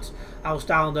 200, I was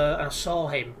down there and I saw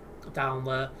him down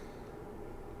there.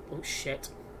 Oh shit,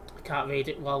 I can't read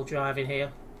it while driving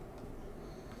here.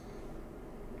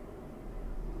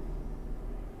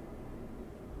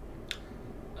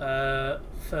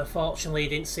 Fortunately he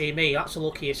didn't see me. That's a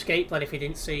lucky escape then if he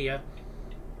didn't see you.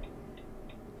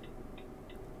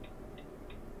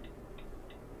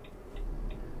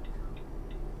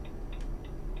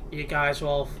 You guys are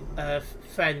all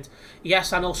friends.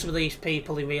 Yes, I know some of these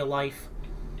people in real life.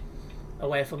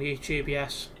 Away from YouTube,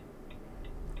 yes.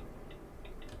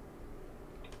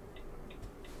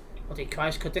 Bloody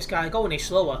Christ, could this guy go any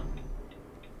slower?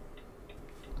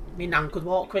 Me nan could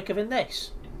walk quicker than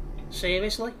this?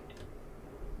 Seriously?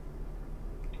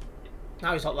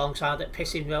 Now he's not alongside that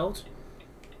pissing road.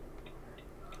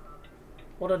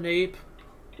 What a noob.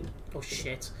 Oh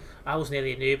shit. I was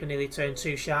nearly a noob and nearly turned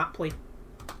too sharply.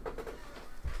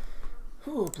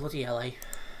 Oh, bloody LA.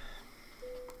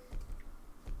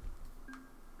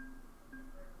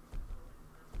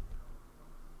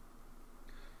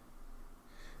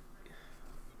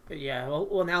 But yeah, well,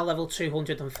 we're now level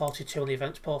 242 on the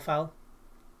events profile.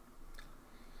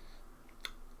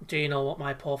 Do you know what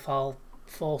my profile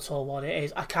photo, what it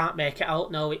is? I can't make it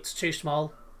out, no, it's too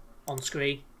small on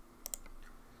screen.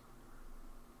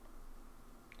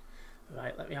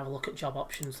 Right, let me have a look at job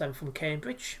options then from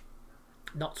Cambridge.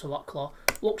 Not to Locklaw.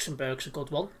 Luxembourg's a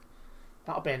good one.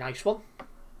 That'll be a nice one.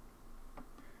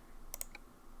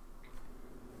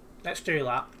 Let's do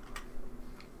that.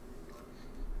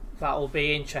 That'll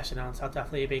be interesting, and I'd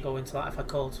definitely be going to that if I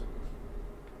could.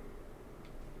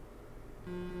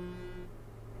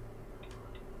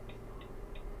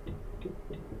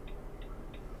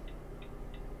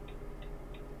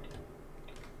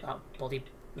 That bloody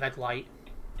red light.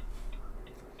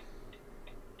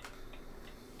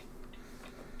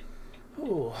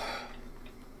 Ooh.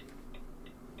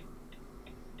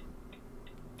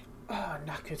 Ah,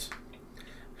 knackered.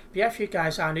 But yeah, if you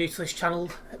guys are new to this channel,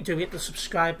 do hit the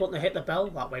subscribe button and hit the bell.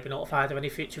 That way you'll be notified of any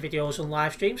future videos and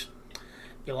live streams.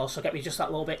 You'll also get me just that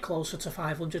little bit closer to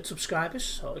 500 subscribers,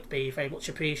 so it'd be very much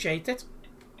appreciated.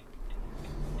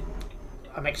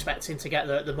 I'm expecting to get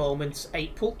there at the moment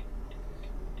April.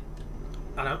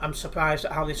 And I'm surprised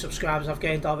at how many subscribers I've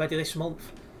gained already this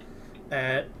month.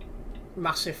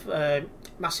 Massive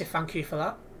thank you for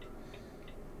that.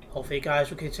 Hopefully you guys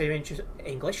will continue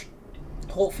English.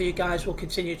 Hopefully you guys will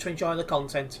continue to enjoy the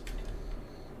content.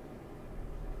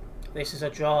 This is a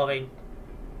drawing.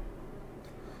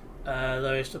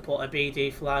 There is to put a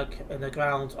BD flag in the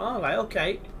ground. Alright,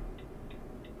 okay.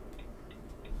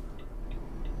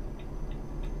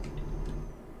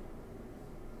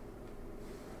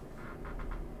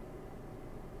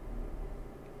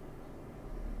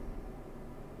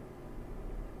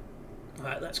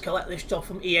 Right, let's collect this job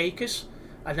from E Acres.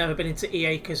 I've never been into E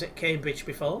Acres at Cambridge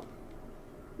before.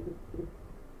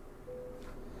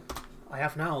 I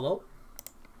have now though.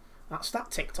 That's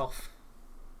that ticked off.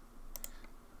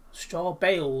 Straw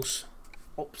bales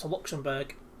up to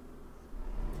Luxembourg.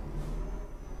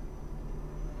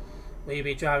 Will you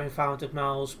be driving 500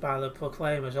 miles by the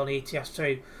Proclaimers on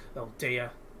ETS2? Oh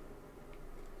dear.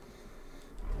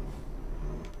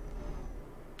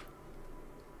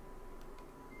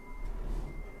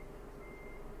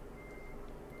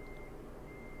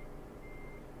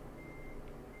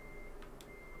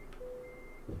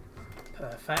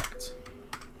 Perfect.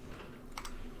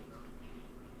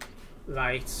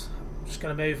 Right, I'm just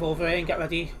going to move over here and get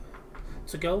ready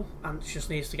to go. Ant just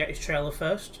needs to get his trailer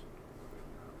first.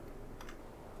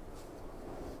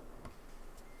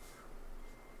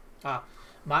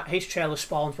 His trailer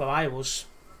spawned where I was.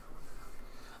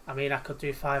 I mean, I could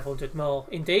do 500 more.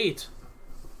 Indeed.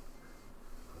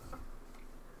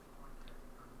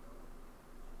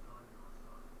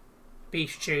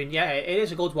 Beast tune, yeah, it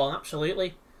is a good one,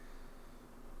 absolutely.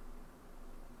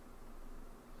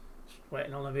 Just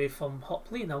waiting on a move from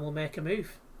Hopley, and then we'll make a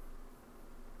move.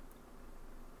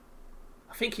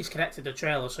 I think he's connected the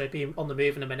trailer, so he'll be on the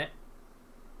move in a minute.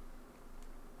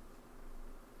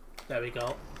 There we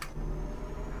go.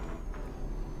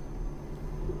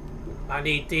 I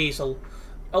need diesel.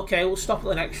 Okay, we'll stop at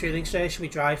the next fueling station we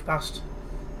drive past,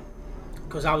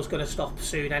 because I was going to stop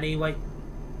soon anyway.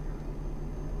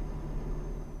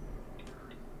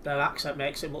 Their accent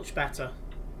makes it much better.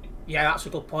 Yeah, that's a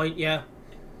good point, yeah.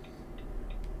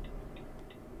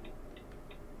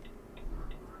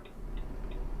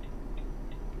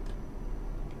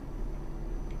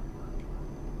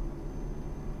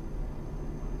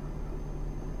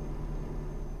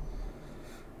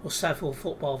 Well, several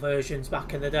football versions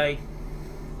back in the day.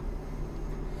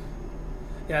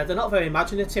 Yeah, they're not very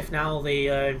imaginative now,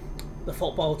 the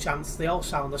football chants. They all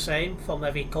sound the same from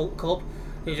every club.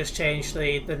 They just changed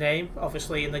the name,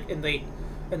 obviously in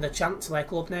the chant to their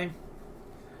club name.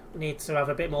 We need to have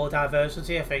a bit more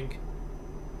diversity, I think.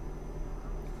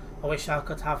 I wish I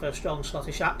could have a strong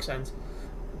Scottish accent,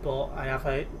 but I have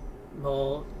a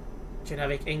more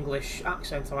generic English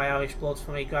accent, or Irish blood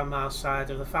from my grandma's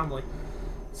side of the family.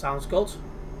 Sounds good.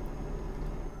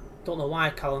 Don't know why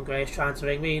Callum Gray's trying to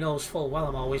ring me. He knows full well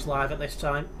I'm always live at this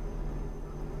time.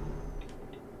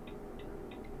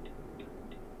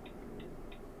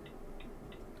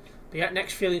 But yeah,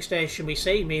 next fueling station we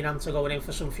see, me and Ant are going in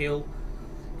for some fuel,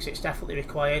 because it's definitely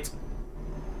required.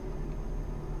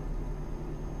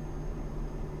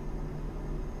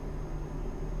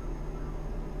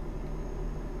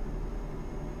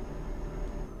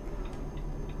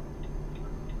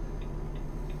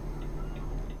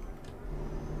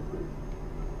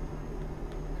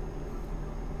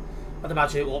 I'd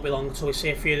imagine it won't be long until we see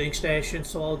a fueling station,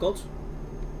 so all good.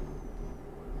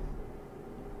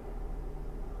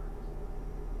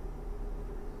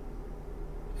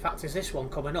 In fact, is this one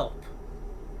coming up?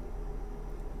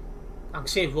 I can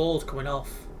see a road coming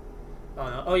off. Oh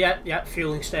no! Oh yeah,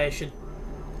 fueling station.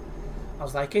 I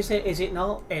was like, is it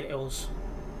not? It is.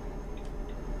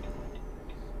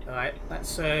 Alright,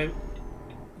 let's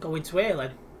go into here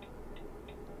then.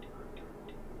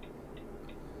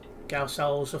 Get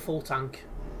ourselves a full tank.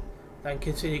 Then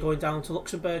continue going down to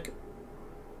Luxembourg.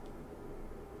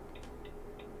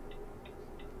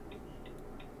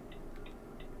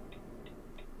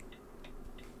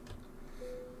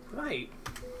 Right.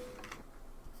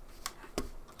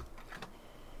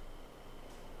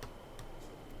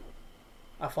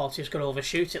 I thought he was going to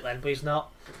overshoot it then, but he's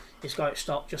not. He's got it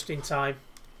stopped just in time.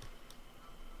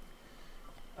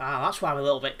 Ah, that's why I'm a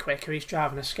little bit quicker. He's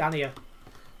driving a Scania,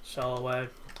 so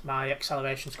my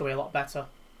acceleration's going to be a lot better.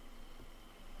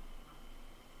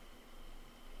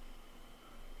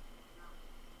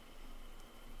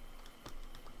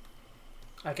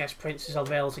 I guess Prince is on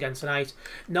rails again tonight.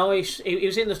 No, he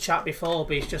was in the chat before,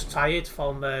 but he's just tired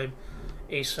from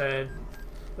his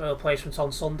placement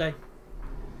on Sunday.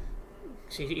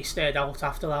 He stayed out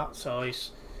after that, so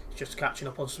he's just catching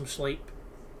up on some sleep.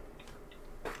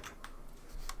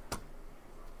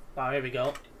 Ah, here we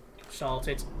go.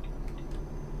 Sorted.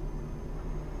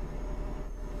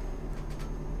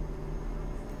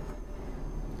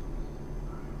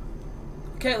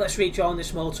 Okay, let's rejoin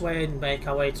this motorway and make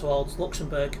our way towards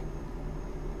Luxembourg.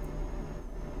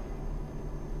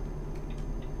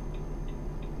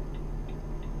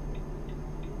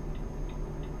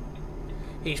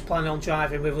 He's planning on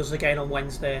driving with us again on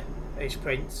Wednesday, is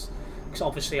Prince. Because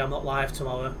obviously I'm not live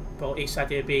tomorrow, but he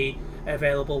said he'd be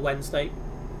available Wednesday.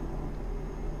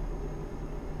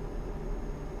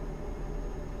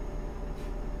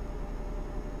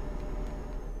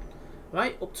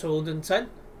 Right, up to 110.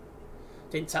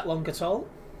 Didn't take long at all.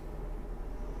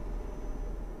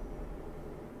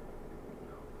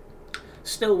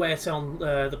 Still waiting on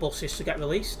the buses to get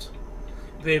released.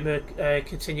 Rumour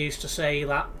continues to say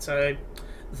that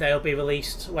they'll be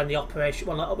released when the operation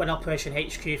when Operation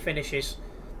HQ finishes.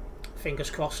 Fingers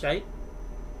crossed, eh?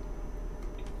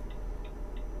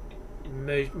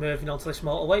 Moving on to this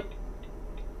motorway.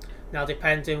 Now,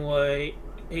 depending where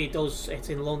he does it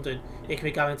in London, he can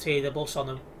be guaranteed a bus on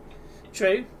him.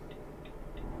 True.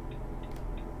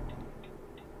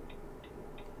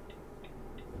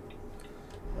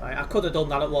 Right, I could have done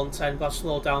that at 110, but I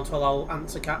slowed down to allow Ant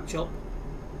to catch up,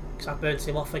 because I burnt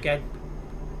him off again.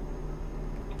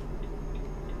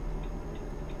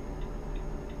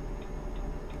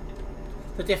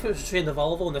 The difference between the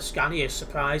Volvo and the Scania is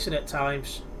surprising at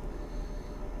times.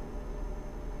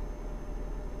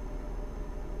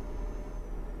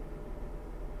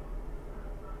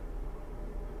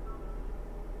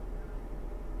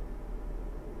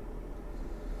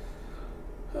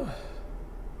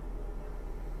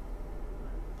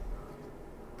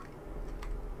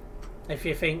 If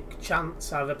you think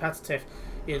chants are repetitive,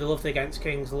 you'd have loved against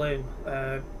King's Lynn.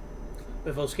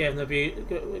 With us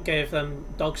gave them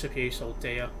dogs abuse, oh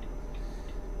dear.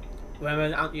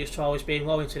 Remember Ant used to always be in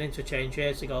Warrington interchange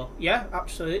years ago? Yeah,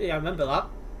 absolutely, I remember that.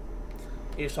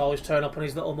 He used to always turn up on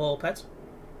his little moped.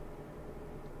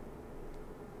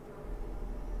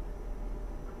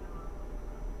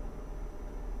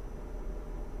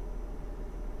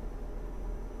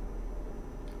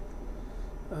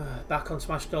 Back onto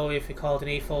my story if you called an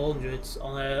E400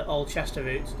 on an old Chester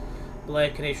route.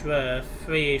 Blake and his rear,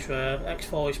 3 is rear,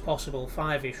 X4 is possible,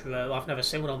 5 is rear. Well, I've never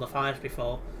seen one on the 5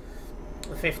 before.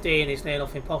 The 15 is near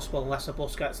enough impossible unless a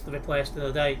bus gets replaced in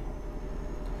a day.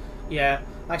 Yeah,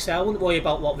 like I say, I wouldn't worry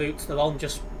about what routes they're on,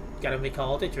 just get them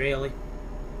recorded really.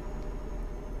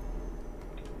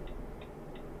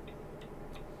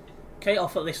 Okay,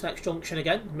 off at this next junction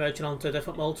again, merging onto a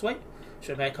different motorway.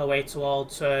 Should make our way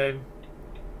towards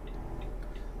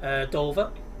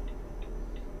Dover.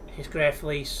 His grey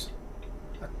fleece.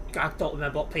 I don't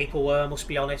remember what people were, I must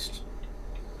be honest.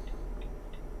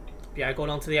 Yeah,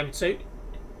 going on to the M2.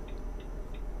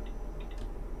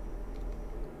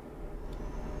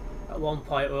 At one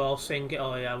point we were all singing,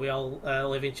 oh yeah, we all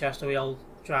live in Chester, we all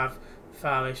drive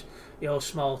farish. You're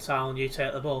small town, you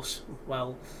take the bus.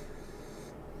 Well,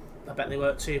 I bet they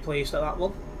weren't too pleased at that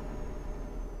one.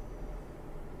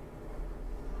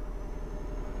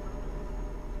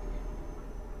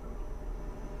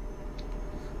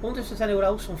 I wonder if there's anyone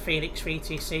else from Phoenix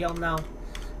VTC on now.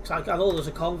 Because I know there was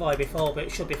a convoy before, but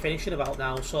it should be finishing about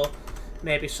now, so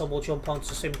maybe some will jump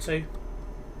onto Sim 2.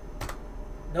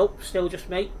 Nope, still just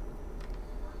me.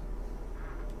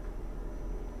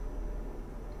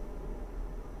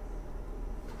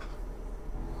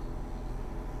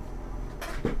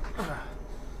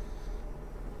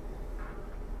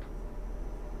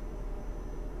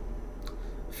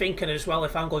 Thinking as well,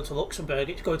 if I'm going to Luxembourg,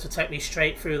 it's going to take me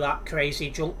straight through that crazy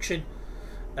junction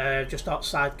just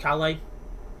outside Calais.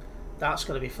 That's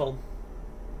going to be fun.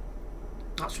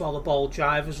 That's where all the bold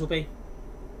drivers will be.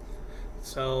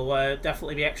 So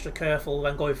definitely be extra careful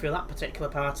when going through that particular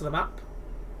part of the map.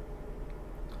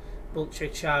 Bunch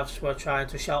of chavs were trying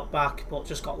to shout back but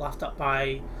just got laughed at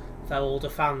by their older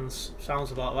fans.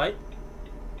 Sounds about right.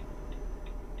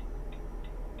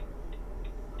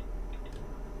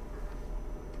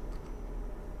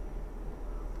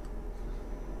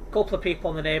 Couple of people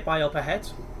on the nearby up ahead.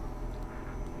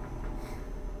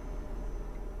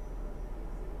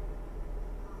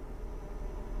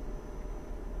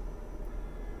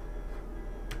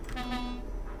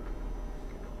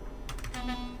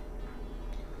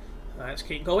 Let's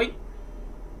keep going.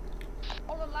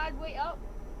 Hold on lad, wait up.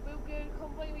 We'll go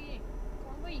convoy with you.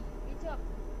 Convoy, wait up.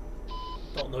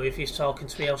 Don't know if he's talking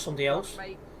to me or somebody else.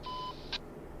 Mate.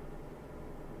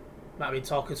 Might have been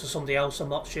talking to somebody else, I'm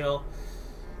not sure.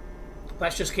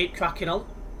 Let's just keep cracking on.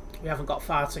 We haven't got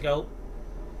far to go.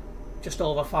 Just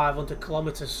over 500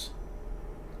 kilometres.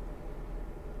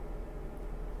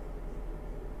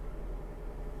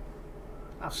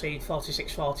 I've seen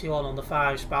 46.41 on the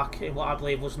 5s back in what I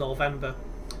believe was November.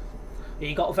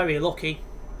 You got very lucky.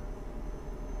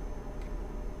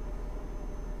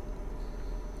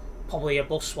 Probably a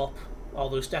bus swap,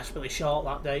 although it's desperately short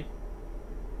that day.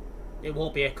 It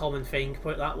won't be a common thing,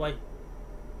 put it that way.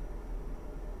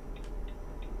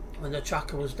 When the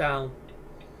tracker was down,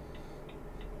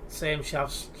 same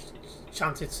chavs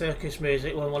chanted circus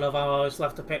music when one of ours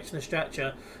left the pitch in a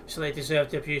stretcher, so they deserved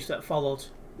the abuse that followed.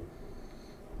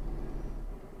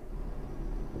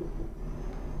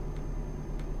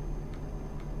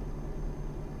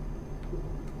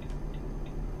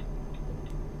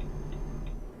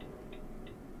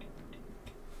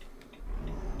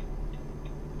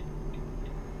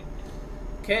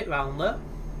 Okay, round there.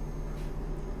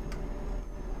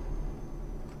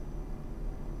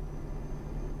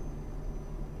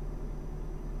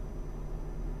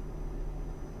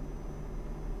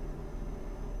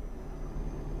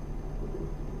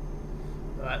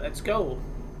 Right, let's go.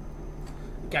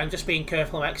 Again, just being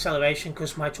careful on acceleration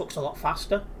because my truck's a lot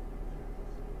faster.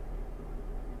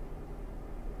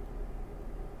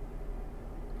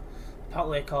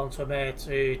 Apparently, according to a mate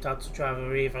who had to drive a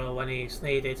Revo when he's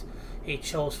needed, he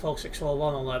chose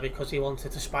 4641 on there because he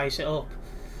wanted to spice it up.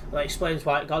 Well, that explains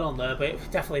why it got on there, but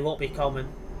it definitely won't be common.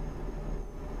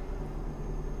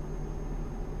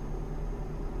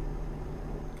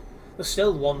 There's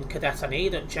still one cadet I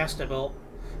need at Chester, but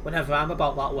whenever I'm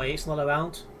about that way, it's not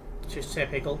around, which is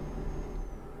typical.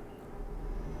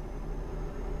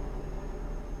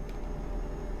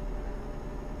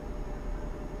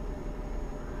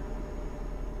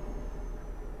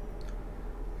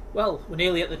 Well, we're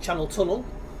nearly at the Channel Tunnel.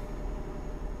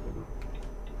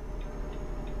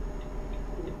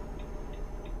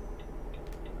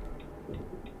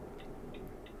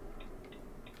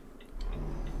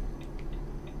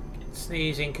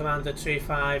 Sneezing Commander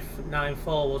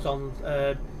 2594 was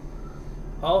on.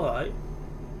 Alright.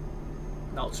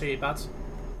 Not too bad.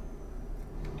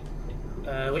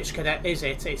 Which cadet is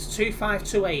it? It's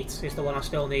 2528 is the one I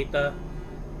still need there.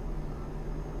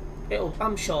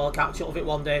 I'm sure I'll catch up with it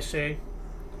one day soon.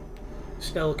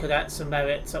 Still cadets and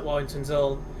merits at Warrington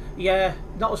Zone. Yeah,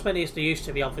 not as many as there used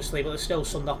to be obviously, but there's still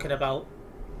some knocking about.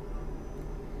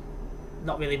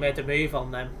 Not really made a move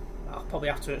on them. I'll probably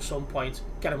have to at some point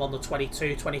get them on the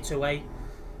 22A.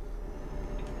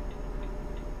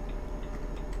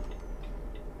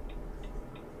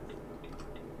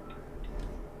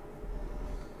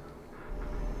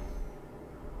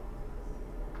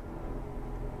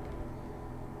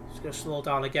 Going to slow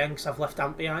down again because I've left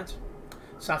Ant behind.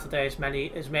 Saturday is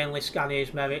mainly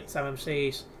Scaniers, merits,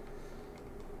 MMCs.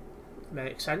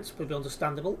 Makes sense, would be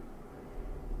understandable.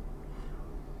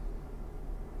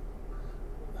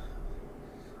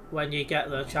 When you get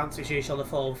the chance, it's usually on the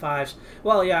 4 and 5s.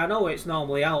 Well, yeah, I know it's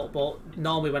normally out, but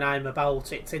normally when I'm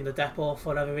about, it's in the depot for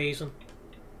whatever reason.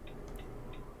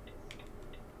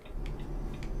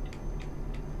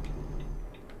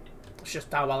 It's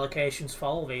just how allocations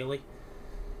fall, really.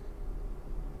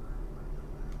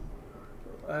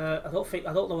 I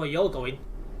don't know where you're going.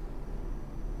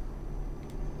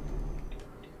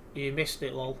 You missed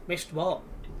it, lol. Missed what?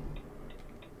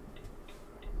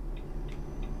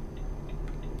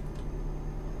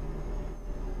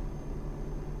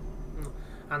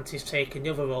 Auntie's taking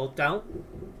the other road down.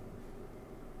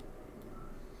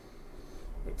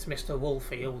 It's Mr.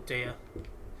 Wolfie, oh dear.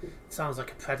 Sounds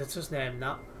like a predator's name,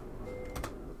 that.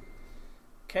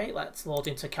 Okay, let's load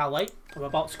into Calais. I'm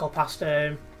about to go past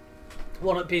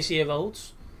one at busier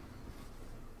roads.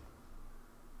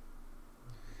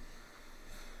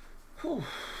 Whew.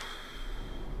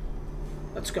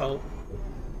 Let's go.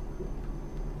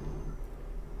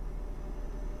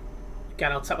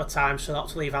 Again, I'll take my time so not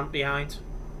to leave Ant behind.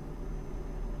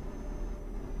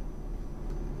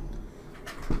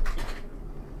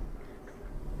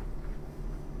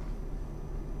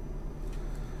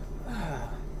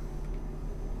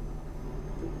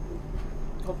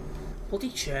 Oh, bloody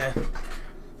chair.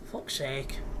 Fuck's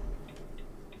sake.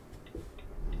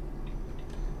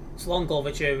 It's long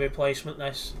overdue replacement,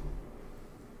 this.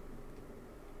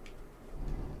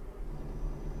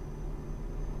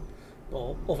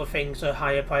 But other things are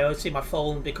higher priority. My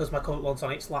phone, because my current one's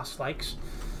on its last legs.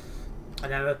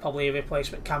 And then probably a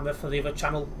replacement camera for the other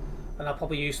channel. And I'll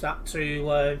probably use that to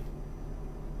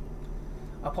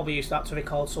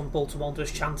record some Bolton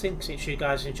Wanderers chanting, since you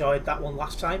guys enjoyed that one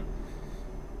last time.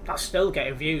 That's still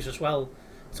getting views as well.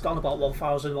 It's gone about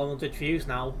 1,100 views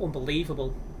now.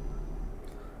 Unbelievable.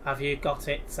 Have you got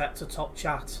it set to top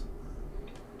chat?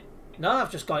 No, I've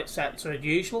just got it set to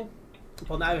usual.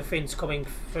 But now everything's coming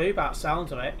through by the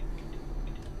sound of it.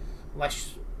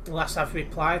 Unless I've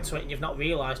replied to it and you've not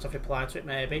realised I've replied to it,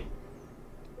 maybe.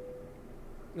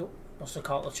 Nope, must have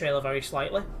caught the trailer very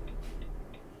slightly.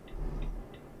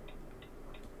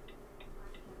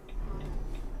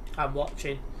 I'm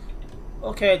watching.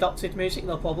 Okay, adopted music,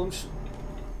 no problems.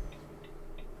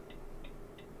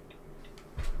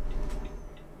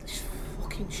 This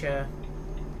fucking chair.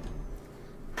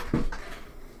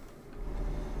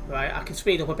 Right, I can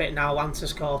speed up a bit now. Ant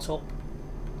has caught up.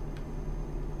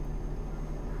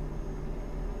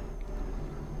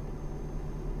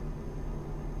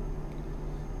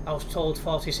 I was told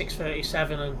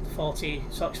 4637 and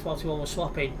 4641 were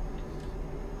swapping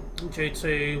due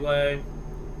to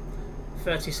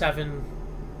 37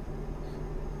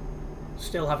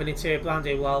 still having interior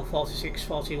branding while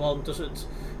 46-41 doesn't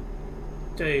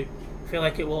do. I feel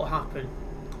like it won't happen.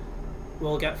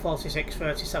 We'll get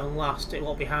 46-37 last. It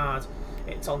won't be hard.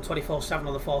 It's on 24/7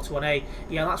 on the 41A.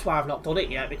 Yeah, that's why I've not done it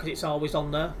yet, because it's always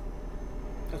on there,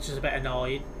 which is a bit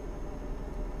annoying.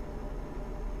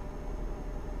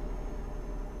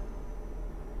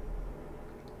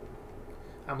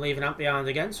 I'm leaving Ant behind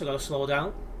again, so I've got to slow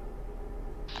down.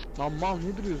 Aman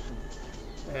ne duruyorsun?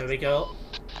 There we go.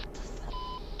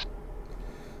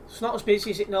 It's not as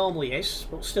busy as it normally is,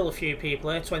 but still a few people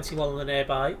here, 21 on the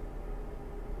nearby.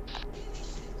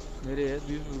 Nereye?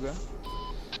 Düz Burga.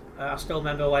 I still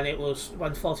remember when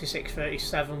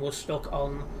 46-37 was stuck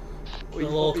on the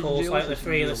locals, like the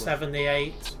 3, the 7, the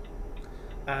 8,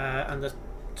 and the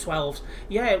 12s.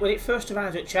 Yeah, when it first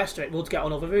arrived at Chester, it would get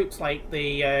on other routes like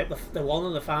the 1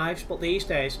 and the 5s, but these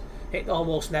days it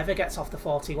almost never gets off the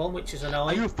 41, which is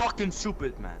annoying. Are you fucking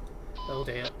stupid, man? Oh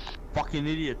dear. Fucking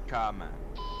idiot car, man.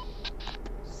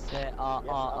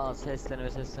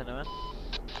 Sesleneme.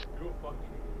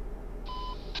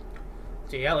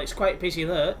 DL, it's quite busy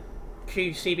there.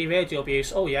 QCB radio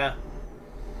abuse, oh yeah.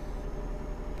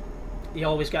 You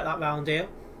always get that round here.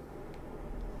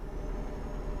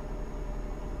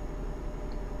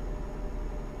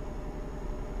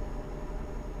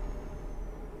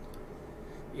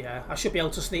 Yeah, I should be able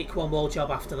to sneak one more job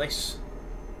after this.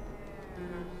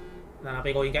 And then I'll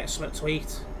be going to get something to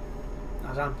eat,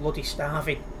 as I'm bloody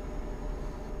starving.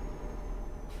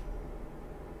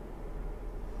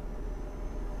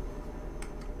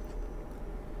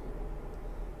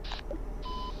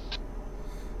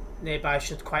 Nearby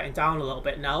should quieten down a little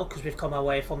bit now because we've come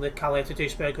away from the Calais to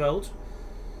Duisburg road.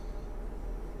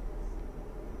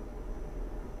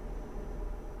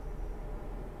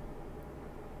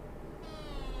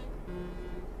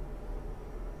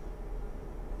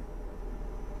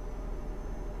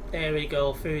 There we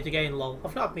go, food again, lol.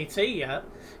 I've not had my tea yet,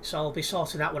 so I'll be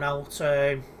sorting that one out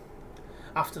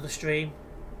after the stream.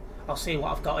 I'll see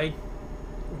what I've got in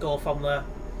and go from there.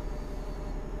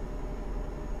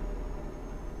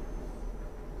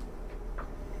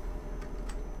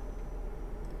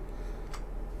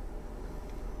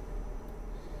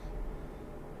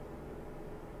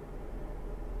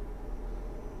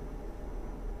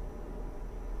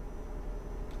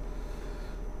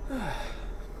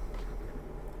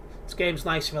 This game's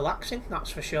nice and relaxing, that's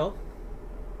for sure.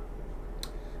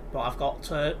 But I've got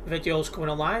videos coming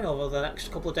online over the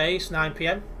next couple of days, 9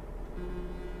 PM.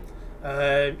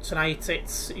 Tonight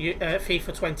it's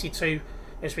FIFA 22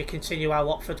 as we continue our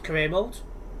Watford career mode.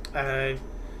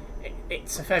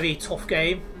 It's a very tough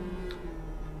game.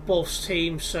 Both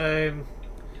teams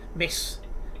miss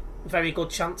very good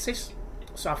chances,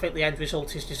 so I think the end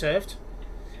result is deserved.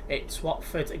 It's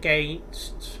Watford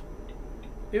against...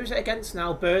 Who is it against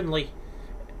now? Burnley.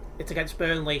 It's against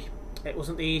Burnley. It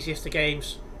wasn't the easiest of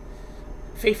games.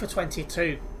 FIFA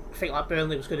 22, I think like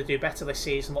Burnley was going to do better this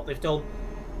season what they've done,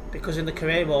 because in the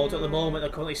career mode at the moment they're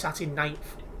currently sat in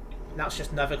 9th, and that's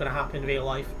just never going to happen in real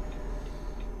life.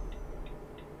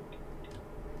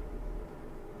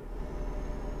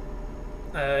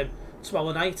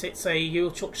 Tomorrow night it's a Euro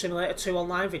Truck Simulator 2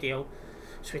 online video,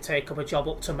 so we take up a job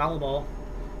up to Malmo.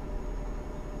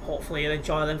 Hopefully you'll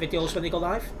enjoy them videos when they go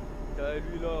live.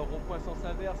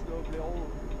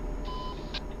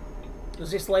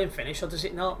 Does this lane finish or does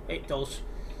it not? It does.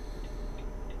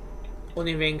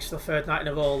 Only rings for the 3rd night in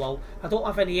a row, lol. I don't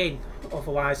have any in,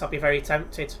 otherwise I'd be very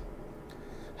tempted.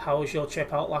 How was your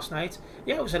trip out last night?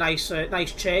 Yeah, it was a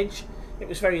nice change. It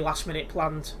was very last minute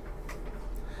planned.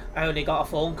 I only got a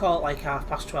phone call at like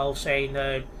 12:30 saying,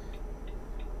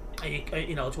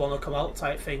 you know, do you want to come out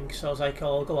type thing. So I was like,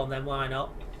 oh, go on then, why not?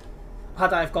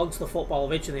 Had I have gone to the football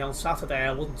originally on Saturday,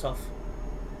 I wouldn't have.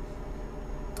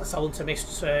 So I wouldn't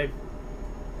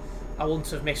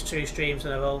have missed 2 streams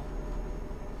in a row.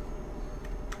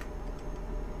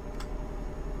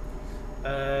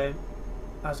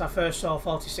 As I first saw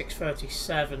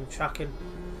 46-37 tracking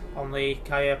on the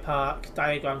Kaya Park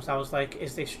diagrams, I was like,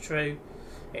 is this true?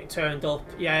 It turned up.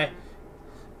 Yeah,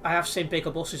 I have seen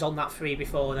bigger buses on that 3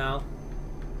 before now.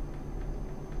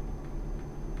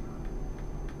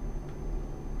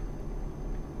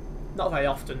 Not very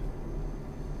often.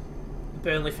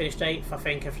 Burnley finished 8th, I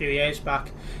think, a few years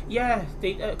back. Yeah,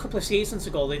 a couple of seasons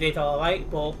ago they did alright,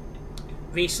 but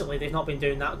recently they've not been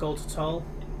doing that good at all.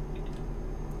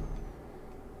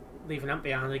 Leaving Ant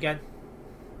behind again.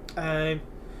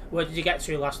 Where did you get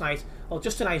to last night? Oh,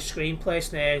 just a nice screen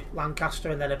place near Lancaster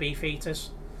and then a Beefeaters.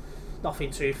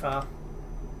 Nothing too far.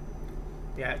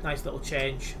 Yeah, nice little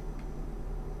change.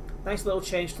 Nice little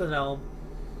change to the norm.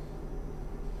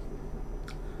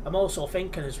 I'm also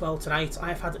thinking as well tonight,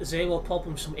 I've had zero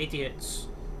problems from idiots.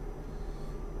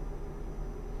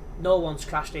 No one's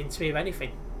crashed into me or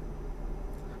anything.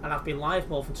 And I've been live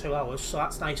more than 2 hours, so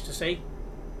that's nice to see.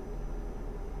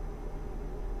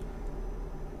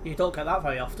 You don't get that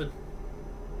very often.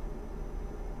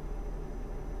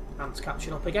 And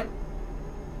catching up again.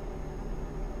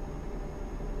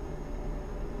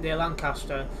 Near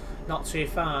Lancaster, not too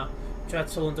far. Dread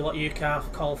to wonder what you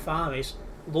call far is.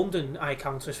 London I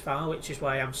count as far, which is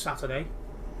where I am Saturday.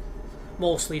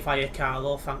 Mostly via car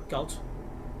though, thank God.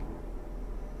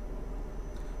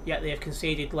 Yet they have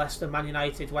conceded less than Man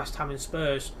United, West Ham and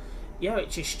Spurs. Yeah,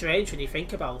 which is strange when you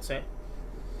think about it.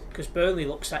 Because Burnley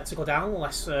looks set to go down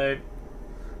unless they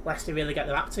really get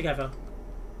their act together.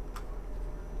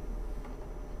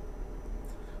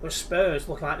 With Spurs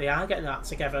looking like they are getting their act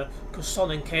together, because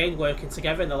Son and Kane working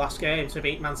together in the last game to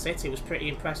beat Man City was pretty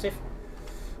impressive.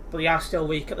 But they are still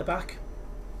weak at the back.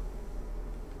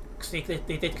 Because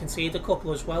they did concede a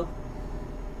couple as well.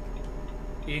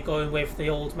 Are you going with the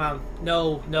old man?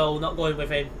 No, not going with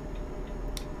him.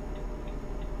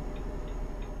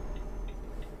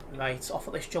 Right, off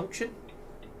at this junction.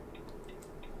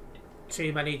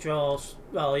 Too many draws.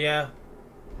 Well, yeah.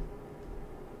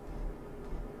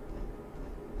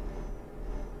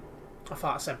 I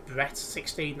thought I said Brett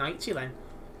 1690 then.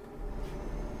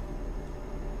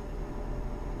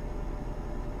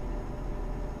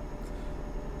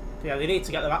 But yeah, they need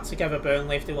to get their act together,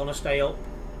 Burnley, if they want to stay up.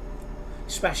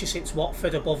 Especially since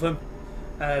Watford above them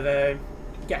are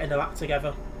getting their act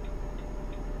together.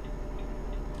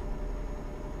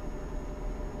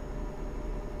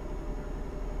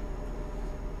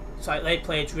 It's like they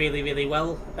played really, really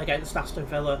well against Aston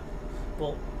Villa,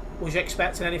 but was you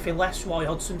expecting anything less? Roy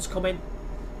Hodgson's coming,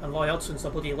 and Roy Hodgson's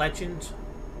a bloody legend.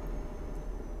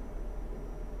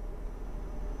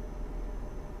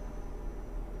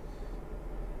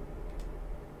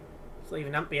 It's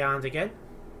leaving Ant behind again.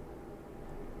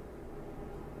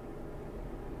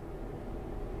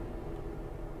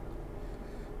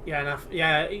 Yeah,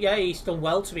 yeah, he's done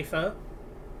well, to be fair.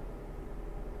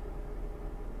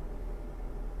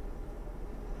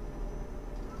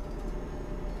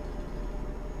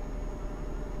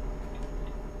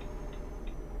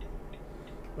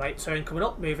 Right, turn coming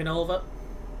up, moving over.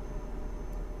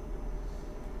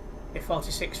 If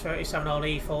 46.37 on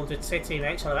E400 City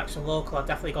makes on Wrexham local, I'd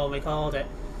definitely go and record it.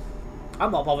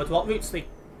 I'm not bothered what routes they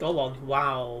go on.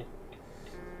 Wow.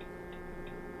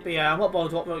 But yeah, I'm not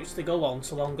bothered what routes they go on,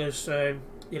 so long as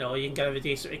you know, you can get a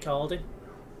decent recording.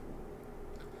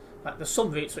 Like, there's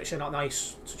some routes which are not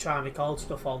nice to try and record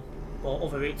stuff on, but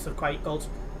other routes are quite good.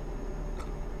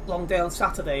 Long day on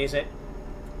Saturday, is it?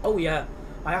 Oh yeah,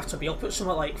 I have to be up at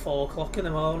something like 4 o'clock in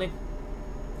the morning,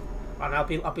 and I'll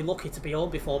be lucky to be home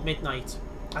before midnight.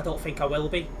 I don't think I will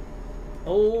be.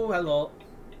 Oh, hello.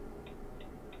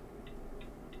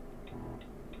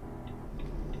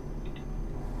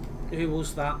 Who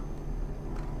was that?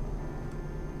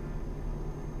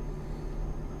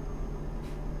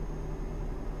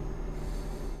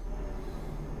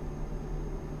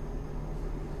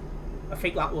 I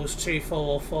think that was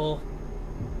 2404.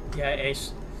 Yeah, it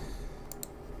is.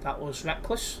 That was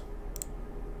reckless.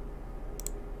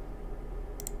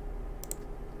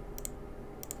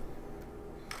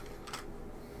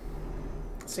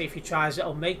 Let's see if he tries it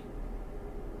on me.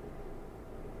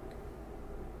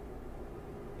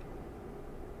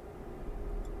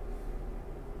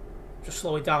 Just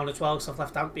slowing down as well because I've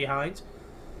left Ant behind.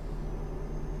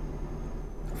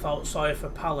 I felt sorry for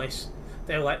Palace.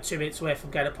 They were like 2 minutes away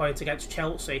from getting a point against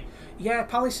Chelsea. Yeah,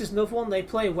 Palace is another one. They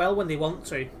play well when they want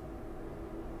to.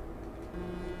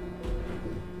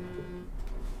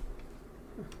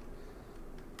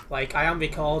 Like, I am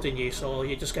recording you, so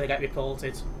you're just going to get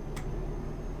reported.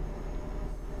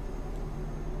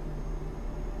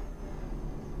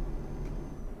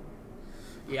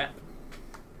 Yep.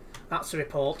 That's a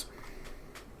report.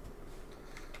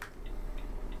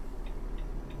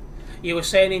 You were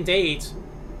saying indeed,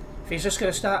 if he's just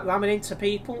going to start ramming into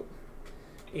people,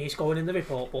 he's going in the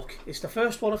report book. It's the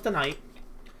first one of the night.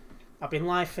 I've been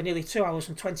live for nearly 2 hours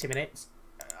and 20 minutes,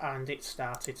 and it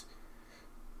started.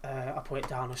 I put it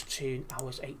down as 2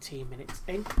 hours 18 minutes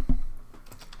in.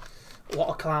 What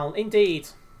a clown, indeed.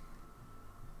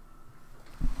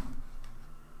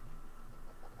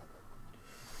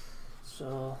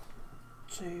 So,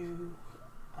 2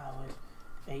 hours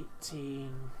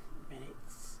 18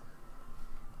 minutes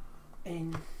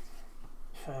in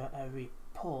for a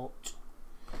report.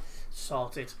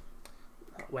 Sorted.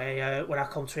 That way, when I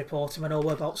come to report him, I know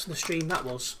whereabouts in the stream that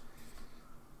was.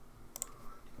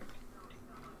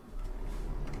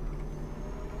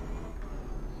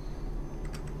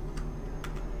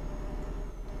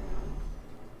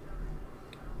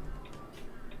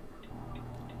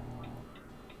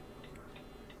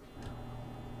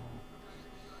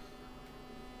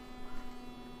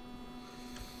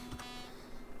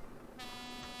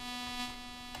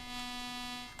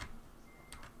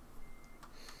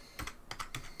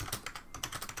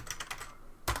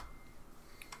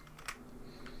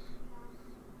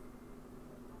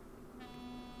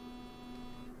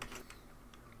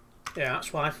 Yeah,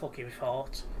 that's what I fucking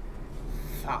thought.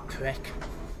 Fat prick.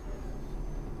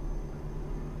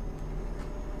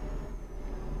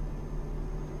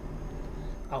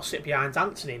 I'll sit behind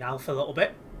Anthony now for a little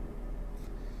bit.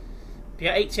 But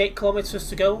yeah, 88 kilometres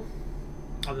to go.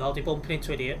 I'm already bumping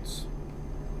into idiots.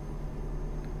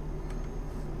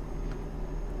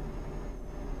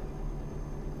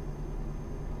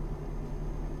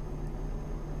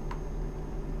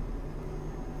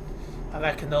 I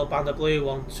reckon they'll ban the blue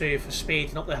one too for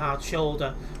speeding up the hard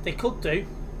shoulder. They could do.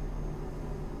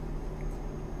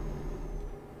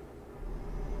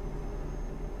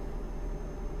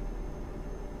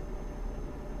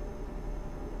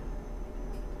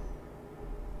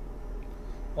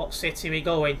 What city are we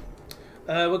going?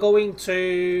 We're going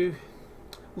to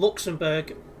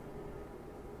Luxembourg.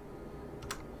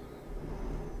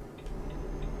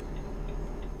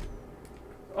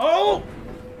 Oh!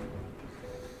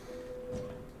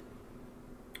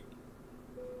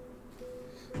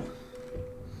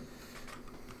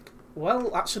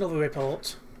 Well, that's another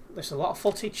report. There's a lot of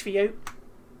footage for you.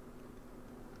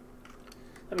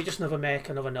 Let me just make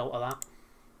another note of that.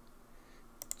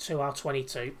 2 hour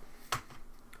 22.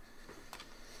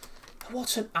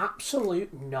 What an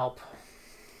absolute knob.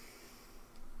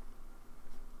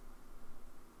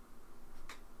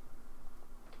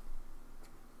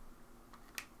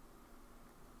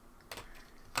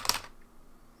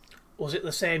 Was it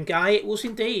the same guy? It was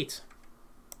indeed.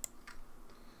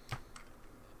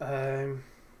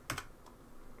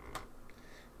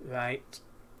 Right.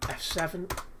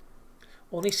 F7.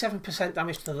 Only 7%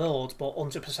 damage to the road, but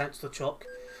 100% to the truck.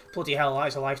 Bloody hell, that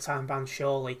is a lifetime ban,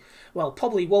 surely. Well,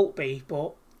 probably won't be,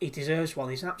 but he deserves one.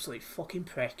 He's an absolute fucking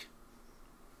prick.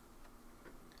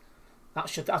 I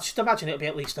should imagine it'll be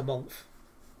at least a month.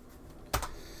 But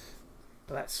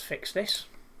let's fix this.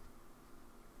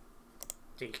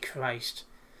 Dear Christ.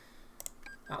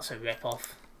 That's a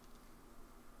rip-off.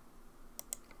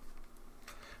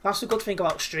 That's the good thing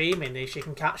about streaming, is you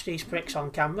can catch these pricks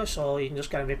on camera, so you can just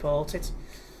get them reported.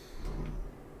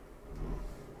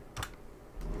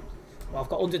 Well, I've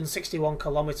got 161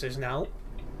 kilometres now.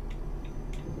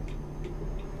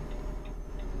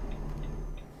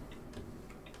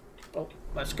 Oh,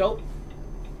 let's go.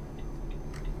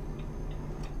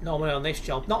 No money on this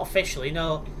job. Not officially,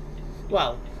 no.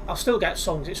 Well, I'll still get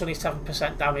some, it's only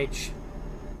 7% damage.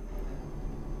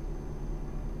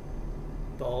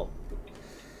 But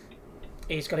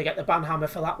he's going to get the ban hammer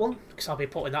for that one, because I'll be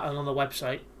putting that on the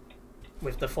website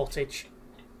with the footage.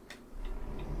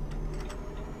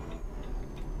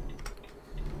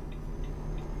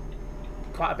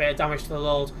 Quite a bit of damage to the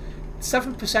load.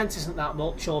 7% isn't that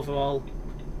much overall.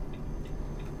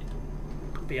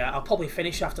 But yeah, I'll probably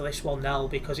finish after this one now,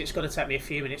 because it's going to take me a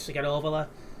few minutes to get over there.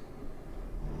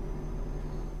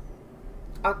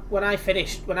 When I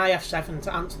F7'd,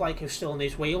 Ant like was still on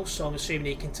his wheels, so I'm assuming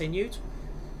he continued.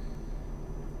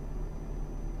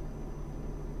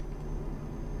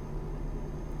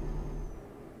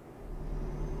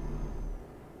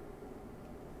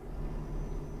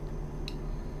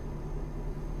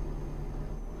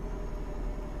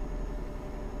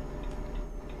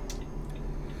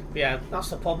 But yeah, that's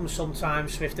the problem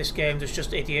sometimes with this game, there's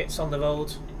just idiots on the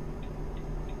road.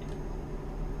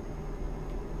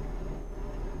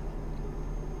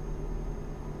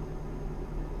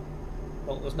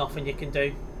 Well, there's nothing you can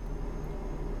do.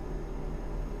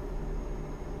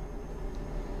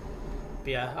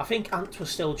 But yeah, I think Ant was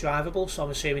still drivable, so I'm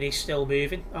assuming he's still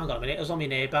moving. Hang on a minute, there's only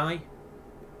nearby. I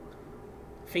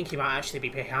think he might actually be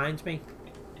behind me.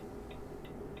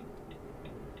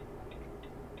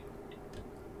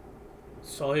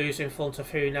 So who's in front of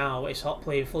who now? Is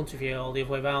Hopley in front of you or the other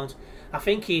way around? I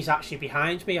think he's actually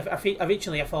behind me.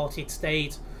 Originally I thought he'd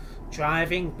stayed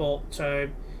driving, but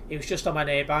he was just on my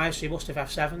nearby, so he must have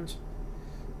F7'd.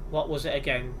 What was it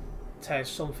again?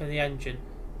 Test something in the engine.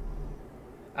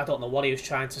 I don't know what he was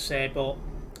trying to say, but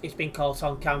he's been caught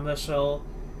on camera, so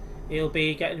he'll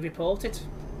be getting reported.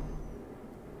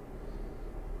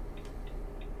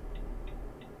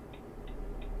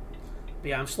 But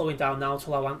yeah, I'm slowing down now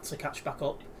till I want to catch back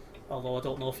up. Although I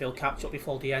don't know if he'll catch up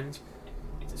before the end.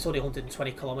 It's only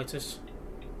 120 kilometres.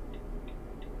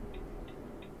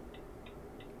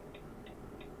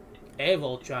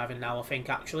 A-road driving now, I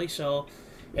think, actually, so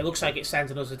it looks like it's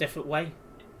sending us a different way.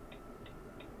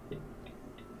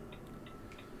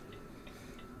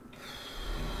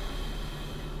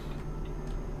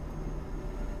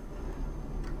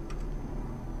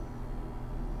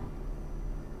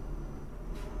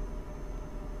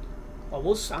 I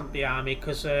was Ant behind me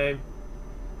because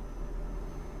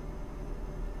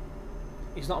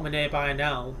he's not on my nearby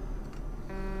now.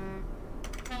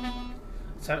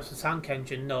 Terence the tank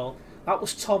engine? No. That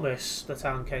was Thomas the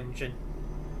tank engine.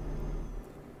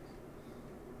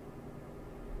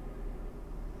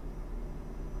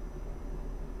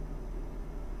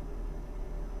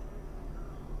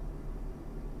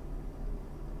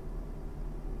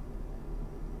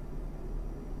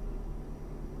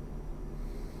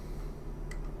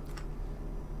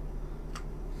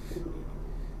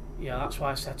 Yeah, that's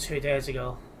why I said 2 days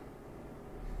ago.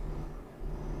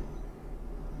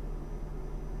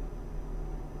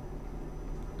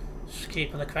 Just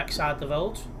keep on the correct side of the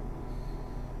road.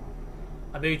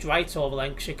 I moved right over then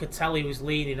because you could tell he was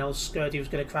leaning. I was scared he was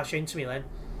going to crash into me then.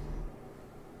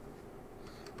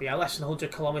 But yeah, less than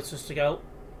 100 kilometres to go.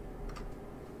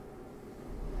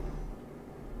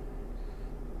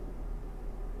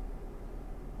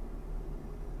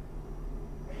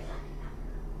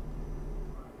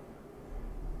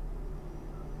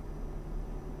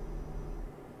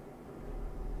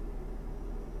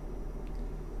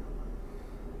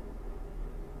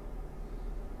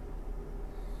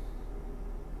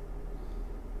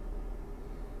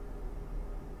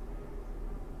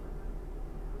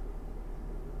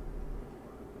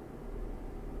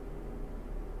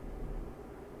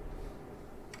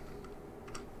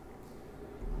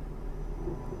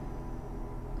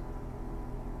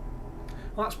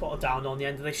 Well, that's put her down on the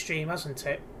end of this stream, hasn't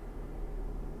it?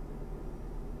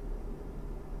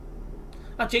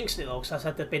 I jinxed it though, because I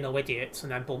said there'd been no idiots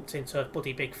and then bumped into a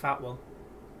bloody big fat one.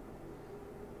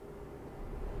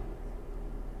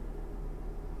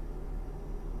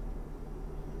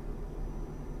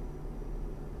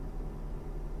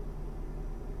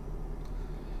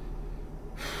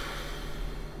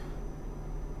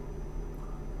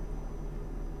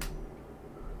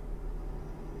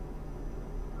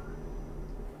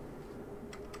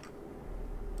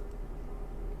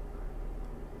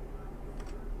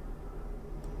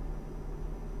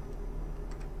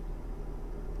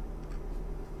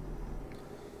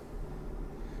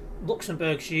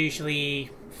 Luxembourg's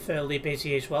usually fairly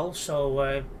busy as well,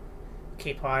 so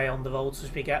keep an eye on the roads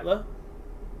as we get there.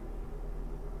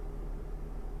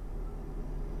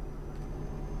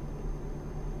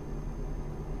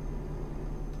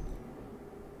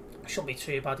 Shouldn't be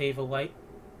too bad either way.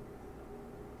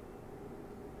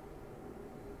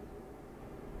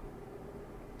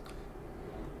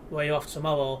 Where are you off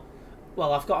tomorrow?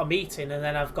 Well, I've got a meeting and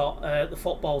then I've got the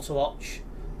football to watch,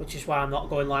 which is why I'm not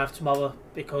going live tomorrow,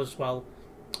 because, well,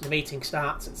 the meeting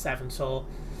starts at 7, so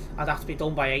I'd have to be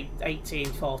done by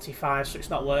 18:45, so it's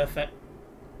not worth it.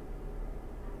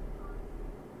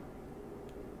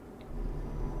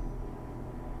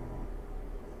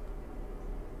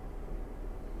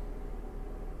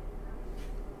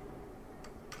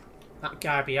 That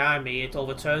guy behind me had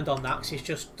overturned on that because he's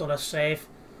just done a save.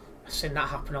 I've seen that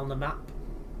happen on the map.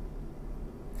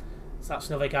 So that's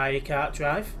another guy who can't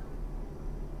drive.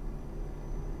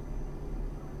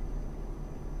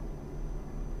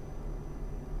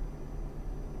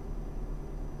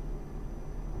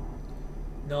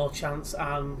 No chance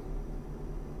I'm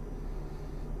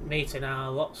meeting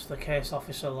what's the case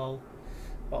officer lol.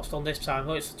 What's done this time?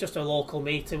 Oh, it's just a local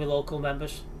meeting with local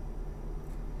members.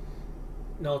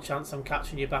 No chance I'm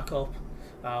catching you back up.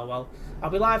 Oh well. I'll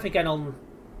be live again on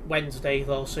Wednesday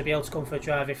though, so you'll be able to come for a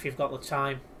drive if you've got the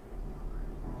time.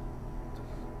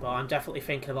 But I'm definitely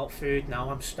thinking about food now,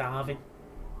 I'm starving.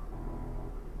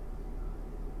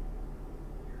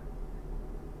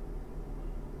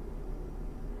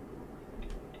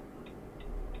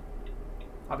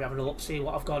 I'll be having a look, see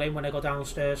what I've got in when I go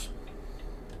downstairs.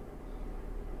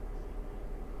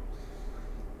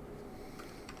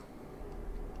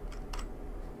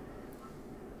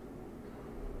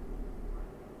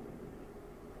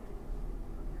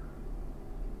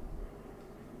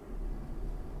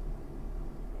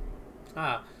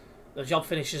 The job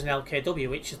finishes in LKW,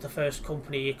 which is the first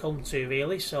company you come to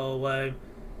really, so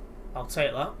I'll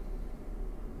take that.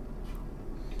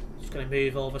 Just going to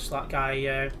move over so that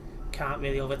guy can't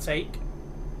really overtake.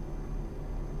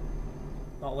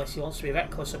 Not unless he wants to be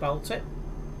reckless about it.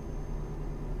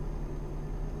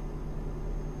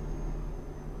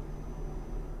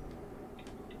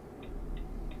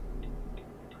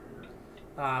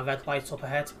 Red light up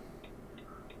ahead.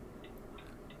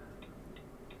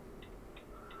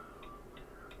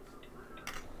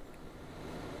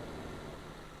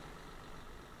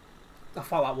 I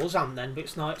thought that was Anne then, but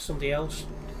it's not, it's somebody else.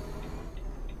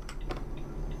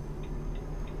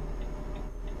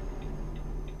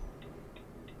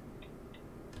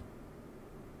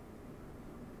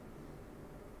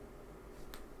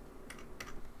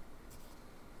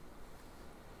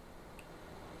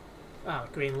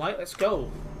 Green light, let's go.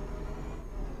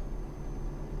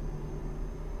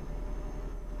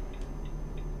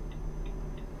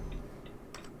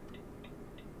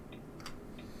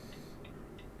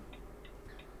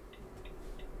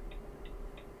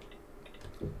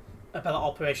 I bet that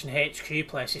Operation HQ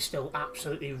place is still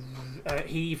absolutely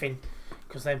heaving,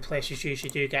 because then places usually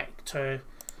do get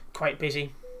quite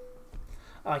busy.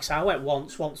 Like I said, I went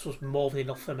once was more than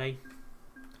enough for me.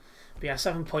 But yeah,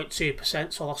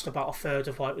 7.2%, so I lost about a third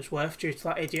of what it was worth due to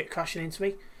that idiot crashing into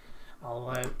me.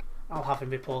 I'll have him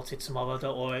reported tomorrow,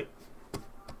 don't worry.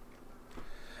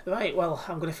 Right, well,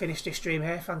 I'm going to finish this stream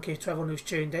here. Thank you to everyone who's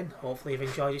tuned in. Hopefully you've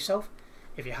enjoyed yourself.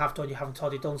 If you have done, you haven't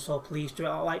already done so, please do hit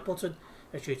that like button.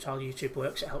 As due to how YouTube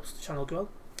works, it helps the channel grow.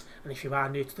 And if you are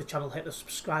new to the channel, hit the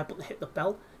subscribe button, hit the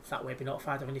bell. That way you'll be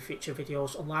notified of any future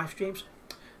videos and live streams.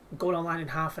 I'm going online in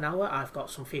half an hour. I've got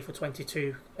some FIFA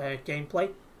 22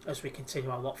 gameplay as we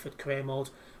continue our Watford career mode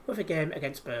with a game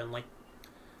against Burnley.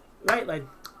 Right then,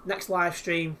 next live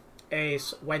stream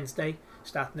is Wednesday,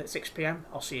 starting at 6 PM.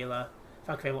 I'll see you there.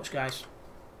 Thank you very much, guys.